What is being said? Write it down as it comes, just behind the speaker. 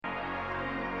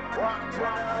For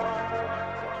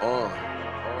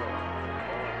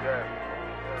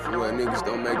when niggas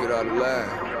don't make it out alive.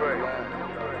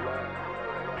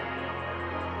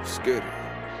 Skitty.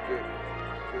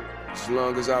 As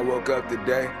long as I woke up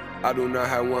today, I do not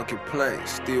have one complaint.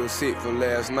 Still sick from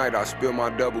last night, I spilled my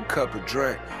double cup of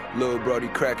drink. Lil' Brody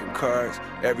cracking cards,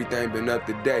 everything been up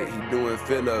to date. He doing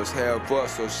fill-ups, half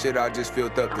off, so shit, I just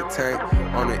filled up the tank.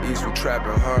 On the east, we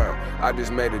trapping hard, I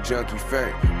just made a junkie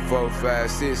faint. 4, 5,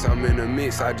 6, I'm in the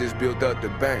mix, I just built up the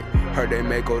bank. Heard they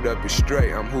make old up is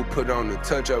straight, I'm who put on the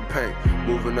touch-up paint.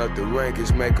 Moving up the rank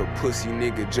is make a pussy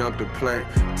nigga jump the plank.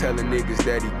 Telling niggas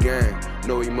that he gang,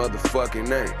 no he motherfucking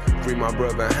ain't. Free my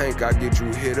brother Hank, I get you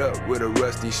hit up with a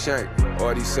rusty shank.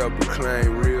 All these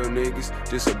self-proclaimed real niggas,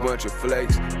 just a bunch of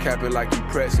flakes. Capping like you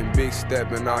pressing, big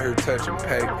stepping out here touching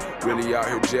pay. Really out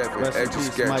here jeffing, extra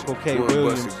sketching,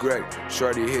 doing busted great.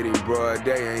 Shorty hit him broad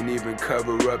day, ain't even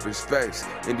cover up his face.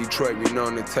 In Detroit, we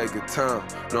known to take a time,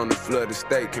 known to flood the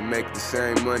state, can make the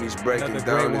same monies breaking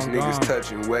down as niggas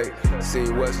touching weight.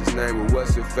 Seen what's his name with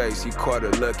what's her face, he caught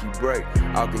a lucky break.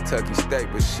 Out Kentucky State,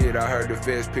 but shit, I heard the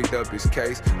feds picked up his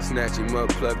case. Snatch him up,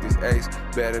 plucked his ace.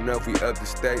 Bad enough we up the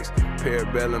stakes.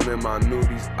 Parabellum in my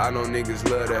nudies, I know niggas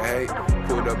love to hate.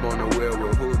 Pulled up on the well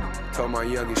with Hootie, told my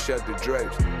youngest shut the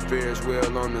drapes. Ferris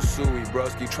wheel on the Suey,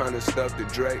 broski tryna stuff the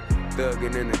Drake.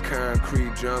 Thuggin' in the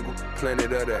concrete jungle,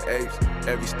 planet of the apes.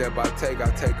 Every step I take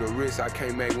a risk, I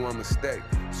can't make one mistake.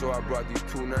 So I brought these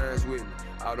 2 9s with me.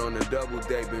 Out on a double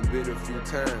date, been bit a few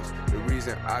times. The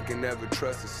reason I can never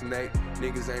trust a snake,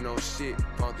 niggas ain't on shit.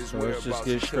 So let's just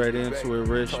get straight into it,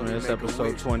 Rich, man. It's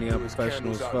episode 20,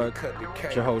 Unprofessional as Fuck.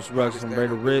 It's your host, Rugs from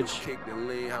Raider Rich.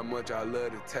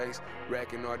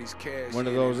 One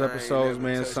of those episodes,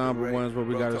 man, somber ones where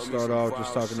we gotta start off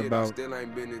just talking about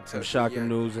some shocking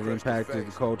news that impacted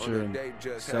the culture, and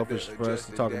selfish for us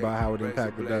to talk about how it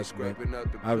impacted us. But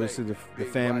obviously the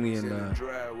family and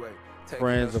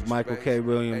friends of Michael K.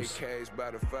 Williams.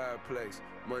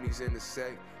 Money's in the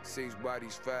safe. 6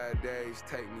 bodies, 5 days.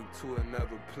 Take me to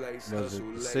another place. Was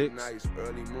it the 6th?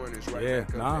 Early mornings, right? Yeah,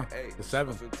 nah. The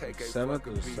 7th. 7th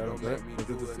or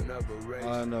 7th?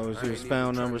 All I know is he was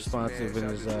found unresponsive in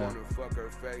his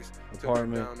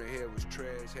apartment.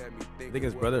 I think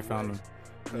his brother found him.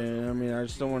 Yeah, I mean, I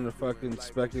just don't want to fucking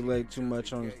speculate too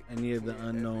much on any of the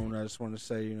unknown. I just want to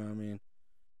say, you know what I mean?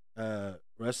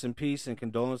 Rest in peace and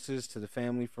condolences to the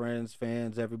family, friends,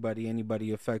 fans, everybody,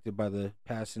 anybody affected by the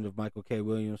passing of Michael K.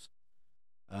 Williams.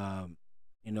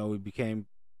 You know, he became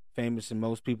famous in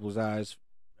most people's eyes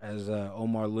as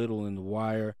Omar Little in The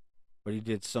Wire, but he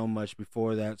did so much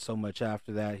before that, so much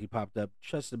after that. He popped up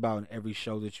just about in every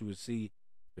show that you would see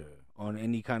on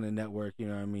any kind of network, you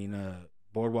know what I mean?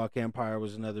 Boardwalk Empire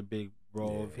was another big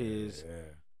role of his,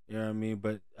 you know what I mean?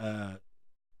 But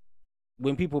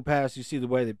when people pass, you see the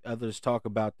way that others talk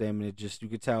about them, and it just, you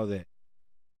could tell that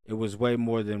it was way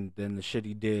more than the shit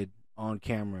he did on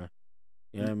camera.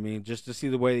 You know what I mean? Just to see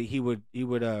the way that he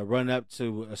would run up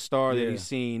to a star that he's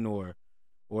seen, or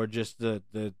just the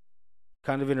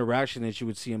kind of interaction that you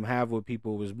would see him have with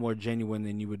people was more genuine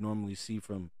than you would normally see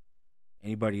from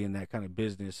anybody in that kind of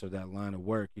business or that line of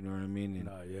work. You know what I mean?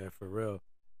 And, yeah, for real.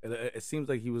 It seems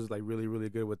like he was like really, really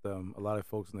good with a lot of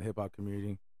folks in the hip hop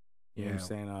community. You know what I'm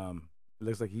saying? It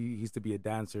looks like he used to be a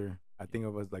dancer. I think it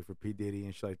was like for P. Diddy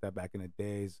and shit like that back in the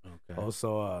days. Okay.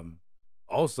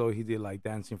 Also he did like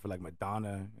dancing for like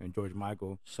Madonna and George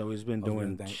Michael. So he's been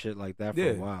doing shit like that for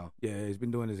a while. Yeah, he's been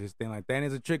doing his thing like that. And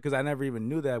it's a trick because I never even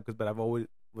knew that, but I've always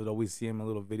see him in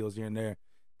little videos here and there,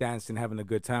 dancing, having a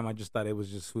good time. I just thought it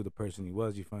was just who the person he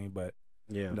was. You feel me? But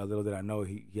you know, little did I know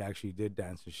he actually did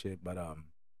dance and shit. But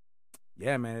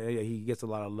yeah, man, he gets a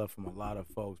lot of love from a lot of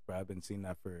folks, bro. I've been seeing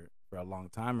that for a long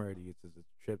time already. It's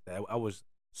a trip that I was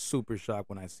super shocked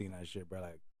when I seen that shit, bro.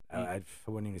 Like I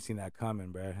wouldn't even seen that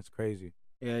coming, bro. It's crazy.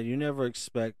 Yeah, you never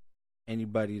expect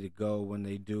anybody to go. When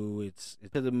they do, it's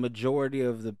to the majority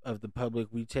of the public.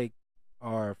 We take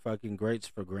our fucking greats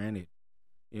for granted.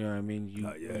 You know what I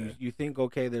mean? You think,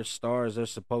 okay, they're stars, they're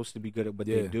supposed to be good at what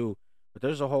they do, but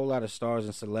there's a whole lot of stars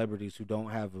and celebrities who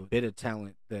don't have a bit of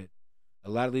talent that a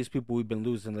lot of these people we've been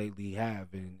losing lately have,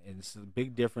 and it's a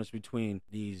big difference between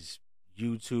these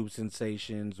YouTube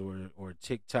sensations or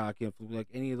TikTok like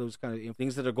any of those kind of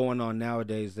things that are going on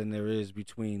nowadays than there is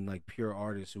between like pure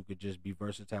artists who could just be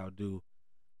versatile, do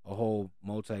a whole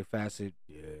multifaceted,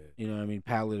 you know what I mean,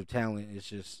 palette of talent. It's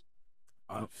just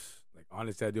like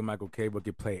honestly, I do Michael K. but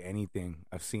could play anything.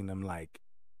 I've seen him like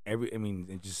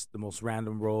just the most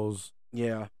random roles. Yeah.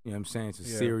 You know what I'm saying?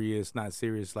 It's serious, not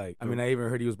serious. Like, I mean, I even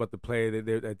heard he was about to play.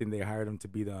 I think they hired him to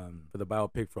be for the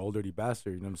biopic for Old Dirty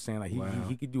Bastard. You know what I'm saying? Like,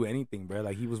 he could do anything, bro.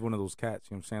 Like, he was one of those cats.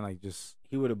 You know what I'm saying? Like, just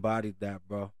he would have bodied that,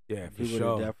 bro. Yeah, for he sure. He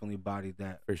would have definitely bodied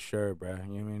that for sure, bro. You know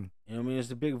what I mean? You know what I mean?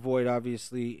 There's a big void,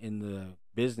 obviously, in the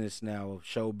business now of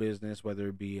show business, whether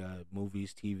it be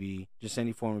movies, TV, just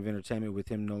any form of entertainment with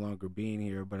him no longer being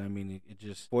here. But I mean, it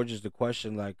just forges the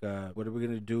question, like, what are we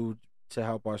gonna do to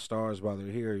help our stars while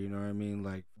they're here? You know what I mean?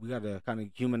 Like, we gotta kind of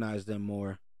humanize them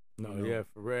more. No, yeah,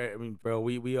 for real. I mean, bro,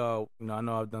 we all, you know, I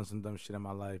know I've done some dumb shit in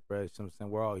my life, bro. You know what I'm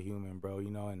saying? We're all human, bro, you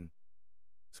know, and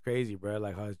it's crazy, bro.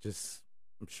 Like, how it's just,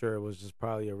 I'm sure it was just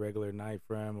probably a regular night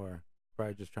for him, or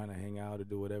probably just trying to hang out or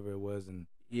do whatever it was. And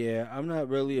yeah, I'm not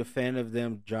really a fan of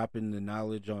them dropping the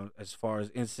knowledge on as far as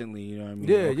instantly, you know what I mean?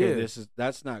 Yeah, okay,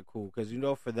 that's not cool, because, you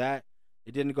know, for that,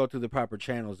 it didn't go through the proper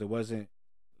channels. It wasn't,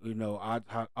 you know,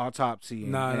 autopsy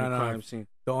and crime scene.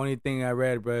 The only thing I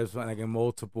read, bro, is like in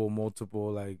multiple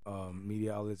like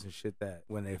media outlets and shit, that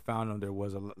when they found him, there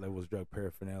was drug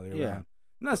paraphernalia around.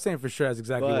 I'm not saying for sure that's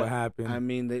exactly what happened. I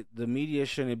mean, the media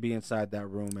shouldn't be inside that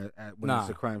room when it's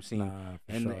a crime scene.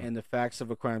 And the facts of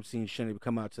a crime scene shouldn't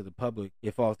come out to the public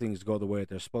if all things go the way that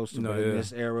they're supposed to. But in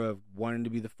this era of wanting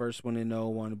to be the first one to know,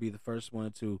 wanting to be the first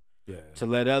one to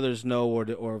let others know,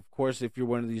 or of course, if you're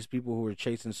one of these people who are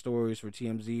chasing stories for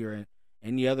TMZ or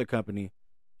any other company,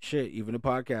 shit, even a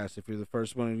podcast, if you're the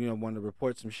first one, you know, want to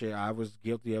report some shit. I was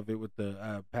guilty of it with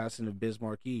the passing of Biz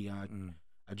Markie.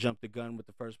 I jumped the gun with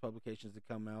the first publications to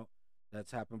come out.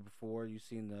 That's happened before. You've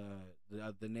seen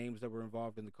the names that were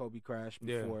involved in the Kobe crash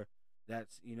before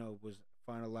that's, you know, was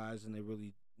finalized, and they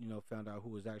really, you know, found out who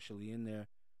was actually in there.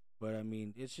 But I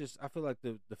mean, it's just, I feel like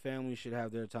the family should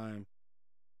have their time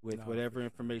with whatever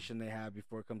information they have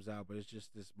before it comes out. But it's just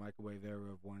this microwave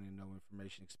era of wanting to know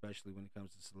information, especially when it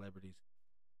comes to celebrities.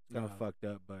 Kind of fucked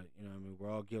up, but, you know what I mean,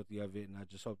 we're all guilty of it, and I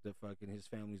just hope that fucking his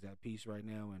family's at peace right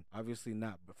now, and obviously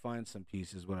not, but find some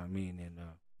peace is what I mean. And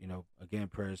you know, again,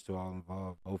 prayers to all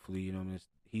involved. Hopefully, you know,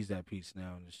 he's at peace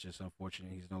now, and it's just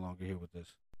unfortunate he's no longer here with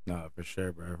us. No, for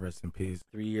sure, bro. Rest in peace.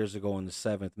 3 years ago on the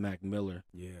 7th, Mac Miller.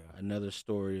 Yeah. Another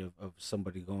story of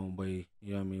somebody going way,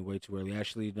 you know what I mean, way too early.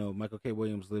 Actually, you know, Michael K.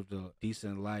 Williams lived a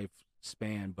decent life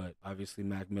span, but obviously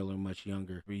Mac Miller much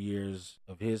younger. 3 years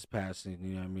of his passing,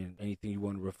 you know what I mean? Anything you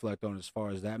want to reflect on as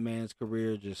far as that man's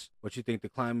career, just what you think the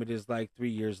climate is like 3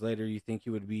 years later? You think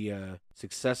he would be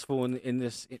successful in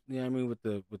this, you know what I mean, with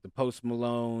the Post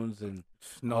Malones and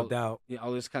no doubt, you know,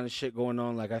 all this kind of shit going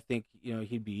on? Like, I think, you know,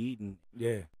 he'd be eating.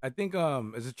 Yeah, I think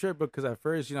it's a trip, because at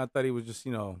first, you know, I thought he was just,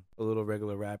 you know, a little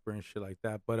regular rapper and shit like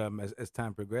that. But as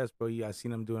time progressed, bro, I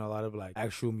seen him doing a lot of like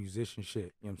actual musician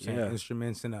shit. You know what I'm saying? Yeah.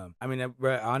 Instruments and I mean,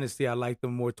 bro, honestly, I liked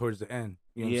him more towards the end.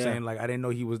 You know what I'm saying? Like, I didn't know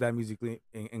he was that musically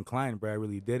inclined, bro. I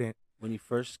really didn't. When he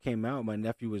first came out, my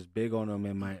nephew was big on him,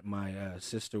 and my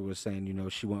sister was saying, you know,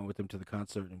 she went with him to the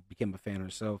concert and became a fan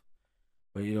herself.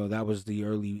 But, you know, that was the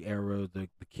early era, the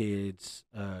kids,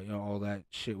 you know, all that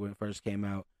shit when it first came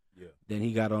out. Yeah. Then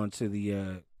he got onto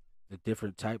the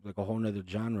different type, like a whole nother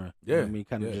genre. Yeah. You know what I mean,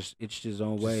 kind of just itched his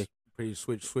own way. Pretty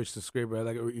switch the script, bro.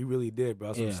 Like, he really did, bro.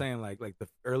 That's what I'm saying. Like the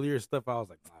earlier stuff, I was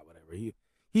like, nah, whatever.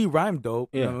 He rhymed dope.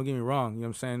 You know, don't get me wrong. You know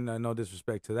what I'm saying? No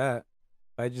disrespect to that.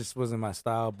 It just wasn't my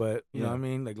style. But you know what I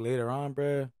mean? Like, later on,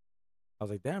 bro, I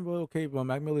was like, damn, bro, okay, bro.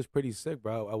 Mac Miller's pretty sick,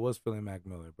 bro. I was feeling Mac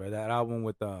Miller, bro. That album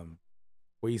with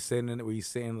where he's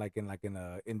sitting like in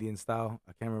Indian style.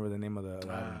 I can't remember the name of the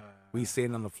album. Where he's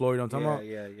sitting on the floor, you know what I'm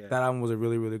talking about? Yeah. That album was a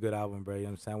really, really good album, bro. You know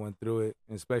what I'm saying? I went through it.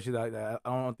 And especially that I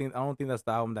don't think that's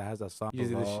the album that has that song.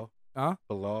 Huh?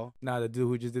 Bilal? Nah, the dude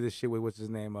who just did this shit with, what's his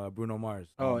name? Bruno Mars.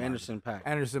 Oh, Anderson .Paak.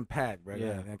 Anderson .Paak, bro.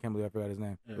 Yeah. I can't believe I forgot his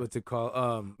name. Yeah. What's it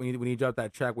called? When he dropped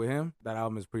that track with him, that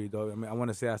album is pretty dope. I mean, I want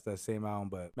to say that's that same album,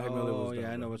 but Mac Miller was dope,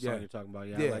 I know what song you're talking about.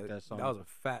 Yeah, I like that song. That was a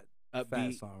fat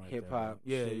song right hip hop.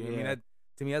 Yeah, I mean, that,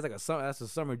 to me, that's a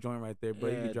summer joint right there, bro.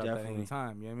 You can drop that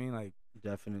anytime. You know what I mean? Like,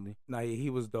 definitely. Nah, he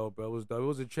was dope, bro. It was dope. It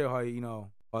was a trip how, you know,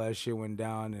 all that shit went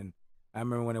down. And I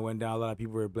remember when it went down, a lot of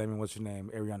people were blaming, what's her name,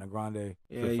 Ariana Grande.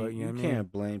 Yeah, you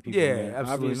can't blame people. Yeah, man.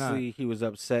 absolutely Obviously, not. he was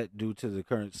upset due to the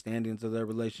current standings of their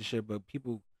relationship, but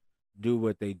people do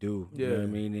what they do. You know what I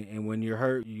mean? And when you're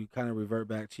hurt, you kind of revert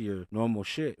back to your normal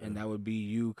shit. And that would be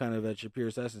you kind of at your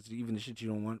purest essence. Even the shit you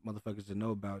don't want motherfuckers to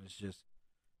know about. It's just,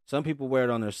 some people wear it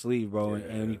on their sleeve, bro.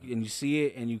 And you see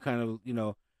it, and you kind of, you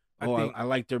know, I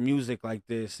like their music like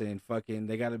this, and fucking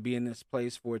they got to be in this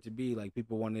place for it to be. Like,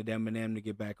 people wanted Eminem to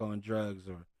get back on drugs,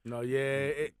 or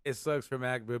it sucks for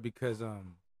Mac, bro, because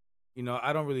you know,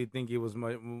 I don't really think it was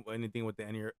anything with the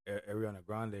Ariana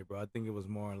Grande, bro. I think it was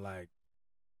more like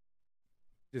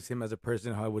just him as a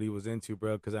person, what he was into,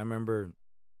 bro. Because I remember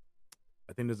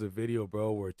I think there's a video,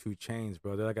 bro, where 2 Chainz,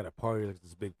 bro, they're like at a party, like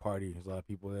this big party. There's a lot of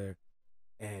people there,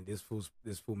 and this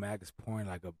fool Mac is pouring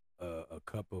like a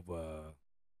cup of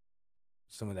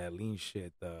some of that lean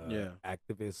shit, the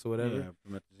activists or whatever,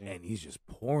 and he's just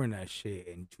pouring that shit.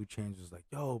 And 2 Chainz was like,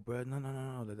 "Yo, bro,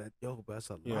 no, yo, bro, that's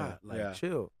a lot. Like,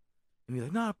 chill." And he's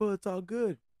like, "Nah, bro, it's all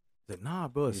good." He's like, "Nah,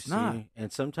 bro, it's not."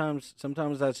 And sometimes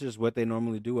that's just what they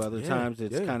normally do. Other times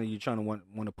it's kind of you trying to want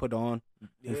to put on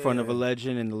in front of a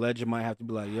legend, and the legend might have to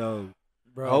be like, "Yo,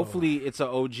 bro." Hopefully it's an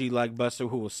OG like Buster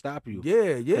who will stop you.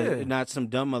 Yeah. Not some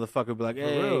dumb motherfucker be like,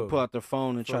 "Hey, pull out their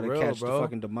phone and try to catch the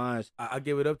fucking demise." I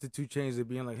give it up to 2 Chainz of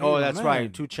being like, "Hey, oh, that's man.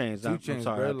 right, 2 Chainz. 2 Chainz, I'm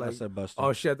sorry, bro. I said Buster.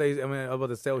 Oh shit, I was about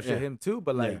to say shit him too,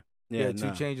 but like. Yeah, 2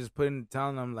 nah. Chainz just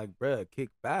telling them like, bruh, kick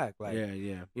back. Like, yeah.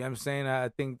 You know what I'm saying? I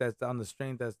think that's on the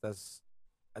strength. That's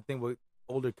I think what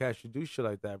older cats should do shit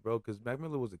like that, bro. Because Mac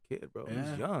Miller was a kid, bro. He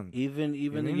was young. Even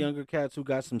the younger cats who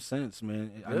got some sense,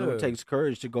 man. I know it takes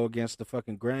courage to go against the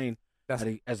fucking grain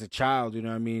as a child. You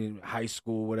know what I mean? High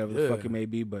school, whatever the fuck it may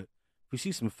be. But if you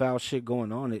see some foul shit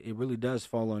going on, it really does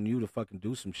fall on you to fucking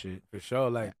do some shit. For sure.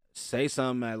 Like, say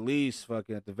something at least,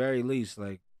 fucking at the very least,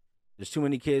 like. There's too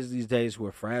many kids these days who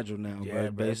are fragile now,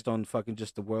 bro, based on fucking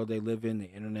just the world they live in, the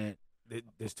internet.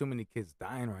 There's too many kids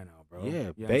dying right now, bro. Yeah,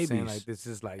 you know babies. What I'm saying? Like, this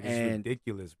is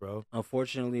ridiculous, bro.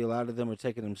 Unfortunately, a lot of them are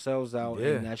taking themselves out,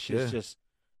 and that shit's just,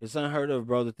 it's unheard of,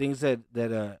 bro. The things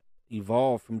that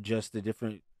evolve from just the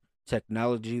different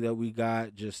technology that we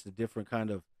got, just the different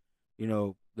kind of,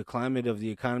 the climate of the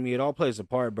economy, it all plays a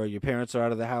part, bro. Your parents are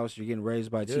out of the house. You're getting raised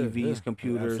by TVs,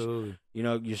 computers.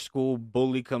 Your school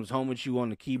bully comes home with you on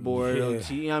the keyboard. You know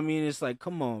what I mean? It's like,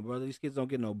 come on, bro. These kids don't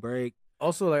get no break.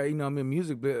 Also, like,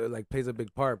 music like plays a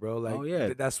big part, bro.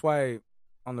 Like, that's why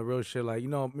on the real shit, like,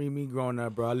 me growing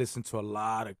up, bro, I listened to a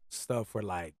lot of stuff where,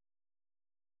 like,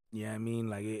 you know what I mean?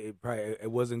 Like, it probably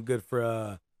it wasn't good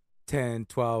for 10,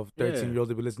 12, 13-year-olds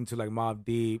to be listening to, like, Mobb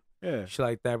Deep. Shit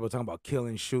like that, bro, talking about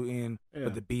killing, shooting,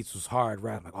 but the beats was hard,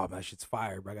 right? I'm like, oh, man, that shit's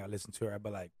fire, bro. I gotta listen to it, right?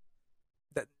 But, like,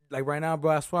 that, like, right now,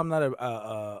 bro, that's why I'm not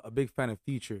a big fan of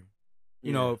Future.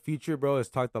 You know, Future, bro, has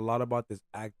talked a lot about this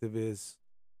activist,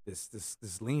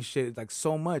 this lean shit, like,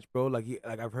 so much, bro. Like,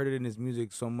 I've heard it in his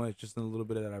music so much, just in a little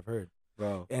bit of that I've heard.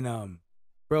 Bro. And,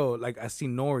 bro, like, I see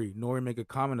Nori make a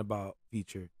comment about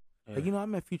Future. Like, I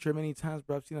met Future many times,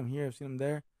 bro. I've seen him here, I've seen him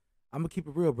there. I'm gonna keep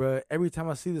it real, bro. Every time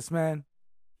I see this man,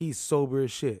 he's sober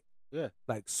as shit. Yeah.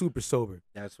 Like, super sober.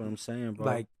 That's what I'm saying,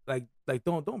 bro. Like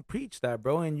don't preach that,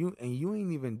 bro. And you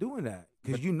ain't even doing that.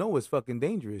 Because it's fucking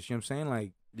dangerous. You know what I'm saying?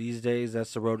 Like, these days,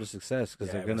 that's the road to success.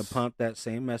 Because they're gonna pump that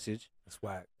same message. That's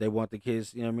whack. They want the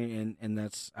kids, you know what I mean? And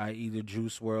that's, i.e. the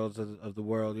Juice WRLDs of the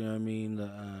world, you know what I mean?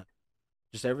 The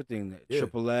just everything.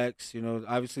 Triple X,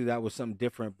 obviously that was something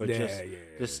different, but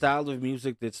the style of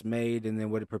music that's made and then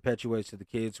what it perpetuates to the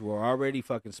kids who are already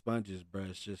fucking sponges, bro.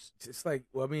 It's like,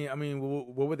 well, I mean,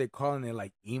 what were they calling it?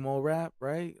 Like emo rap,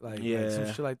 right? Like some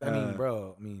shit like that. I mean,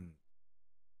 bro,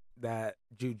 that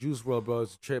Juice WRLD, bro,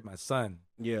 is a trip. My son,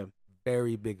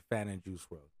 very big fan of Juice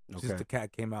WRLD. Since the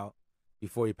cat came out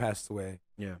before he passed away,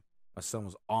 my son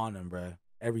was on him, bro.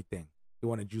 Everything. He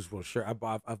wanted Juice WRLD shirt. I've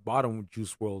bought him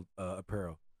Juice WRLD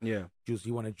apparel. Yeah. He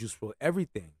wanted Juice WRLD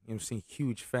everything. You know what I'm saying?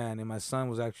 Huge fan. And my son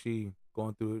was actually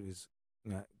going through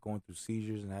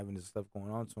seizures and having this stuff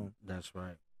going on to him. That's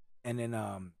right. And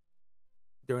then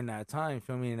during that time,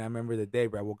 feel me? And I remember the day,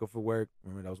 bro, I woke up for work.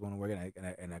 Remember, I was going to work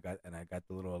and I got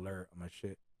the little alert on my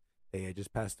shit. He had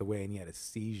just passed away and he had a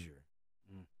seizure.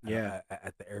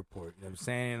 At the airport. You know what I'm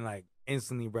saying? Like,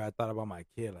 instantly, bro, I thought about my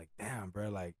kid. Like, damn, bro,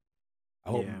 like, I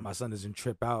hope my son doesn't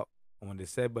trip out on what they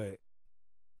said, but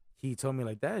he told me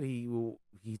like that he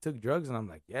took drugs, and I'm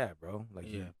like, yeah, bro, like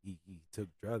he took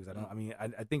drugs.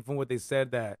 I think from what they said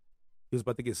that he was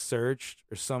about to get searched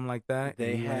or something like that.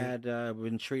 They had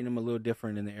been treating him a little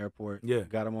different in the airport. Yeah,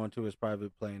 got him onto his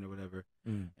private plane or whatever,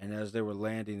 and as they were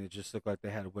landing, it just looked like they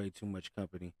had way too much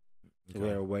company. So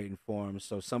they were waiting for him.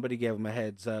 So somebody gave him a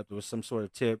heads up. There was some sort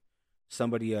of tip.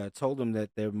 Somebody told him that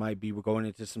there might be going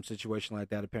into some situation like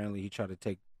that. Apparently, he tried to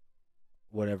take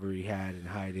whatever he had and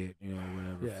hide it,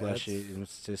 flush it in the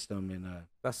system. And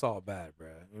that's all bad, bro.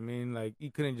 I mean, like,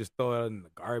 you couldn't just throw it in the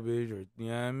garbage, or you know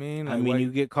what I mean? Like,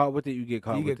 you get caught with it, you get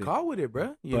caught with it. You get caught with it,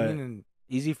 bro. You know what I mean?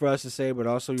 Easy for us to say, but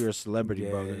also you're a celebrity,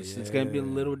 bro. It's going to be a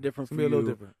little different for you. It's going to be a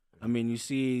little different. I mean, you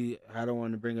see, I don't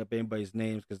want to bring up anybody's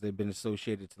names because they've been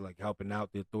associated to, like, helping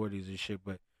out the authorities and shit,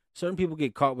 but certain people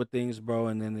get caught with things, bro,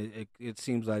 and then it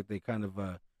seems like they kind of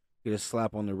get a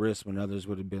slap on the wrist when others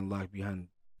would have been locked behind,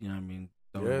 you know what I mean,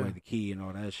 throwing away the key and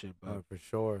all that shit. But for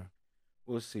sure.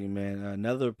 We'll see, man.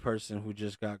 Another person who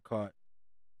just got caught,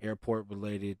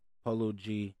 airport-related, Polo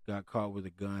G got caught with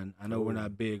a gun. I know we're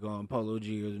not big on Polo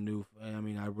G or the new. I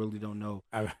mean, I really don't know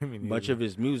much of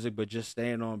his music, but just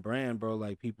staying on brand, bro.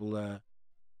 Like people,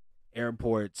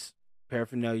 airports,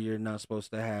 paraphernalia you're not supposed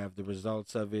to have. The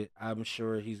results of it, I'm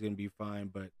sure he's gonna be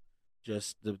fine. But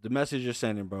just the message you're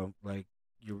sending, bro. Like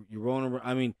you're rolling around.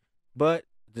 I mean, but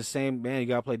the same man, you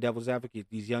gotta play devil's advocate.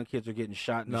 These young kids are getting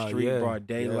shot in the street, broad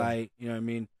daylight. You know what I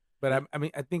mean? But I mean,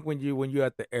 I think when you're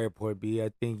at the airport, B, I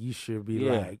think you should be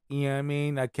like, you know what I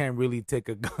mean? I can't really take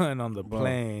a gun on the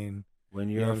plane. When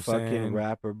you're a fucking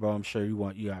rapper, bro, I'm sure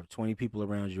you have 20 people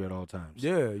around you at all times.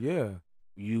 Yeah.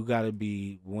 You gotta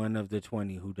be one of the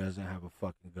 20 who doesn't have a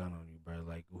fucking gun on you, bro.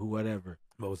 Like whatever.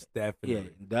 Most definitely.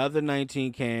 Yeah, the other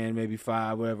 19 can, maybe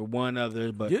 5, whatever, one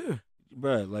other, but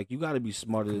bro, like you gotta be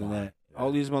smarter than that. Yeah.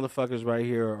 All these motherfuckers right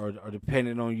here are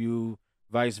dependent on you,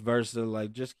 vice versa.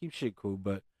 Like just keep shit cool,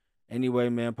 but. Anyway,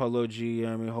 man, Polo G,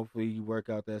 I mean, hopefully you work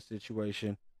out that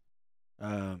situation.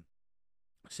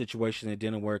 Situation that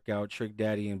didn't work out. Trick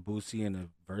Daddy and Boosie in a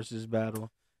versus battle.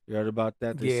 You heard about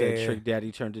that? They said Trick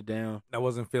Daddy turned it down. I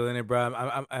wasn't feeling it, bro.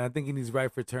 I think he's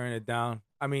right for turning it down.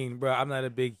 I mean, bro, I'm not a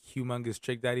big, humongous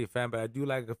Trick Daddy fan, but I do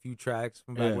like a few tracks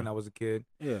from back when I was a kid.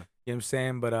 Yeah. You know what I'm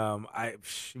saying? But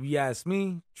if you ask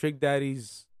me, Trick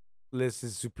Daddy's list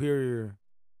is superior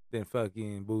than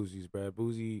fucking Boosie's, bro.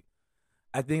 Boosie...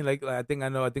 I think I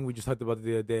think we just talked about it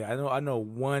the other day. I know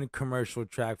one commercial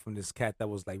track from this cat that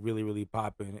was like really, really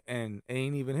popping and it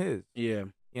ain't even his. Yeah. You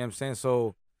know what I'm saying?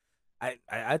 So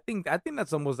I think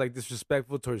that's almost like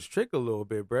disrespectful towards Trick a little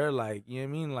bit, bro. Like, you know what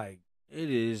I mean? Like it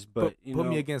is, but put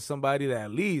me against somebody that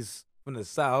at least from the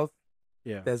South,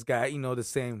 that's got, the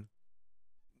same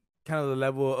kind of the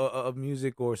level of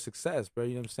music or success, bro.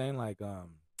 You know what I'm saying? Like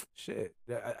shit.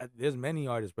 There's many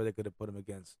artists, bro, that could have put him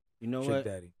against Trick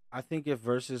Daddy. I think if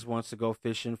Versus wants to go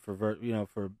fishing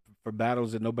for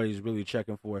battles that nobody's really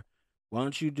checking for, why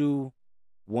don't you do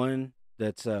one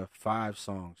that's 5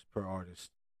 songs per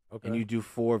artist, and you do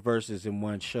 4 verses in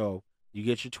one show. You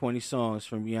get your 20 songs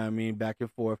from back and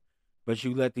forth, but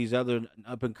you let these other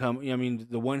up and come,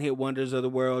 the one hit wonders of the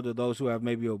world, or those who have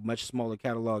maybe a much smaller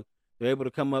catalog, they're able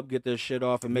to come up, get their shit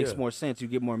off. It makes more sense. You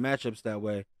get more matchups that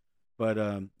way. But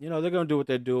they're gonna do what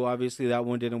they do. Obviously, that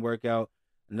one didn't work out.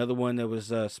 Another one that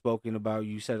was spoken about,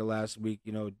 you said it last week,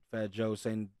 Fat Joe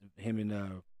saying him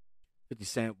and 50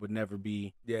 Cent would never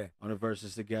be on a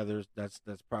versus together. That's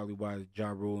probably why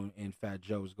Ja Rule and Fat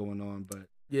Joe is going on. But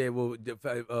yeah, well,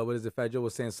 what is it? Fat Joe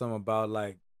was saying something about,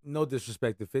 like, no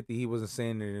disrespect to 50. He wasn't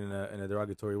saying it in a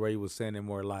derogatory way. He was saying it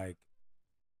more like,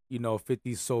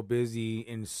 50's so busy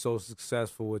and so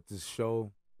successful with this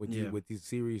show, with these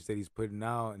series that he's putting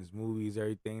out and his movies,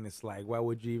 everything. It's like, why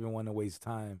would you even want to waste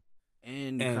time?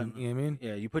 And you know what I mean?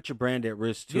 Yeah, you put your brand at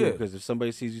risk too, because if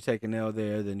somebody sees you take an L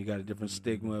there, then you got a different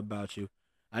stigma about you.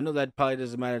 I know that probably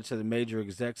doesn't matter to the major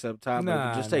execs up top,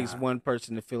 but it just takes one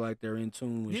person to feel like they're in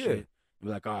tune with shit. And be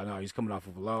like, oh no, he's coming off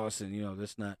of a loss, and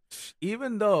that's not.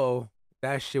 Even though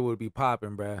that shit would be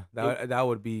popping, bruh. That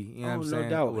would be, you know what I'm saying? No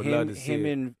doubt. I would love to see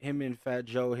him and Fat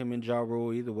Joe, him and Ja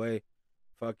Rule, either way,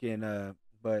 fucking.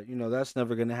 But that's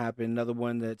never gonna happen. Another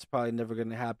one that's probably never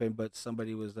gonna happen, but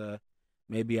somebody was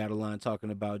maybe out of line talking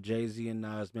about Jay-Z and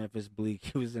Nas, Memphis Bleak.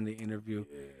 He was in the interview.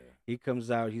 Yeah. He comes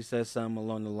out, he says something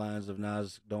along the lines of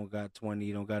Nas don't got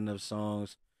 20, don't got enough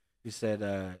songs. He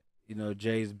said,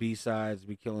 Jay's B-sides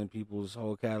be killing people's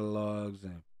whole catalogs.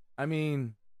 And I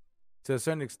mean, to a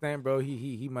certain extent, bro,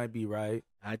 he might be right.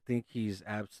 I think he's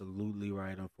absolutely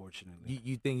right, unfortunately.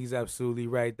 You think he's absolutely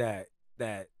right that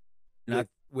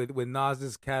with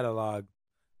Nas's catalog,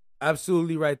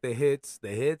 absolutely right. The hits.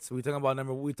 We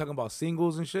talking about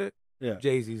singles and shit. Yeah,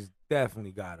 Jay-Z's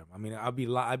definitely got him. I mean,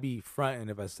 I'd be fronting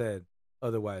if I said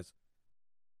otherwise.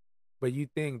 But you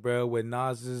think, bro, with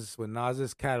Nas's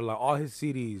catalog, all his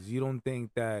CDs, you don't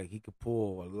think that he could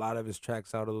pull a lot of his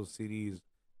tracks out of those CDs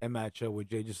and match up with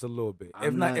Jay just a little bit?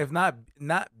 If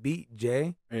not beat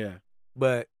Jay. Yeah.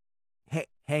 But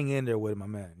hang in there with my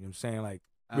man. You know what I'm saying? Like,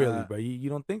 really, bro? You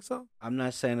don't think so? I'm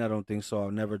not saying I don't think so.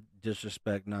 I'll never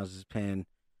disrespect Nas's pen.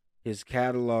 His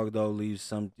catalog, though, leaves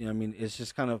some. It's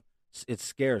just kind of, it's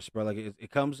scarce, bro. Like it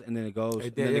comes and then it goes,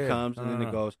 and then it comes and then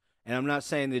it goes. And I'm not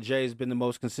saying that Jay's been the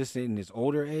most consistent in his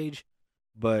older age,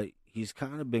 but he's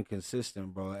kind of been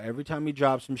consistent, bro. Every time he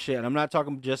drops some shit, and I'm not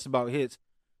talking just about hits.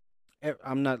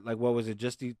 I'm not like, what was it?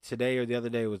 Just today or the other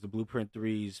day was the Blueprint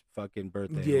 3's fucking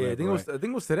birthday. Yeah, whatever, I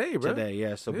think it was today, bro. Today,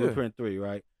 yeah. So Blueprint 3,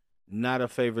 right? Not a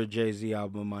favorite Jay-Z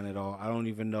album of mine at all. I don't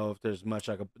even know if there's much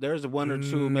there's 1 or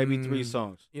 2, maybe 3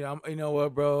 songs. You know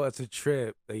what, bro? It's a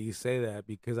trip that you say that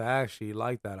because I actually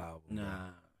like that album. Nah.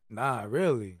 Nah,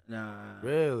 really. Nah,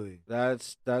 really.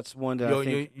 That's one that I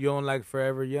think you don't like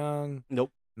Forever Young.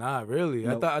 Nope. Nah, really.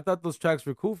 Nope. I thought those tracks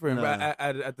were cool for him. Nah. But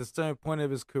at the certain point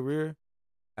of his career,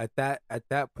 at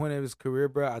that point of his career,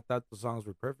 bro, I thought the songs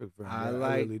were perfect for him.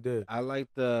 I really did. I like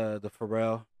the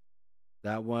Pharrell,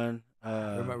 that one.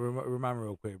 Remind me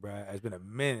real quick, bro. It's been a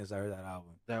minute since I heard that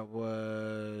album. That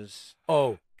was.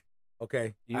 Oh,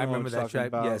 okay. You I remember that track.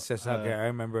 about, yes, okay. I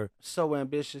remember. So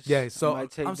Ambitious. Yeah, so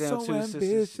I'm so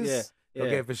ambitious. Yeah.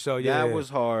 Okay, for sure. Yeah, that was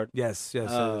hard. Yes.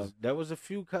 There was a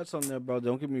few cuts on there, bro.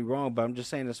 Don't get me wrong, but I'm just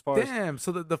saying as far as. Damn.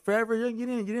 So the Forever Young, you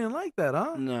didn't like that,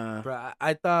 huh? Nah,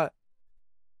 bro.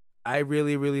 I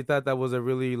really thought that was a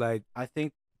really like. I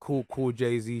think cool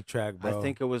Jay-Z track, bro. I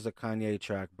think it was a Kanye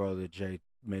track, bro. That Jay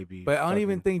maybe. But I don't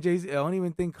even think Jay-Z. I don't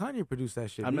even think Kanye produced that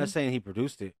shit. I'm not saying he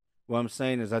produced it. What I'm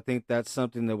saying is, I think that's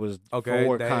something that was for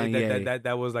Kanye.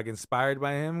 That was like inspired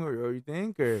by him, or you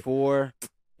think, or for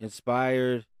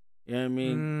inspired. You know what I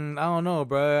mean? I don't know,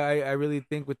 bro. I really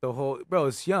think with the whole, bro,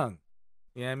 it's young.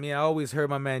 You know what I mean? I always heard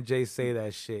my man Jay say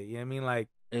that shit. You know what I mean? Like,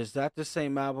 is that the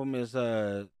same album as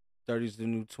 30's the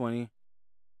New 20?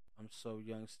 I'm so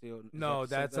young still. No,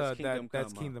 that's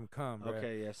Kingdom Come. Bro.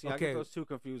 Okay, yeah. See, I get those two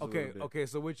confused. Okay.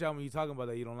 So which album are you talking about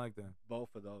that you don't like then?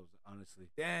 Both of those, honestly.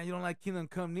 Damn, you don't like Kingdom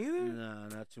Come neither? Nah,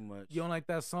 not too much. You don't like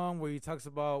that song where he talks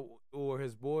about, or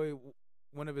his boy,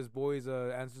 one of his boys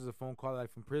answers a phone call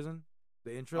like from prison?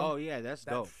 The intro? Oh yeah, that's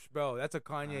dope, bro. That's a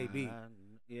Kanye beat.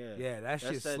 Yeah, that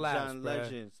shit that slaps, John bro.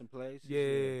 Legend, some places.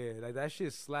 Yeah, like that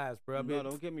shit slaps, bro. No,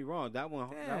 don't get me wrong. That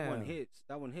one hits.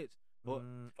 But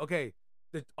okay,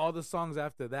 all the songs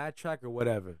after that track or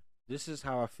whatever. This is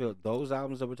how I feel. Those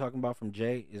albums that we're talking about from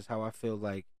Jay is how I feel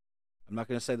like. I'm not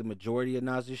gonna say the majority of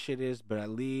Nas's shit is, but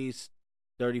at least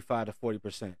 35 to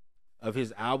 40% of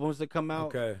his albums that come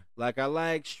out. Okay, like I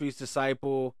like Streets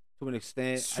Disciple. To an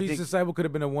extent, Streets Disciple could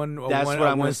have been a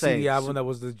one CD album that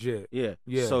was legit. Yeah.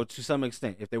 So to some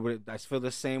extent, if they would, I feel the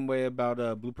same way about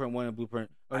Blueprint 1 and Blueprint,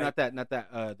 or not that,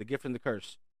 The Gift and the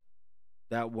Curse.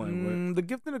 That one. The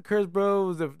Gift and the Curse, bro.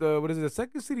 Was what is it? The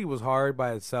second CD was hard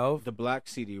by itself. The black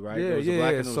CD, right?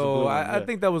 Yeah. So I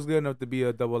think that was good enough to be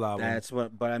a double album. That's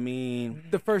what. But I mean,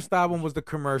 the first album was the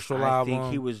commercial album. I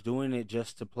think he was doing it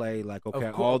just to play like, okay,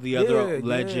 all the other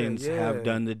legends have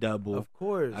done the double. Of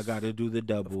course, I got to do the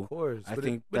double. Of course, I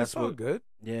think that's what good.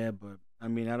 Yeah, but I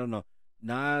mean, I don't know.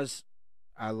 Nas,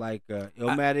 I like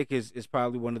Illmatic is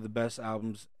probably one of the best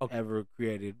albums ever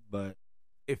created, but.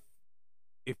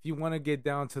 If you want to get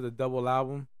down to the double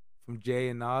album from Jay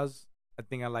and Nas, I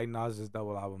think I like Nas's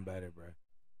double album better, bro.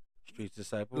 Streets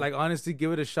Disciple. Like, honestly,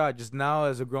 give it a shot. Just now,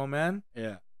 as a grown man,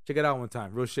 check it out one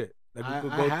time. Real shit. Like,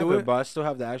 I have it, but I still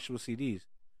have the actual CDs.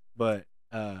 But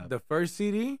the first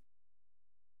CD,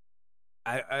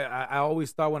 I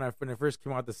always thought when it first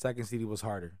came out, the second CD was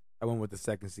harder. I went with the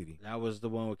second CD. That was the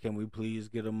one where Can We Please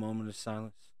Get a Moment of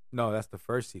Silence? No, that's the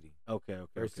first CD. Okay.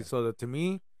 So to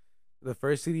me, the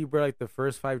first CD, bro, like the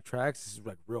first 5 tracks is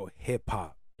like real hip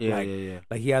hop. Yeah.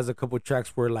 Like he has a couple tracks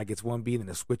where like it's one beat and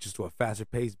it switches to a faster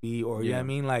paced beat, or you know what I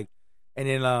mean? Like, and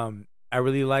then I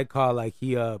really like how like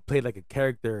he played like a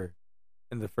character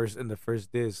in the first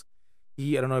disc.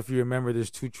 I don't know if you remember,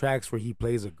 there's 2 tracks where he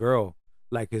plays a girl.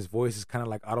 Like his voice is kind of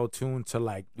like auto tuned to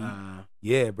like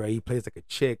yeah, bro. He plays like a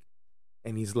chick,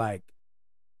 and he's like,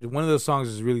 one of those songs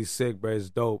is really sick, bro.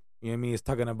 It's dope. You know what I mean? It's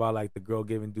talking about like the girl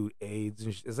giving dude AIDS.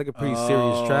 And it's like a pretty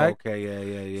serious track. Okay,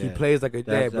 yeah. He plays like a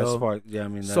dad, bro. That's part, yeah, I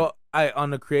mean. So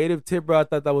on the creative tip, bro, I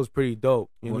thought that was pretty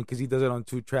dope. You know what I mean? Because he does it on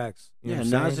 2 tracks. You know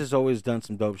Nas has always done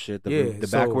some dope shit. The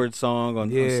backward song on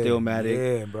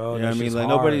Stillmatic. Yeah, bro. You know what I mean? Like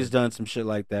nobody's done some shit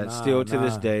like that. Still to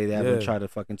this day, they haven't tried to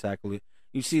fucking tackle it.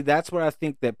 You see, that's what I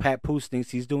think that Pat Poose thinks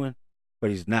he's doing. But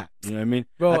he's not. You know what I mean?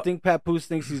 Bro, I think Pat Poose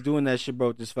thinks he's doing that shit,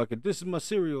 bro. This is my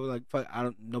cereal. Like, fuck,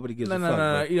 nobody gives a fuck.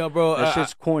 No. You know, bro. That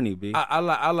shit's corny, B. I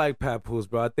like Pat Poose,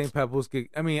 bro. I think Pat Poose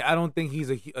I don't think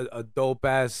he's a dope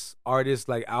ass artist,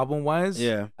 like album wise.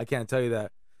 Yeah. I can't tell you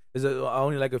that. I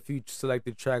only like a few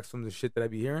selected tracks from the shit that I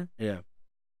be hearing. Yeah.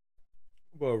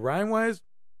 But rhyme wise,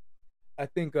 I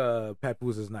think Pat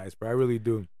Poose is nice, bro. I really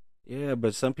do. Yeah,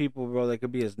 but some people, bro, they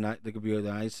could be the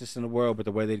nicest in the world, but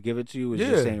the way they give it to you is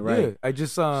just ain't right. Yeah. I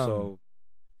just so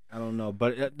I don't know,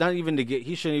 but not even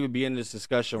he shouldn't even be in this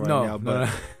discussion now. But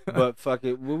but fuck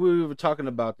it, when we were talking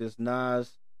about this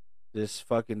Nas, this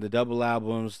fucking the double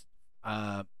albums,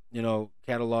 catalog,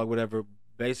 whatever.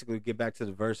 Basically, get back to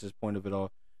the verses point of it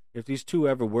all. If these two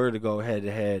ever were to go head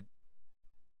to head,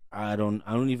 I don't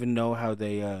even know how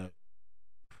they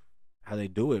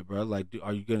do it, bro. Like,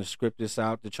 are you gonna script this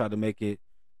out to try to make it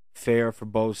fair for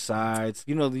both sides?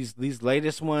 You know, these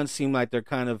latest ones seem like they're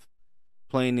kind of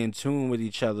playing in tune with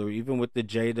each other. Even with the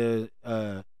Jada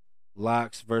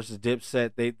Locks versus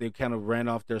Dipset. They kind of ran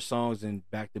off their songs and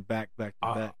back to back.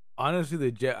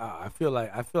 Honestly, I feel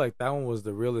like that one was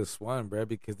the realest one, bro,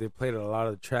 because they played a lot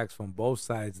of tracks from both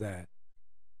sides that,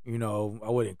 you know, I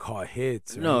wouldn't call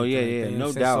hits. No, yeah, like that,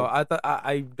 no doubt. So I thought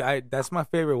I that's my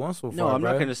favorite one so far. No, I'm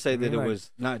bro. not gonna say that it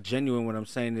was not genuine. What I'm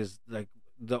saying is like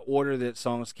the order that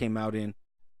songs came out in,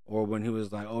 or when he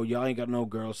was like, "Oh, y'all ain't got no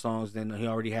girl songs," then he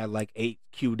already had like 8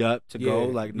 queued up to go.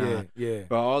 Like, nah,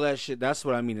 but all that shit. That's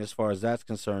what I mean as far as that's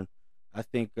concerned. I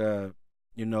think, you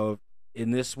know, in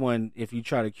this one, if you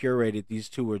try to curate it, these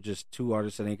two are just two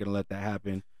artists that ain't gonna let that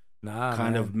happen. Nah,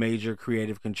 kind of major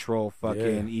creative control,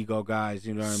 fucking ego guys.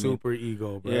 You know what I mean? Super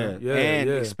ego, bro. And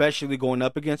especially going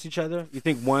up against each other. You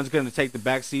think one's gonna take the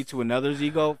backseat to another's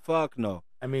ego? Fuck no.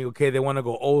 I mean, okay, they want to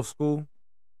go old school.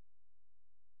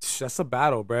 That's a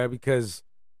battle, bro. Because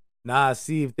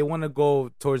see, if they want to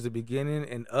go towards the beginning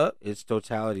and up, it's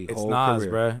totality. It's whole Nas, career.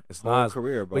 bro. It's whole Nas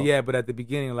career, bro. But yeah, but at the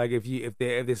beginning, like if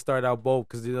they start out both,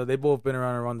 because you know they both been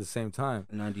around the same time,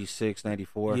 96,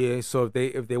 94. Yeah, so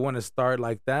if they want to start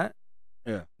like that,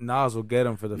 yeah, Nas will get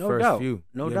them for the first doubt. few.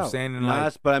 No you know doubt. What I'm saying? And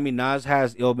Nas, but I mean Nas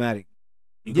has Illmatic.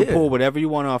 You can pull whatever you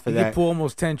want off of that. You can pull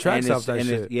almost 10 tracks off that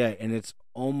shit. And it's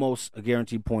almost a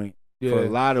guaranteed point for a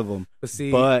lot of them.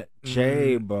 But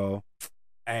Jay, bro.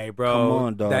 Hey, bro. Come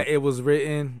on, dog. That It Was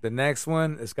Written, the next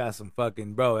one, it's got some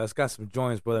fucking, it's got some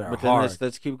joints, bro, that are but hard. Then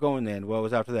let's keep going then. What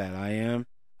was after that? I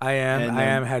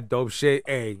Am had dope shit.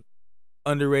 Hey,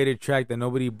 underrated track that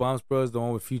nobody bumps, bro, is the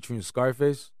one with featuring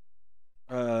Scarface.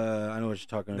 I know what you're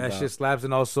talking about. That shit slaps,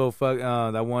 and also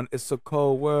that one, It's a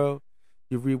Cold World.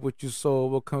 You reap what you sow,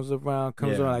 what comes around,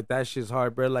 around. Like, that shit's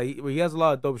hard, bro. Like, he has a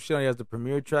lot of dope shit. He has the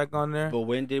premiere track on there. But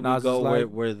when did we go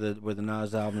where the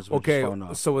Nas albums were just falling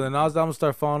off? So when the Nas albums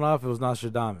start falling off, it was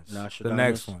Nostradamus. The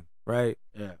next one, right?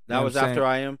 Yeah. That was after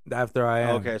I Am? After I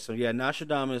Am. Okay, so yeah,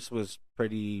 Nostradamus was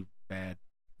pretty bad.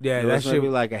 Yeah, that shit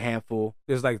was like a handful.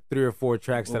 There's like 3 or 4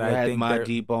 tracks that I think My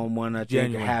Deep on one, I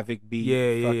think Havoc beat.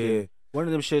 Yeah. One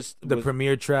of them shits. The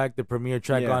premiere track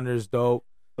on there is dope.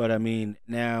 But I mean,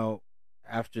 now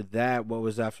after that, what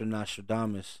was after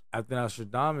Nostradamus? After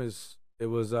Nostradamus, it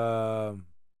was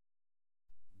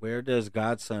Where Does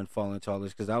Godson fall into all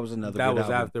this? Because that was another good album. That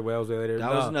was after Wales later.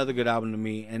 That was another good album to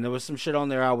me. And there was some shit on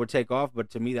there I would take off, but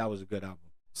to me that was a good album.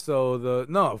 So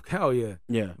hell yeah.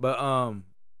 Yeah. But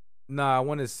I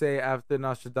want to say after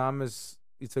Nostradamus,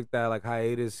 he took that like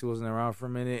hiatus. He wasn't around for a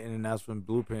minute, and then that's when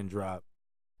Blueprint dropped.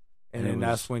 And then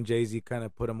that's when Jay-Z kind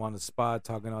of put him on the spot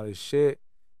talking all this shit,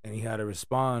 and he had to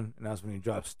respond, and that's when he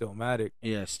dropped Stillmatic.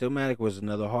 Yeah, Stillmatic was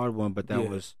another hard one, but that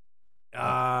was...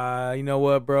 you know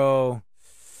what, bro?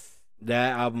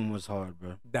 That album was hard,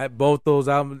 bro. Both those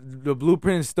albums, the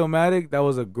Blueprint and Stillmatic, that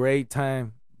was a great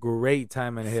time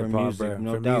in hip-hop, bro.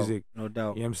 No doubt. Music. No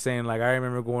doubt. You know what I'm saying? Like, I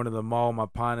remember going to the mall with my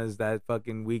partners that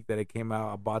fucking week that it came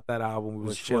out. I bought that album. We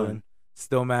was chilling.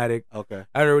 Stillmatic. Okay.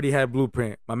 I already had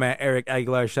Blueprint. My man Eric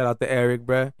Aguilar, shout out to Eric,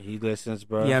 bro. He listens,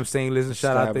 bro. Yeah, I'm saying listen,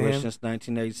 shout out to him. Since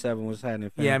 1987 was happening.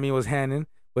 Yeah, I mean, it was happening.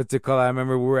 But I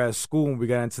remember we were at school and we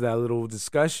got into that little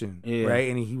discussion, right?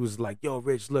 And he was like, "Yo,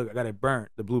 Rich, look, I got it burnt,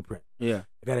 the Blueprint. Yeah,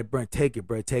 I got it burnt. Take it,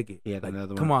 bro, take it. Yeah, like,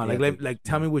 another come one. on,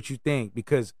 tell me what you think,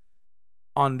 because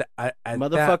on the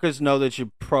motherfuckers know that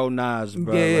you're pro Nas,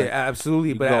 bro. Yeah, like, absolutely.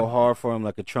 You go hard for him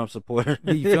like a Trump supporter.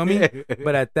 You feel me?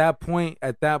 But at that point,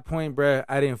 bro,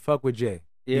 I didn't fuck with Jay.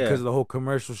 Yeah. Because of the whole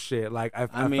commercial shit. Like, I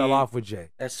fell off with Jay.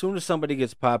 As soon as somebody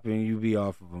gets popping, you be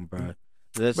off of him, bro.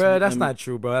 That's not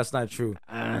true, bro. That's not true.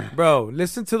 Bro,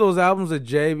 listen to those albums of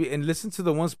Jay and listen to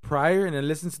the ones prior, and then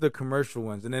listen to the commercial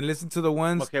ones, and then listen to the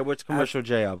ones... Okay, which commercial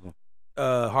Jay album?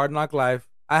 Hard Knock Life.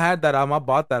 I had that album. I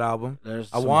bought that album.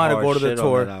 I wanted to go to the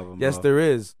tour. Album, yes, bro. there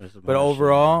is. But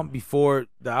overall, before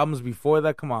the albums before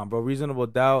that, come on, bro. Reasonable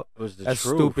Doubt. It was that's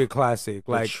stupid classic.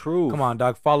 Like, truth. Come on,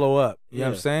 dog. Follow up. You know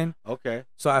what I'm saying? Okay.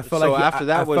 So I felt like after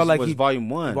that was Volume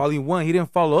 1. Volume 1. He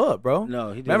didn't follow up, bro. No,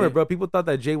 he didn't. Remember, bro? People thought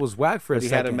that Jay was whack for a second.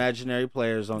 He had Imaginary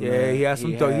Players on there. Yeah, he had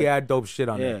some. He had dope shit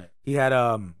on there. He had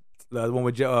the one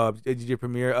with DJ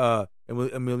Premier, a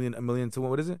million to one.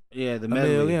 What is it? Yeah, the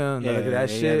medley. Look at that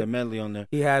shit. He had the medley on there.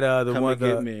 He had the Come one and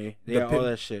Get Me. Yeah, all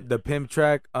that shit. The pimp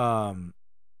track.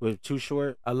 With Too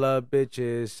Short. I love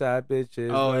bitches, shy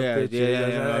bitches. Oh yeah, bitches,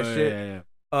 that shit.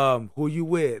 Yeah. Who You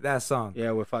Wit? That song.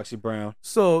 Yeah, with Foxy Brown.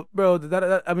 So, bro,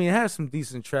 that I mean, it has some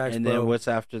decent tracks. And bro. Then what's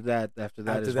after that? After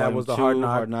that was the Hard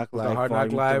Knock Life.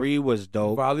 Volume 3 was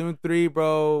dope. Volume 3,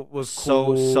 bro, was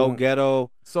cool. So ghetto.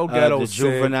 So ghetto. The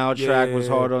Juvenile track was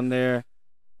hard on there.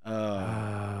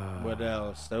 What What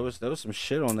else? There was some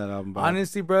shit on that album, bro.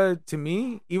 Honestly, bro, to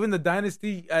me, even the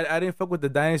Dynasty, I didn't fuck with the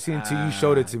Dynasty until you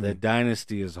showed it to me. The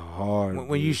Dynasty is hard.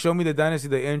 When you show me the Dynasty,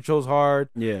 the intro's hard.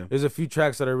 Yeah. There's a few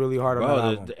tracks that are really hard on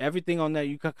that album. Everything on that,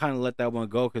 you can kind of let that one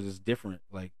go because it's different.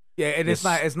 Like, yeah, and it's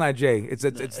not Jay. It's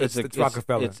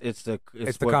Rockefeller. It's the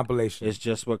compilation. It's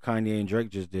just what Kanye and Drake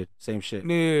just did. Same shit.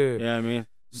 Yeah. You know what I mean?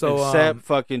 So except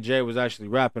fucking Jay was actually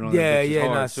rapping on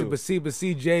it. But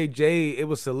see, Jay, it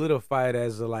was solidified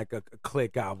as a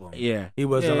click album. Yeah, he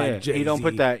wasn't like Jay. He don't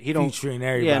put that. He don't featuring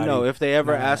everybody. Yeah, no. If they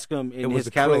ever ask him in his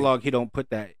catalog, he don't put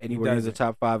that anywhere in the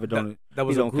top 5. That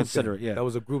was he don't consider thing. it. Yeah, that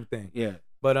was a group thing. Yeah,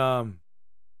 but I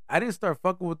didn't start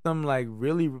fucking with them like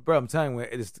really, bro. I'm telling you,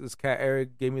 this cat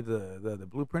Eric gave me the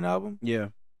Blueprint album. Yeah,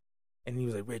 and he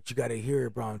was like, Rich, you gotta hear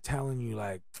it, bro. I'm telling you,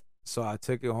 like. So I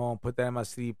took it home, put that in my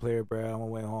CD player, bro. On my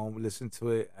way home, listened to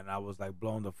it, and I was like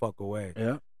blown the fuck away.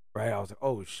 Yeah. Right? I was like,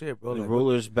 oh shit, bro. The like,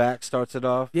 Ruler's Back starts it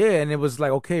off. Yeah, and it was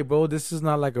like, okay, bro, this is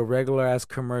not like a regular ass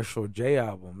commercial J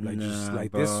album.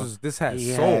 Like, bro. this had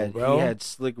soul, bro. He had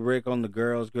Slick Rick on the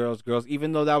Girls.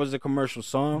 Even though that was a commercial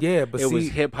song. Yeah, but it was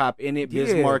hip hop in it,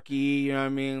 Bismarcky, you know what I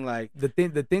mean? Like the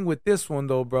thing with this one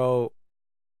though, bro,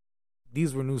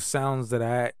 these were new sounds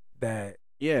that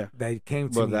came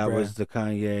to me, that bro. was the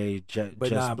Kanye, Just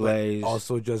Blaze.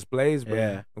 Also Just Blaze, bro.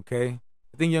 Yeah. Okay.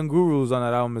 I think Young Guru's on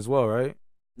that album as well, right?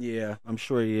 Yeah, I'm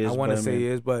sure he is. I want to say he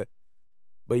is, but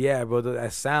yeah, bro,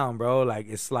 that sound, bro, like,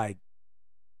 it's like,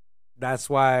 that's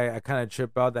why I kind of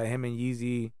trip out that him and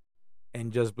Yeezy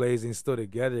and Just Blaze ain't still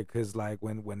together, because, like,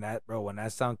 when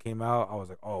that sound came out, I was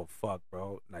like, oh, fuck,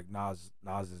 bro. Like, Nas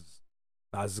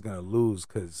is going to lose,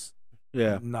 because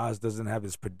Nas doesn't have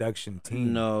his production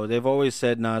team. No, they've always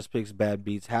said Nas picks bad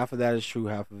beats. Half of that is true,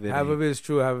 half of it is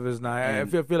true, half of it is not. I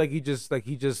feel like he just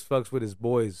fucks with his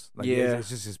boys. Like, it's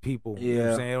just his people. Yeah. You know what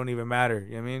I'm saying? It don't even matter.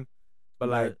 You know what I mean? But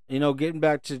like, getting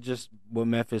back to just what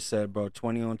Memphis said, bro,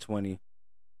 20 on 20.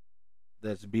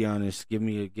 Let's be honest. Give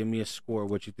me a score.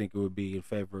 What you think it would be in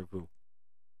favor of who?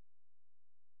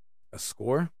 A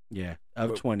score? Yeah,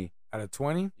 of 20. Out of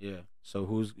 20? Yeah. So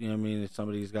who's, you know what I mean? If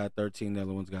somebody's got 13, the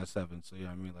other one's got 7. So, you know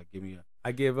what I mean? Like, give me a...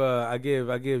 I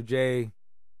give Jay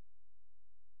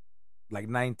like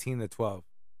 19 to 12.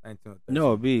 19 to 13. No,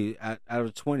 it'd be out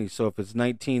of 20. So if it's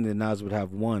 19, then Nas would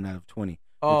have 1 out of 20.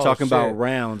 Oh, we're talking about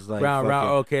rounds. Like round.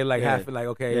 Okay, like half. Like,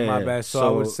 okay, my bad. So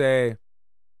I would say...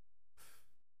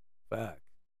 Fuck.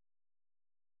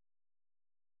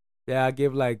 Yeah, I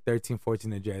give like 13, 14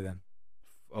 to Jay then.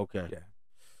 Okay. Yeah.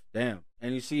 Damn.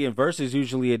 And you see, in verses,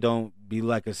 usually it don't be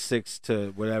like a 6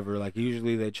 to whatever. Like,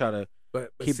 usually they try to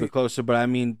keep it closer. But, I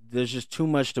mean, there's just too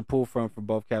much to pull from for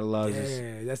both catalogs.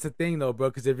 Yeah, that's the thing, though, bro.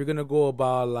 Because if you're going to go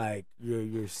about, like,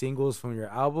 your singles from your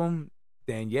album,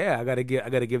 then, yeah, I gotta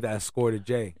give that score to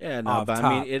Jay. Yeah, no, but top.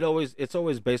 I mean, it's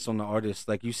always based on the artist.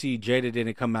 Like, you see, Jada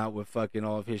didn't come out with fucking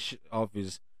all of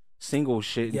his single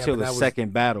shit until the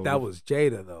second battle. That was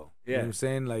Jada, though. Yeah. You know what I'm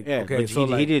saying? Like, yeah, okay,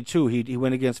 but he did too. He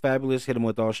went against Fabulous, hit him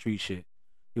with all street shit.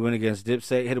 He went against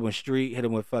Dipset, hit him with street, hit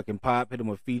him with fucking pop, hit him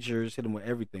with features, hit him with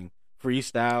everything.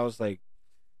 Freestyles, like,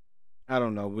 I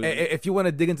don't know. If you want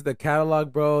to dig into the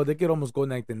catalog, bro, they could almost go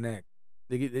neck to neck.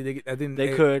 I think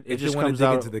they could. It just comes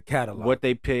out into the catalog, what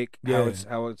they pick, how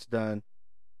it's done.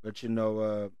 But you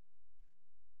know,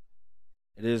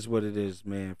 it is what it is,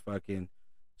 man. Fucking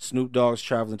Snoop Dogg's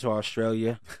traveling to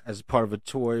Australia as part of a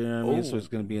tour. You know what I mean? So it's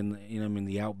gonna be in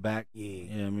the outback. Yeah,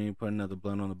 you know what I mean. Put another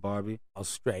blunt on the Barbie.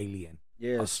 Australian.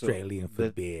 Yeah, Australian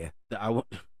for beer.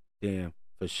 Damn,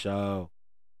 for sure.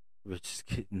 Rich is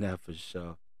getting that for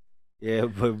sure. Yeah,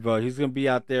 but bro, he's gonna be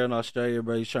out there in Australia,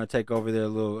 bro. He's trying to take over their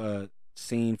little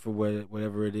scene for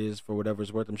whatever it is, for whatever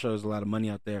it's worth. I'm sure there's a lot of money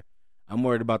out there. I'm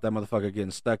worried about that motherfucker getting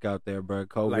stuck out there, bro.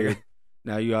 COVID. Like,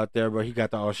 now you out there, bro. He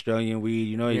got the Australian weed.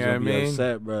 You know he's gonna be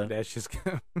upset, bro. That's just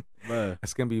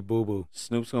that's gonna be boo boo.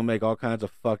 Snoop's gonna make all kinds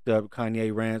of fucked up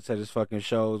Kanye rants at his fucking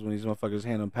shows when these motherfuckers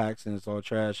hand him packs and it's all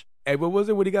trash. Hey, what was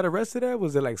it when he got arrested at?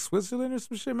 Was it like Switzerland or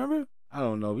some shit? Remember? I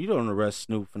don't know. You don't arrest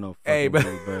Snoop for no fucking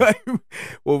weed, bro.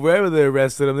 Well, wherever they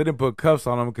arrested him, they didn't put cuffs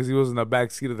on him because he was in the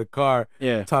back seat of the car,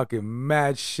 talking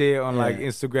mad shit on like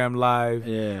Instagram Live.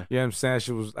 Yeah, you know what I'm saying?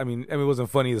 She was. I mean, it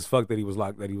wasn't funny as fuck that he was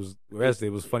locked, that he was arrested.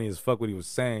 It was funny as fuck what he was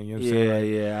saying. You know what I'm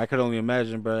saying? Yeah. I could only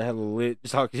imagine, bro. Hella lit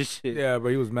talking shit. Yeah, bro.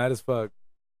 He was mad as fuck.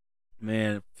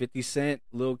 Man, 50 Cent,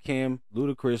 Lil Kim,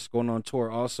 Ludacris going on tour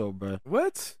also, bro.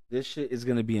 What? This shit is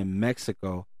gonna be in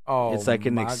Mexico. Oh, it's like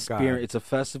an experience. God. It's a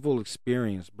festival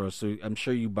experience, bro. So I'm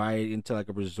sure you buy it into like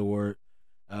a resort.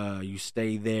 You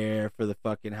stay there for the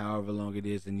fucking however long it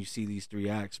is, and you see these 3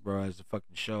 acts, bro, as a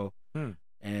fucking show.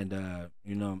 And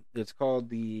you know, it's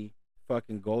called the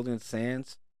fucking Golden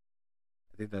Sands.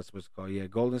 I think that's what it's called. Yeah,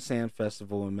 Golden Sand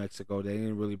Festival in Mexico. They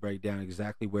didn't really break down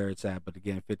exactly where it's at, but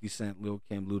again, 50 Cent, Lil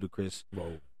Kim, Ludacris.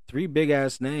 Whoa. 3 big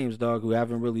ass names, dog, who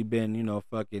haven't really been,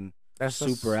 fucking That's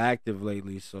super active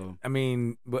lately. So I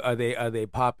mean, are they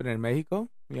popping in Mexico?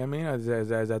 You know what I mean? Is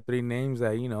that 3 names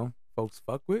that folks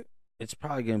fuck with? it's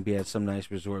probably gonna be at some nice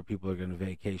resort people are gonna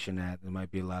vacation at. There might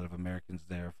be a lot of Americans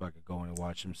there fucking going and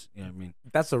watch them. You know what I mean?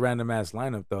 That's a random ass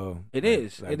lineup though. It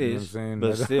is. It you know is. what I'm saying?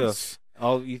 But still,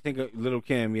 all you think of Little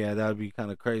Kim, yeah, that would be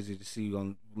kind of crazy to see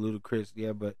on Ludacris.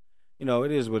 Yeah, but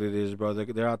it is what it is, bro.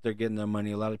 They're out there getting their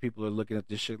money. A lot of people are looking at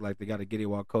this shit like they got to get it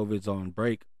while COVID's on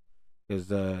break. Because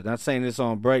not saying it's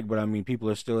on break, but I mean people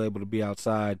are still able to be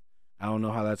outside. I don't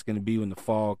know how that's gonna be when the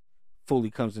fall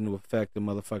fully comes into effect. The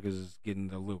motherfuckers is getting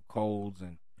the little colds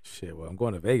and shit. Well, I'm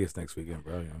going to Vegas next weekend,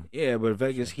 bro. Yeah, but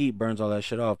Vegas heat burns all that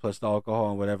shit off, plus the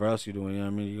alcohol and whatever else you're doing. You know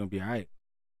what I mean? You're gonna be all right.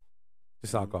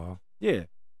 Just alcohol. Yeah.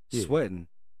 Sweating.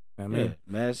 I mean, yeah.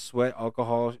 Mad sweat,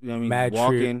 alcohol. You know what I mean? Mad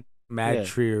walking, mad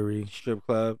trickery, strip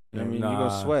club. You know what I mean? You're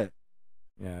gonna sweat.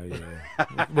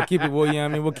 Yeah. We'll keep it.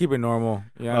 We'll keep it normal.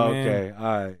 You know what I mean? Okay, all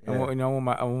right. Yeah.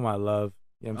 I want my love.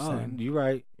 You know what I'm saying? You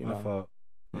right. My fault.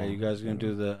 Yeah, you guys are gonna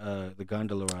do the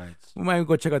gondola rides. We might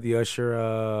go check out the Usher.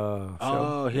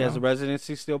 Show, he has a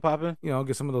residency still popping.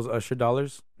 Get some of those Usher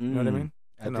dollars. You know what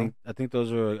I mean? I think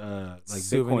those are like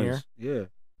souvenir. Bitcoins. Yeah. You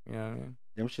know what I mean?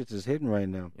 Them shits is hidden right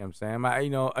now. You know what I'm saying? I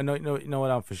know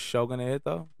what I'm for sure gonna hit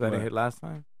though. That I didn't hit last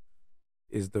time.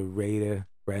 Is the Raider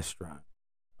restaurant.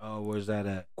 Oh, where's that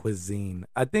at? Cuisine.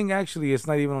 I think actually it's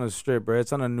not even on the strip, bro.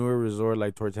 It's on a newer resort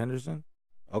like towards Henderson.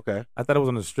 Okay. I thought it was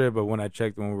on the strip, but when I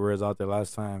checked when we were out there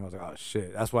last time, I was like, oh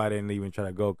shit. That's why I didn't even try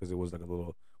to go because it was like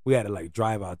we had to like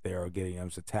drive out there or get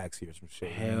a taxi or some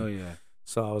shit. Hell yeah.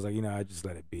 So I was like, I just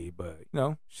let it be. But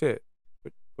shit.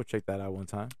 Go check that out one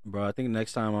time. Bro, I think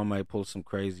next time I might pull some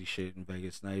crazy shit in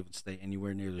Vegas, not even stay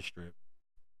anywhere near the strip.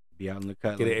 Be out in the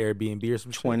cut. Get an Airbnb or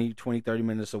some 20, 30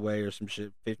 minutes away or some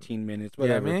shit, 15 minutes,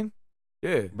 whatever. Yeah, I mean?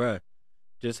 Yeah. Bro,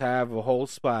 just have a whole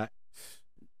spot.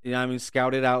 You know what I mean?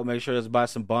 Scout it out. Make sure there's by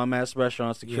some bomb-ass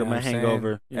restaurants to cure my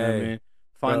hangover. You know what I mean?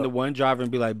 Find the one driver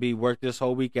and be like, B, work this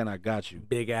whole weekend. I got you.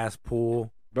 Big-ass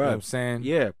pool. Bro, you know what I'm saying?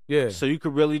 Yeah. Yeah. So you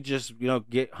could really just,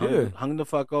 get hung the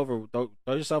fuck over, throw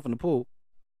yourself in the pool,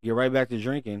 get right back to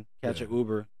drinking, catch an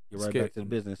Uber, get right back to the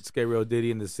business. Skate Real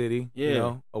Diddy in the city,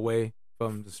 away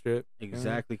from the strip.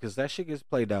 Exactly, because that shit gets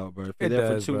played out, bro. If you're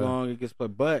there for too long, it gets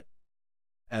played. But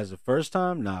as a first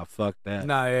time, nah, fuck that.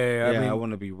 Nah, yeah. I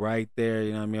want to be right there.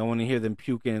 You know what I mean? I want to hear them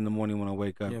puking in the morning when I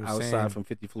wake up, outside from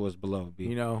 50 floors below.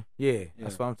 B.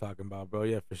 That's what I'm talking about, bro.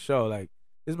 Yeah, for sure. Like,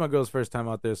 this is my girl's first time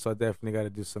out there, so I definitely got to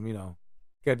do some, got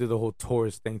to do the whole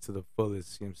tourist thing to the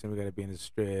fullest. You know what I'm saying? We got to be in the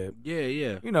strip.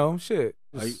 Yeah. Shit.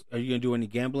 Are you going to do any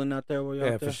gambling out there while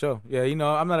you're out there? Yeah, for sure. Yeah,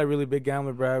 I'm not a really big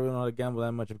gambler, bro. I really don't know how to gamble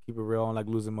that much. I keep it real. I don't like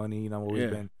losing money. I've always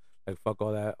been like, fuck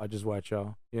all that. I just watch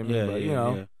y'all. You know what I mean?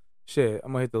 But, shit,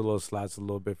 I'm going to hit the little slots a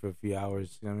little bit for a few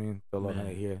hours. You know what I mean? The little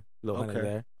 $100 here, little $100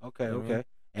 there. Okay, okay.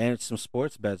 And some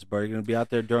sports bets, bro. You're going to be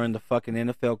out there during the fucking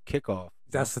NFL kickoff.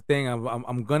 That's the thing.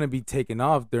 I'm going to be taking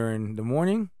off during the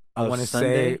morning. I want to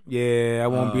Sunday? say, I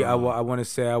won't be. I want to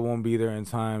say I won't be there in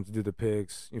time to do the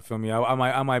picks. You feel me?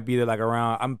 I might be there like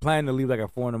around. I'm planning to leave like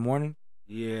at 4 in.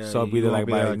 Yeah. So I'll be there like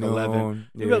by noon. 11.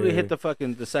 You probably hit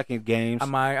the second games. I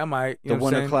might. The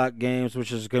 1 o'clock games,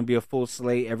 which is going to be a full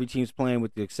slate. Every team's playing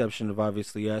with the exception of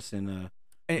obviously us and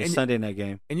Sunday night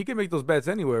game. And you can make those bets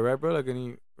anywhere, right, bro? Like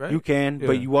right? You can,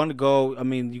 but you want to go. I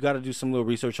mean, you got to do some little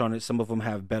research on it. Some of them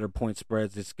have better point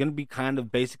spreads. It's going to be kind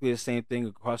of basically the same thing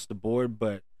across the board,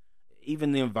 but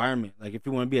even the environment, like if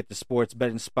you want to be at the sports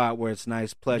betting spot where it's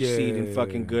nice plush seat and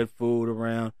fucking good food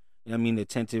around, you know what I mean,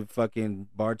 attentive fucking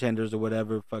bartenders or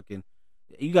whatever, fucking,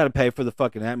 you got to pay for the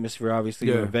fucking atmosphere. Obviously,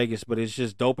 you're in Vegas, but it's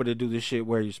just doper to do this shit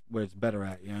where it's better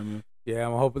at. You know what I mean? Yeah,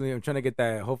 I'm trying to get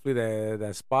that. Hopefully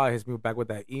that spot hits me back with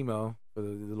that email for the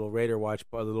little Raider watch,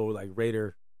 the little like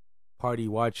Raider party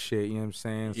watch shit. You know what I'm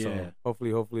saying? Yeah. So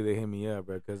hopefully they hit me up,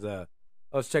 bro. Because I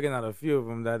was checking out a few of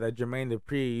them. That Jermaine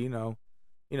Dupri,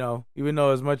 even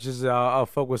though as much as I'll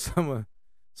fuck with some of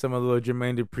the little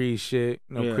Jermaine Dupri shit,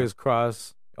 Chris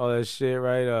Cross, all that shit,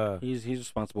 right? He's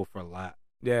responsible for a lot.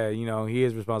 Yeah, he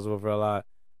is responsible for a lot.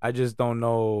 I just don't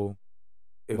know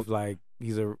if like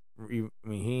he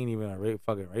ain't even a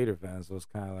fucking Raider fan, so it's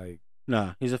kind of like.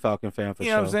 Nah, he's a Falcon fan for sure.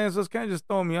 You know what I'm saying? So it's kind of just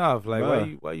throwing me off.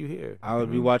 Like, why you here? I would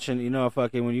be watching,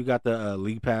 fucking when you got the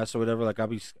league pass or whatever. Like, I'll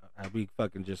be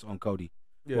fucking just on Cody,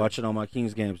 watching all my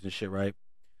Kings games and shit, right?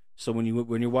 So when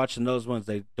you're watching those ones,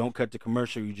 they don't cut the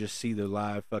commercial. You just see the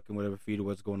live fucking whatever feed of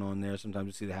what's going on there. Sometimes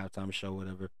you see the halftime show,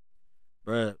 whatever.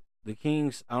 Bruh, the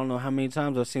Kings, I don't know how many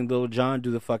times I've seen Lil Jon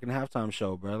do the fucking halftime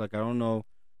show, bruh. Like, I don't know.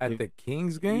 At the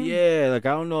Kings game? Yeah, like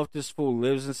I don't know if this fool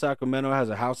lives in Sacramento, has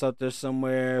a house out there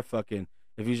somewhere. Fucking,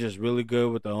 if he's just really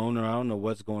good with the owner, I don't know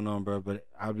what's going on, bro. But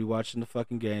I'll be watching the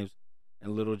fucking games,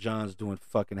 and Little John's doing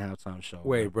fucking halftime show.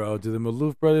 Wait, bro, do the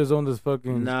Maloof brothers own this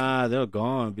fucking? Nah, they're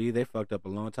gone. B, they fucked up a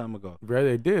long time ago. Bro,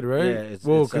 they did, right? Yeah,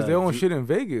 because they own shit in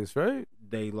Vegas, right?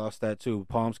 They lost that too.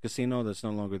 Palms Casino, that's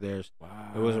no longer theirs. Wow.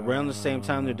 It was around the same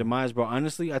time their demise, bro.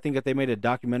 Honestly, I think if they made a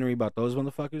documentary about those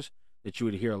motherfuckers, that you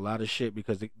would hear a lot of shit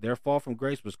because their fall from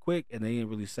grace was quick and they didn't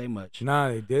really say much. Nah,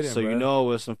 they didn't. So bro. you know it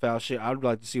was some foul shit. I'd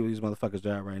like to see where these motherfuckers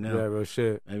are at right now. Yeah, real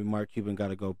shit. Maybe Mark Cuban got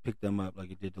to go pick them up like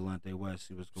he did Delonte West.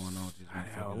 See what's going on with these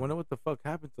motherfuckers. I wonder what the fuck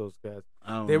happened to those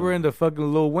guys. They were in the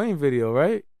fucking Lil Wayne video,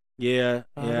 right? Yeah,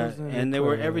 and they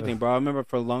were everything, bro. I remember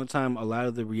for a long time, a lot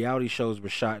of the reality shows were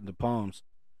shot in the Palms.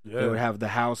 Yeah. They would have the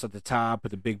house at the top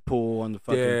with the big pool on the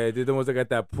fucking. Yeah, they're the ones that got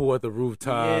that pool at the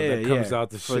rooftop that comes out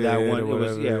the for shit. That one, it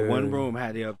was one room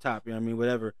had it up top. You know what I mean?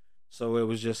 Whatever. So it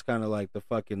was just kind of like the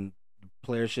fucking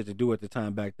player shit to do at the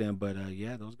time back then. But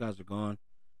yeah, those guys are gone.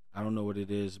 I don't know what it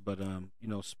is, but you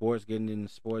know, sports, getting into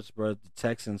sports, bro. The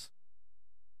Texans,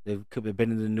 they've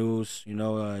been in the news. You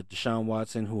know, Deshaun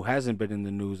Watson, who hasn't been in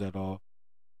the news at all,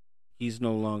 he's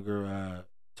no longer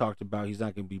talked about. He's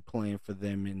not going to be playing for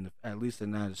them at least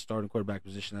in that starting quarterback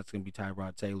position. That's going to be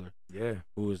Tyrod Taylor,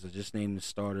 who was just named the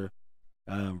starter.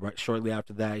 Right shortly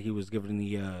after that, he was given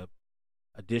the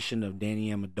addition of Danny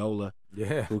Amendola,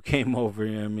 who came over.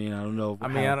 You know what I mean, I don't know. I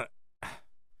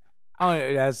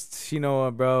don't. That's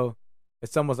bro.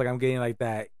 It's almost like I'm getting like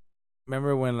that.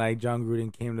 Remember when like John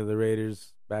Gruden came to the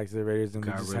Raiders, back to the Raiders, and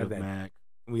we just had that. Mac.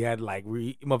 We had like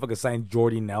motherfucker signed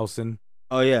Jordy Nelson.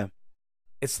 Oh yeah.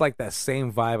 It's like that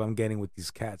same vibe I'm getting with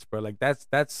these cats, bro. Like that's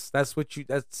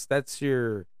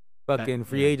your fucking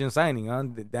free agent signing, huh?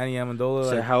 Danny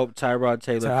Amendola. To help Tyrod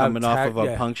Taylor coming off of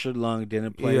a punctured lung,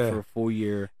 didn't play for a full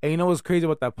year. And you know what's crazy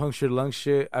about that punctured lung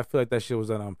shit? I feel like that shit was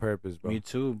done on purpose, bro. Me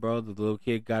too, bro. The little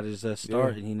kid got his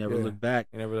start and he never looked back.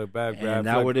 He never looked back, bro. And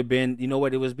that would have been, you know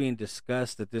what? It was being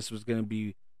discussed that this was going to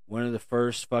be one of the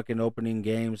first fucking opening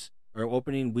games or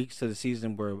opening weeks to the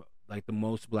season where like the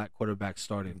most black quarterbacks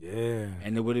started. Yeah.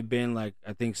 And it would have been like,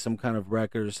 I think some kind of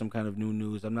record or some kind of new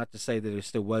news. I'm not to say that it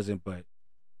still wasn't, but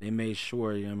they made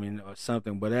sure, you know what I mean, or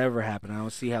something, whatever happened. I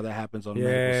don't see how that happens on the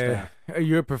medical staff.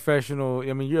 You're a professional.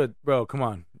 I mean, bro, come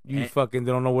on. You fucking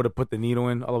don't know where to put the needle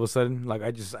in all of a sudden. Like,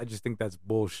 I just think that's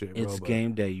bullshit, bro. It's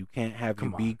game day. You can't have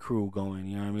your B crew going,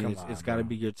 you know what I mean? It's got to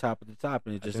be your top of the top,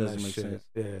 and it just doesn't make sense.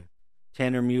 Yeah.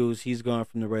 Tanner Muse, he's gone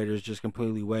from the Raiders, just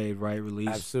completely waived, right?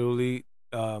 Released. Absolutely.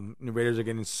 The Raiders are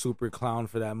getting super clowned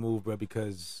for that move, bro,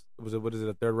 because what is it,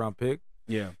 a third-round pick?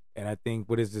 Yeah. And I think,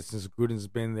 what is this, since Gruden's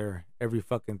been there, every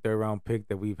fucking third-round pick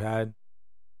that we've had,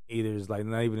 either is like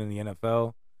not even in the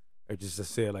NFL, or just to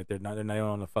say like they're not even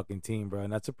on the fucking team, bro.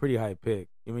 And that's a pretty high pick.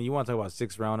 I mean, you want to talk about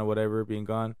 6th round or whatever being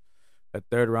gone, a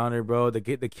third rounder, bro. The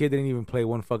kid didn't even play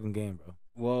one fucking game, bro.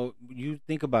 Well, you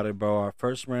think about it, bro. Our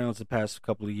first rounds the past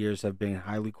couple of years have been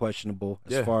highly questionable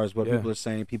as far as what people are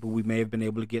saying. People we may have been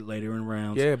able to get later in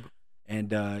rounds. Yeah. And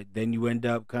then you end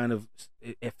up kind of,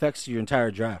 it affects your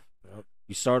entire draft. Yep.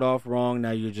 You start off wrong.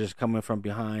 Now you're just coming from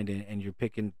behind and you're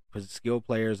picking skill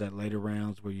players at later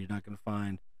rounds where you're not going to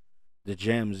find the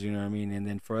gems, you know what I mean? And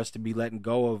then for us to be letting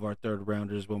go of our third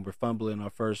rounders when we're fumbling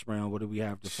our first round, what do we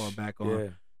have to fall back on? Yeah.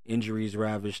 Injuries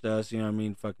ravished us, you know what I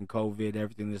mean? Fucking COVID,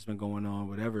 everything that's been going on,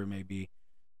 whatever it may be.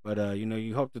 But, you know,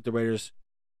 you hope that the Raiders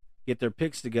get their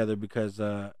picks together because,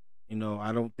 you know,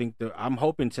 I don't think I'm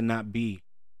hoping to not be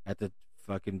at the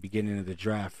fucking beginning of the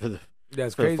draft for the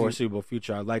foreseeable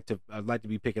future. I'd like to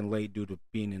be picking late due to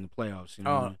being in the playoffs. You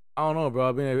know what I mean? I don't know, bro.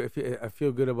 I mean, I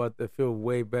feel good I feel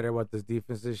way better about this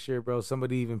defense this year, bro.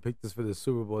 Somebody even picked us for the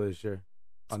Super Bowl this year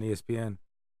on ESPN.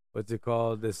 What's it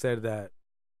called? They said that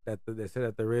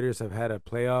the Raiders have had a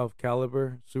playoff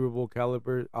caliber, Super Bowl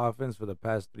caliber offense for the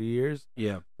past 3 years.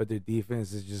 Yeah, but their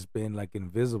defense has just been like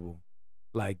invisible.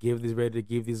 Like give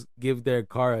their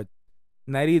car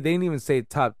they didn't even say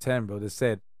top 10, bro. They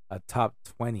said a top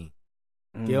 20.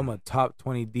 Give him a top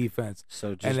 20 defense,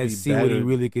 and let's see what he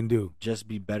really can do. Just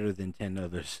be better than 10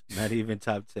 others, not even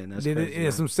top 10. That's crazy.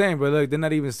 That's what I'm saying, bro. Look, they're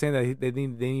not even saying that they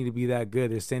need to be that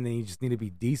good. They're saying that you just need to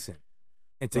be decent,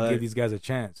 and to give these guys a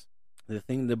chance. The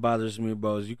thing that bothers me,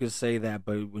 bro, is you can say that,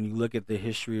 but when you look at the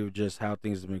history of just how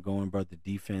things have been going, bro, the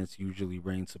defense usually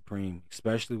reigns supreme,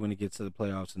 especially when it gets to the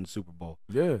playoffs and the Super Bowl.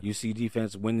 Yeah. You see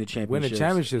defense win the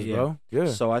championships. Bro. Yeah.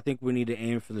 So I think we need to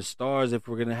aim for the stars. If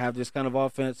we're going to have this kind of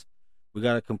offense, we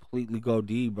got to completely go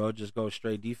D, bro. Just go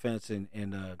straight defense. And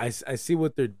I see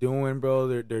what they're doing,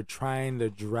 bro. They're trying to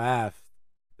draft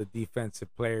the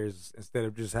defensive players instead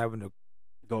of just having to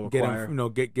go acquire.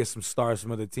 Get some stars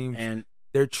from other teams. And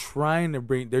they're trying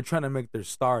to make their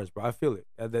stars, bro. I feel it.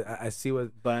 I see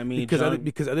what, but I mean,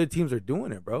 because other teams are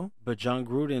doing it, bro. But John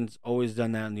Gruden's always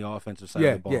done that on the offensive side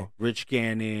of the ball. Yeah. Rich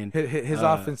Gannon, his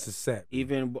offense is set.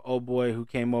 Even old boy who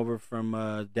came over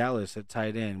from Dallas at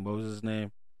tight end, what was his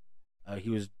name? He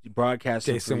was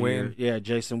broadcasting Jason for a year. Witten. Yeah,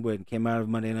 Jason Witten came out of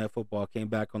Monday Night Football, came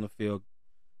back on the field,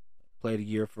 played a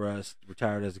year for us,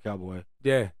 retired as a Cowboy.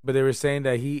 Yeah, but they were saying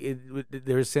that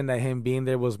him being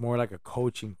there was more like a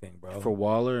coaching thing, bro. For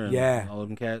Waller and all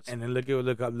them cats. And then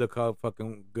look how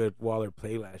fucking good Waller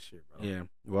played last year, bro. Yeah.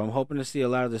 Well, I'm hoping to see a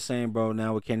lot of the same, bro.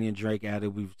 Now with Kenny and Drake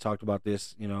added, we've talked about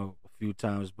this, a few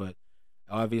times, but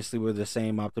obviously we're the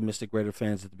same optimistic Raider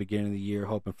fans at the beginning of the year,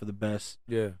 hoping for the best.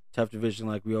 Yeah. Tough division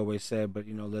like we always said, but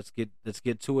let's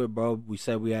get to it, bro. We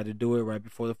said we had to do it right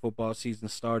before the football season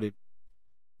started.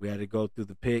 We had to go through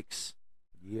the picks.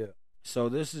 Yeah. So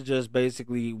this is just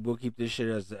basically, we'll keep this shit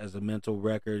as a mental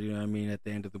record, you know what I mean, at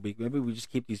the end of the week. Maybe we just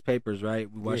keep these papers,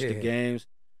 right? We watch the games,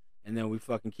 and then we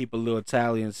fucking keep a little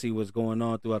tally and see what's going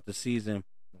on throughout the season.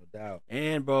 No doubt.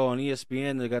 And, bro, on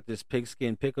ESPN, they got this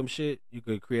pigskin pick'em shit. You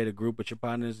could create a group with your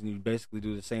partners, and you basically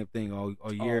do the same thing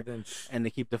all year, and they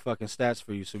keep the fucking stats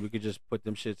for you, so we could just put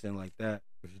them shits in like that.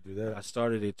 We should do that. I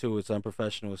started it, too. It's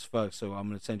unprofessional as fuck, so I'm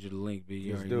going to send you the link,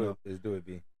 B. Let's do it,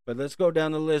 B. But let's go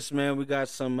down the list, man. We got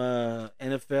some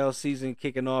NFL season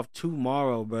kicking off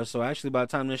tomorrow, bro. So actually, by the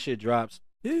time this shit drops,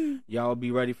 y'all will be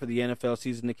ready for the NFL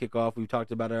season to kick off. We've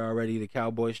talked about it already. The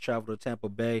Cowboys travel to Tampa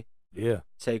Bay. Yeah.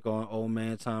 Take on old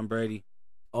man Tom Brady.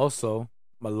 Also,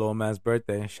 my little man's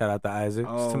birthday. Shout out to Isaac.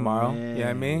 It's tomorrow. Man. You know what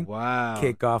I mean? Wow.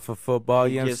 Kick off of football.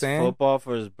 You know what I'm saying? Football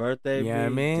for his birthday. You know what I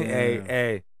mean? Damn.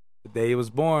 Hey, the day he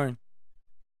was born,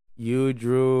 you,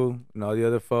 Drew, and all the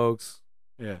other folks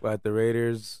were at the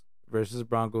Raiders versus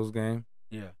Broncos game.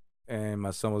 Yeah. And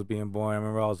my son was being born. I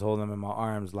remember I was holding him in my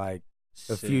arms like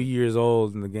a few years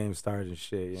old and the game started and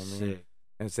shit. You know what I mean?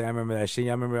 And so I remember that shit.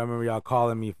 I remember y'all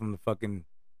calling me from the fucking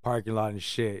parking lot and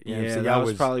shit. You know what I'm saying? That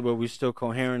was probably where we still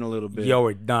coherent a little bit.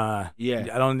 Nah. Yeah.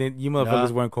 I don't think you motherfuckers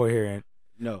weren't coherent.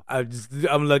 No.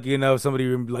 I'm lucky enough somebody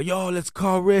would be like, yo, let's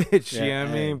call Rich. You know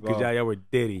what I mean? Because y'all were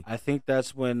ditty. I think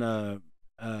that's when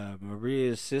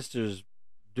Maria's sister's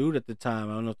dude at the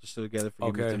time, I don't know if they're still together for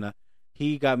or not,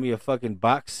 he got me a fucking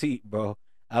box seat, bro,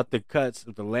 out the cuts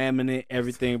with the laminate,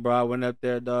 everything, bro. I went up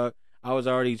there, dog. I was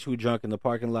already too drunk in the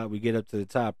parking lot. We get up to the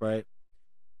top, right?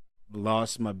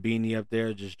 Lost my beanie up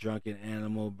there, just drunken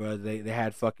animal, bro. They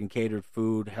had fucking catered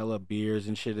food, hella beers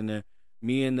and shit in there.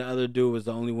 Me and the other dude was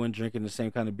the only one drinking the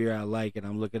same kind of beer I like, and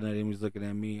I'm looking at him, he's looking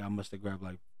at me. I must have grabbed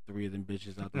like 3 of them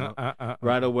bitches out there.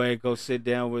 Right away, go sit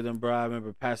down with him, bro. I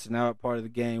remember passing out part of the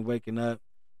game, waking up.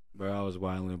 Bro, I was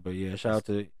wilding, but yeah, shout out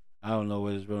to, I don't know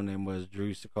what his real name was. Drew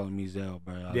used to call him Zell,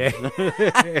 bro.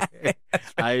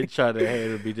 I ain't trying to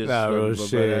hate or be disrespectful,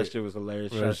 but bro, that shit was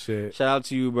hilarious. Shout out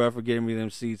to you, bro, for getting me them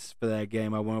seats for that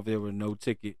game. I went over there with no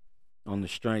ticket on the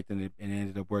strength, and it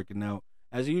ended up working out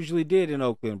as it usually did in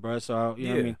Oakland, bro. So, you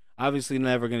know what I mean? Obviously,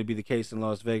 never going to be the case in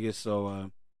Las Vegas,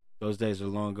 so those days are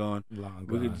long gone.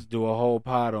 We could just do a whole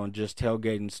pod on just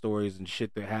tailgating stories and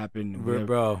shit that happened.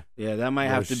 Bro. Yeah, that might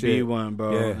have to be one,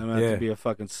 bro. Yeah, that might have to be a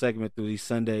fucking segment through these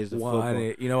Sundays of football.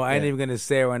 You know, I ain't even going to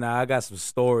say it right now. I got some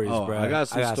stories, bro. I got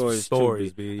some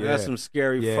stories, B. I got some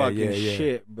scary fucking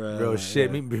shit, bro. Real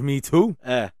shit. Me too.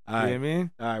 All right. You know what I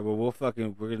mean? All right, well, we're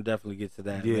going to definitely get to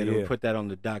that later. We'll put that on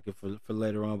the docket for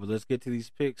later on, but let's get to these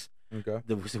picks. Okay.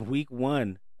 Week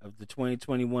 1 of the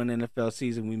 2021 NFL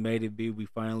season, we made it, B. We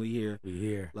finally here. We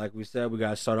here. Like we said, we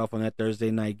got to start off on that Thursday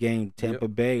night game. Tampa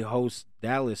Bay hosts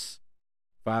Dallas.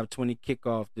 5:20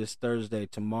 kickoff this Thursday.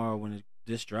 Tomorrow when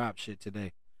this drops shit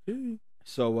today.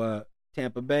 So,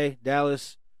 Tampa Bay,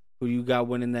 Dallas, who you got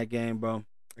winning that game, bro?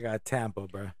 I got Tampa,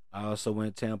 bro. I also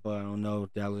went Tampa. I don't know.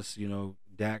 Dallas,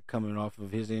 Dak coming off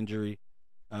of his injury.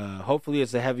 Hopefully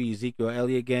it's a heavy Ezekiel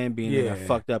Elliott game, being that I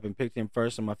fucked up and picked him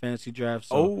first in my fantasy draft.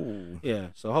 So,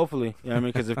 so hopefully, you know what I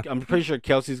mean? Because I'm pretty sure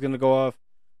Kelsey's going to go off,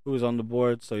 who was on the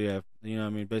board. So, yeah, you know what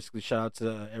I mean? Basically, shout out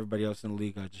to everybody else in the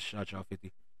league. I just shot y'all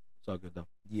 50. It's all good, though.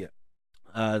 Yeah.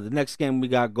 The next game we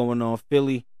got going on,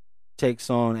 Philly takes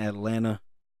on Atlanta.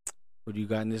 What do you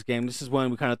got in this game? This is one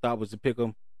we kind of thought was the pick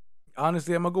 'em.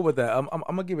 Honestly, I'm gonna go with that. I'm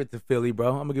gonna give it to Philly,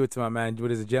 bro. I'm gonna give it to my man. What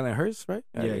is it, Jalen Hurts, right?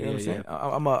 Yeah, you know what I'm saying?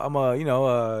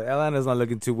 Yeah. Atlanta's not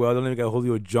looking too well. They don't even got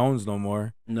Julio Jones no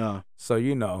more. No. So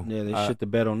Yeah, they shit the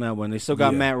bet on that one. They still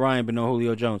got Matt Ryan, but no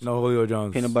Julio Jones. No Julio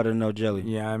Jones. Peanut butter, no jelly.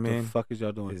 Yeah, I mean, what the fuck is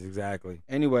y'all doing? Exactly.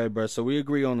 Anyway, bro. So we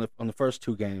agree on the first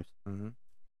 2 games. Mm-hmm.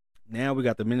 Now we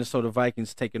got the Minnesota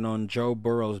Vikings taking on Joe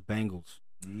Burrow's Bengals.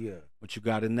 Yeah. What you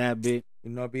got in that bit?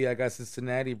 You know, B, I got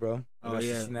Cincinnati, bro.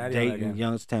 Dayton,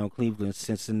 Youngstown, Cleveland,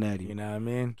 Cincinnati. You know what I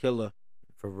mean? Killer.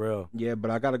 For real. Yeah, but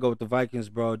I got to go with the Vikings,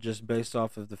 bro, just based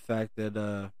off of the fact that,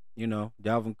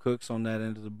 Dalvin Cook's on that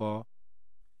end of the ball.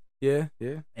 Yeah.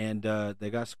 And they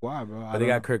got squad, bro. But they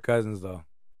got Kirk Cousins, though.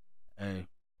 Hey.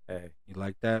 Hey. You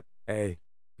like that? Hey.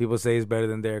 People say he's better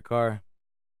than Derek Carr.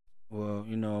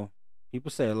 Well,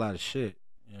 people say a lot of shit.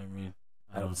 You know what I mean?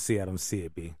 I don't see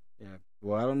it, B. Yeah.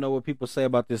 Well, I don't know what people say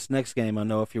about this next game. I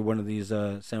know if you're one of these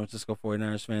San Francisco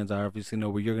 49ers fans, I obviously know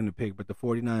where you're going to pick. But the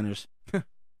 49ers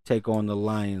take on the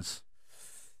Lions.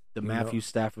 The Matthew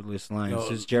Stafford-less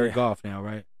Lions. It's Jared Goff now,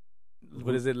 right?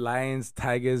 What is it? Lions,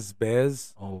 Tigers,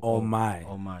 Bears? Oh my.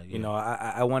 Yeah.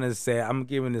 I want to say I'm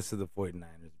giving this to the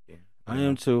 49ers again. I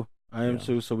am too.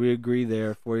 So we agree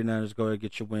there. 49ers, go ahead and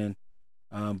get your win.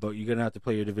 But you're going to have to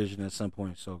play your division at some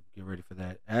point, so get ready for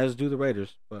that. As do the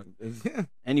Raiders. But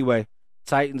anyway,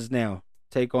 Titans now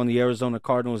take on the Arizona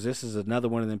Cardinals. This is another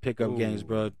one of them pickup games,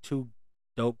 bro. Two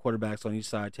dope quarterbacks on each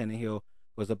side. Tannehill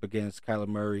was up against Kyler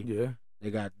Murray. Yeah. They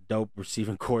got dope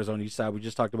receiving cores on each side. We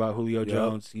just talked about Julio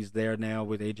Jones. He's there now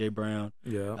with A.J. Brown.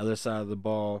 Yeah. Other side of the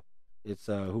ball, it's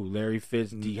Larry Fitz,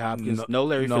 D. Hopkins. No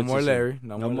Larry Fitz. No more Larry.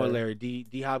 No more Larry.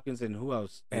 D. Hopkins and who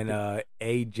else? And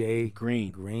A.J.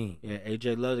 Green. Yeah,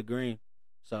 A.J. loves the green.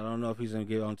 So I don't know if he's going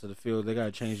to get onto the field. They got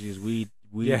to change these weed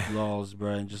laws,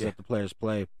 bro, and just let the players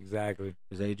play. Exactly.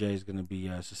 Because A.J. is going to be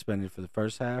suspended for the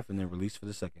first half and then released for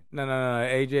the second. No.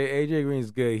 A.J.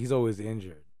 Green's good. He's always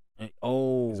injured.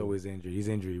 Oh. He's always injured. He's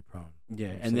injury prone. Yeah.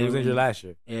 And then he was injured last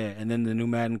year. Yeah, and then the new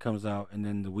Madden comes out and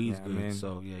then the weed's good. Man.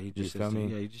 So, yeah, he just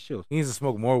he just chills. He needs to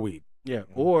smoke more weed. Yeah,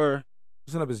 or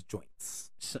loosen up his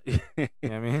joints. You know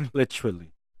what I mean?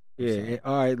 Literally. Yeah.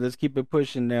 All right, let's keep it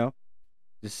pushing now.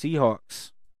 The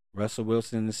Seahawks. Russell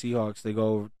Wilson and the Seahawks, they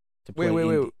go to play.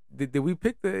 Wait. Did we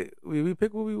pick we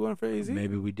pick what we want for AZ?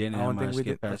 Maybe we didn't. I don't think we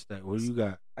did. Past that. What do you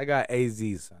got? I got AZ,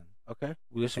 son. Okay.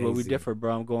 Well, this is where we differ,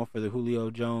 bro. I'm going for the Julio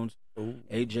Jones,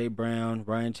 A.J. Brown,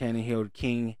 Ryan Tannehill,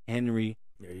 King Henry.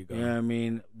 There you go. You know what I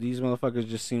mean? These motherfuckers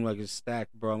just seem like it's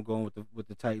stacked, bro. I'm going with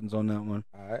the Titans on that one.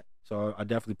 All right. So I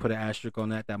definitely put an asterisk on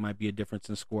that. That might be a difference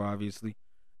in score, obviously.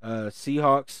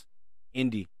 Seahawks,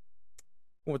 Indy.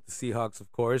 With the Seahawks, of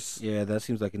course. Yeah, that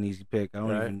seems like an easy pick. I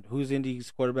don't even. Who's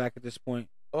Indy's quarterback at this point?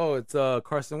 Oh, it's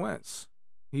Carson Wentz.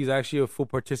 He's actually a full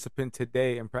participant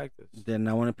today in practice. Then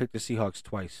I want to pick the Seahawks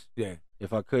twice. Yeah.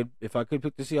 If I could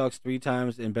pick the Seahawks 3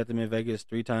 times and bet them in Vegas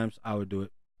 3 times, I would do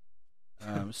it.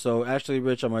 So actually,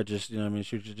 Rich, I might just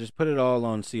just put it all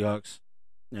on Seahawks.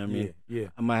 You know what I mean? Yeah.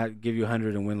 I might have to give you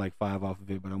 100 and win like 5 off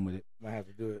of it, but I'm with it. Might have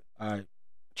to do it. All right,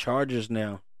 Chargers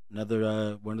now.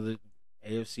 Another one of the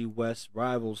AFC West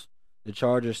rivals. The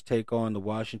Chargers take on the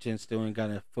Washington. Still ain't got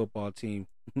a football team.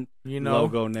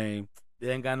 Logo name. They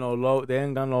ain't got no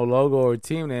logo or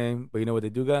team name, but you know what they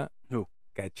do got? Who?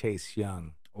 Got Chase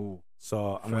Young. Oh,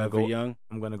 so I'm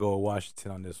gonna go with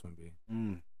Washington on this one, B.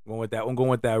 Going with that. I'm going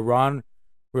with that Ron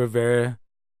Rivera,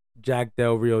 Jack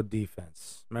Del Rio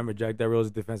defense. Remember, Jack Del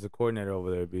Rio's defensive coordinator over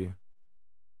there, B.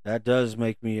 That does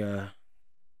make me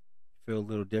feel a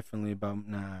little differently about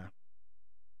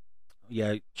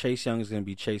Yeah, Chase Young is gonna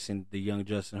be chasing the young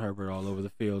Justin Herbert all over the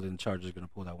field, and the Chargers are gonna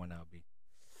pull that one out, B.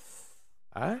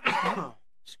 All right.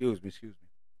 Excuse me.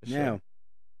 Now,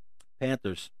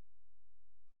 Panthers.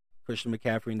 Christian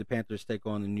McCaffrey and the Panthers take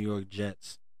on the New York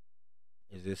Jets.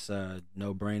 Is this a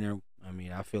no-brainer? I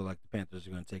mean, I feel like the Panthers are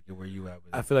going to take it. Where you at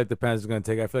with it? I feel like the Panthers are going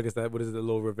to take it. I feel like it's that, what is it, the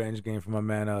little revenge game for my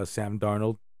man Sam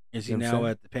Darnold. Is he now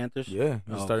at the Panthers? Yeah,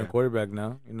 he's starting quarterback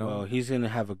now. You know, well, he's going to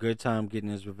have a good time getting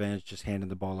his revenge, just handing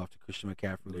the ball off to Christian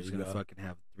McCaffrey, who's going to fucking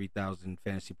have 3,000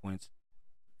 fantasy points.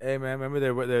 Hey, man,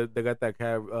 remember they got that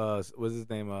guy, what's his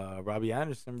name, Robbie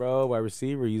Anderson, bro, wide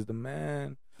receiver. He's the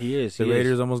man. He is. The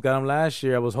Raiders almost got him last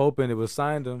year. I was hoping it was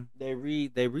signed him. They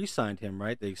re-signed him,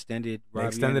 right? They extended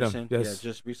Robbie Anderson. Him, yes. Yeah,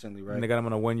 just recently, right? And they got him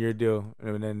on a 1-year deal,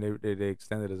 and then they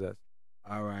extended his ass.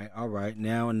 All right.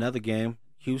 Now another game.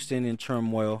 Houston in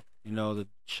turmoil. You know, the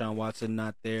Sean Watson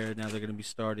not there. Now they're going to be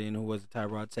starting. Who was it?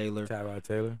 Tyrod Taylor.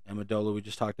 Amendola, we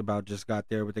just talked about, just got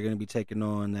there, but they're going to be taking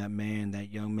on that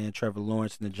young man, Trevor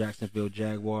Lawrence, and the Jacksonville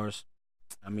Jaguars.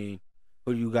 I mean,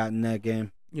 who do you got in that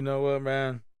game? You know what,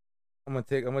 man? I'm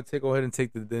gonna go ahead and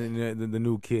take the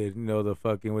new kid. You know, the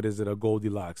fucking, what is it? A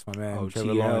Goldilocks, my man,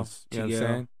 Trevor Lawrence. You know what I'm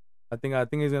saying? I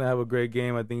think he's gonna have a great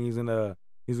game. I think he's gonna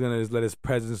just let his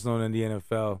presence known in the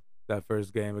NFL. That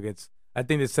first game against, I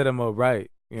think they set him up right.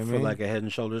 You know what I mean? Like a Head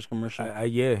and Shoulders commercial.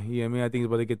 Yeah. I mean, I think he's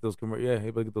about to get those he's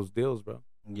about to get those deals, bro.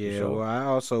 Yeah, sure. Well, I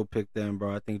also picked them,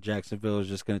 bro. I think Jacksonville is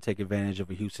just gonna take advantage of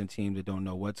a Houston team that don't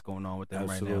know what's going on with them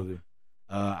right now.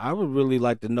 I would really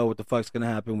like to know what the fuck's gonna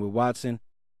happen with Watson,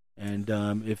 and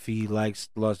if he likes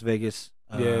Las Vegas.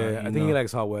 I think he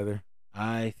likes hot weather.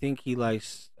 I think he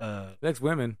likes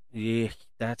women. Yeah,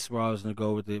 that's where I was gonna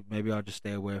go with it. Maybe I'll just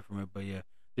stay away from it. But yeah,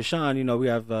 Deshaun, we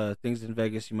have things in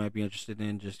Vegas you might be interested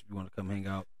in. Just if you want to come hang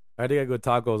out. I think I go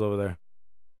tacos over there.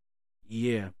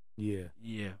 Yeah,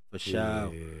 yeah, for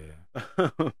sure. Yeah.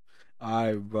 All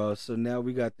right, bro. So now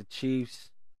we got the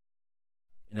Chiefs,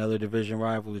 another division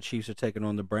rival. The Chiefs are taking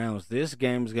on the Browns. This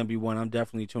game is gonna be one I'm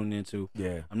definitely tuning into.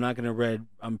 Yeah,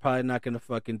 I'm probably not gonna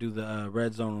fucking do the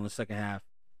red zone on the second half.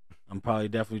 I'm probably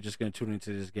definitely just gonna tune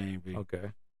into this game, B.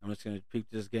 Okay. I'm just gonna peek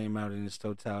this game out in its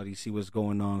totality, see what's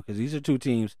going on, because these are two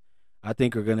teams I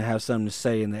think are gonna have something to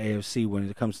say in the AFC when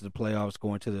it comes to the playoffs,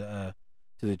 going to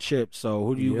the chip. So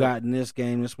who do you got in this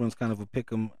game? This one's kind of a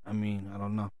pick 'em. I mean, I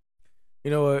don't know.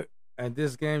 You know what? At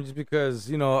this game, just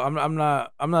because I'm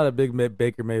not a big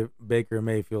Baker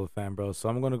Mayfield fan, bro. So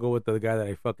I'm gonna go with the guy that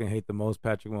I fucking hate the most,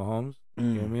 Patrick Mahomes. You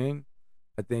know what I mean?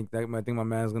 I think my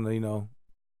man's gonna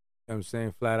I'm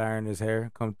saying, flat iron his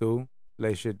hair, come through,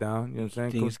 lay shit down. You know what I'm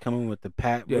saying? Think he's coming with the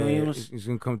Pat Williams? He's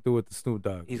going to come through with the Snoop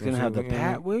Dogg. He's going to have the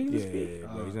Pat Williams? Yeah,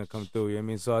 bro. He's going to come through. You know what I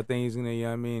mean? So I think he's going to,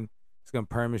 he's going to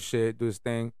perm his shit, do his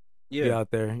thing, be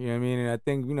out there. You know what I mean? And I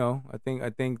think, I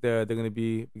think they're going to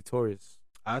be victorious.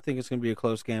 I think it's going to be a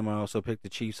close game. I also picked the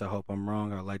Chiefs. I hope I'm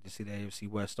wrong. I'd like to see the AFC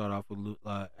West start off with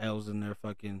L's in their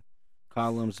fucking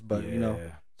columns. But,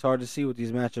 it's hard to see with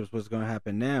these matchups what's going to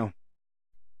happen now.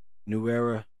 New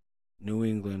era. New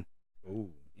England. Ooh.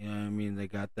 You know what I mean? They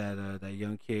got that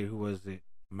young kid. Who was it?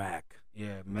 Mac.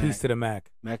 Yeah, Mac. Piece to the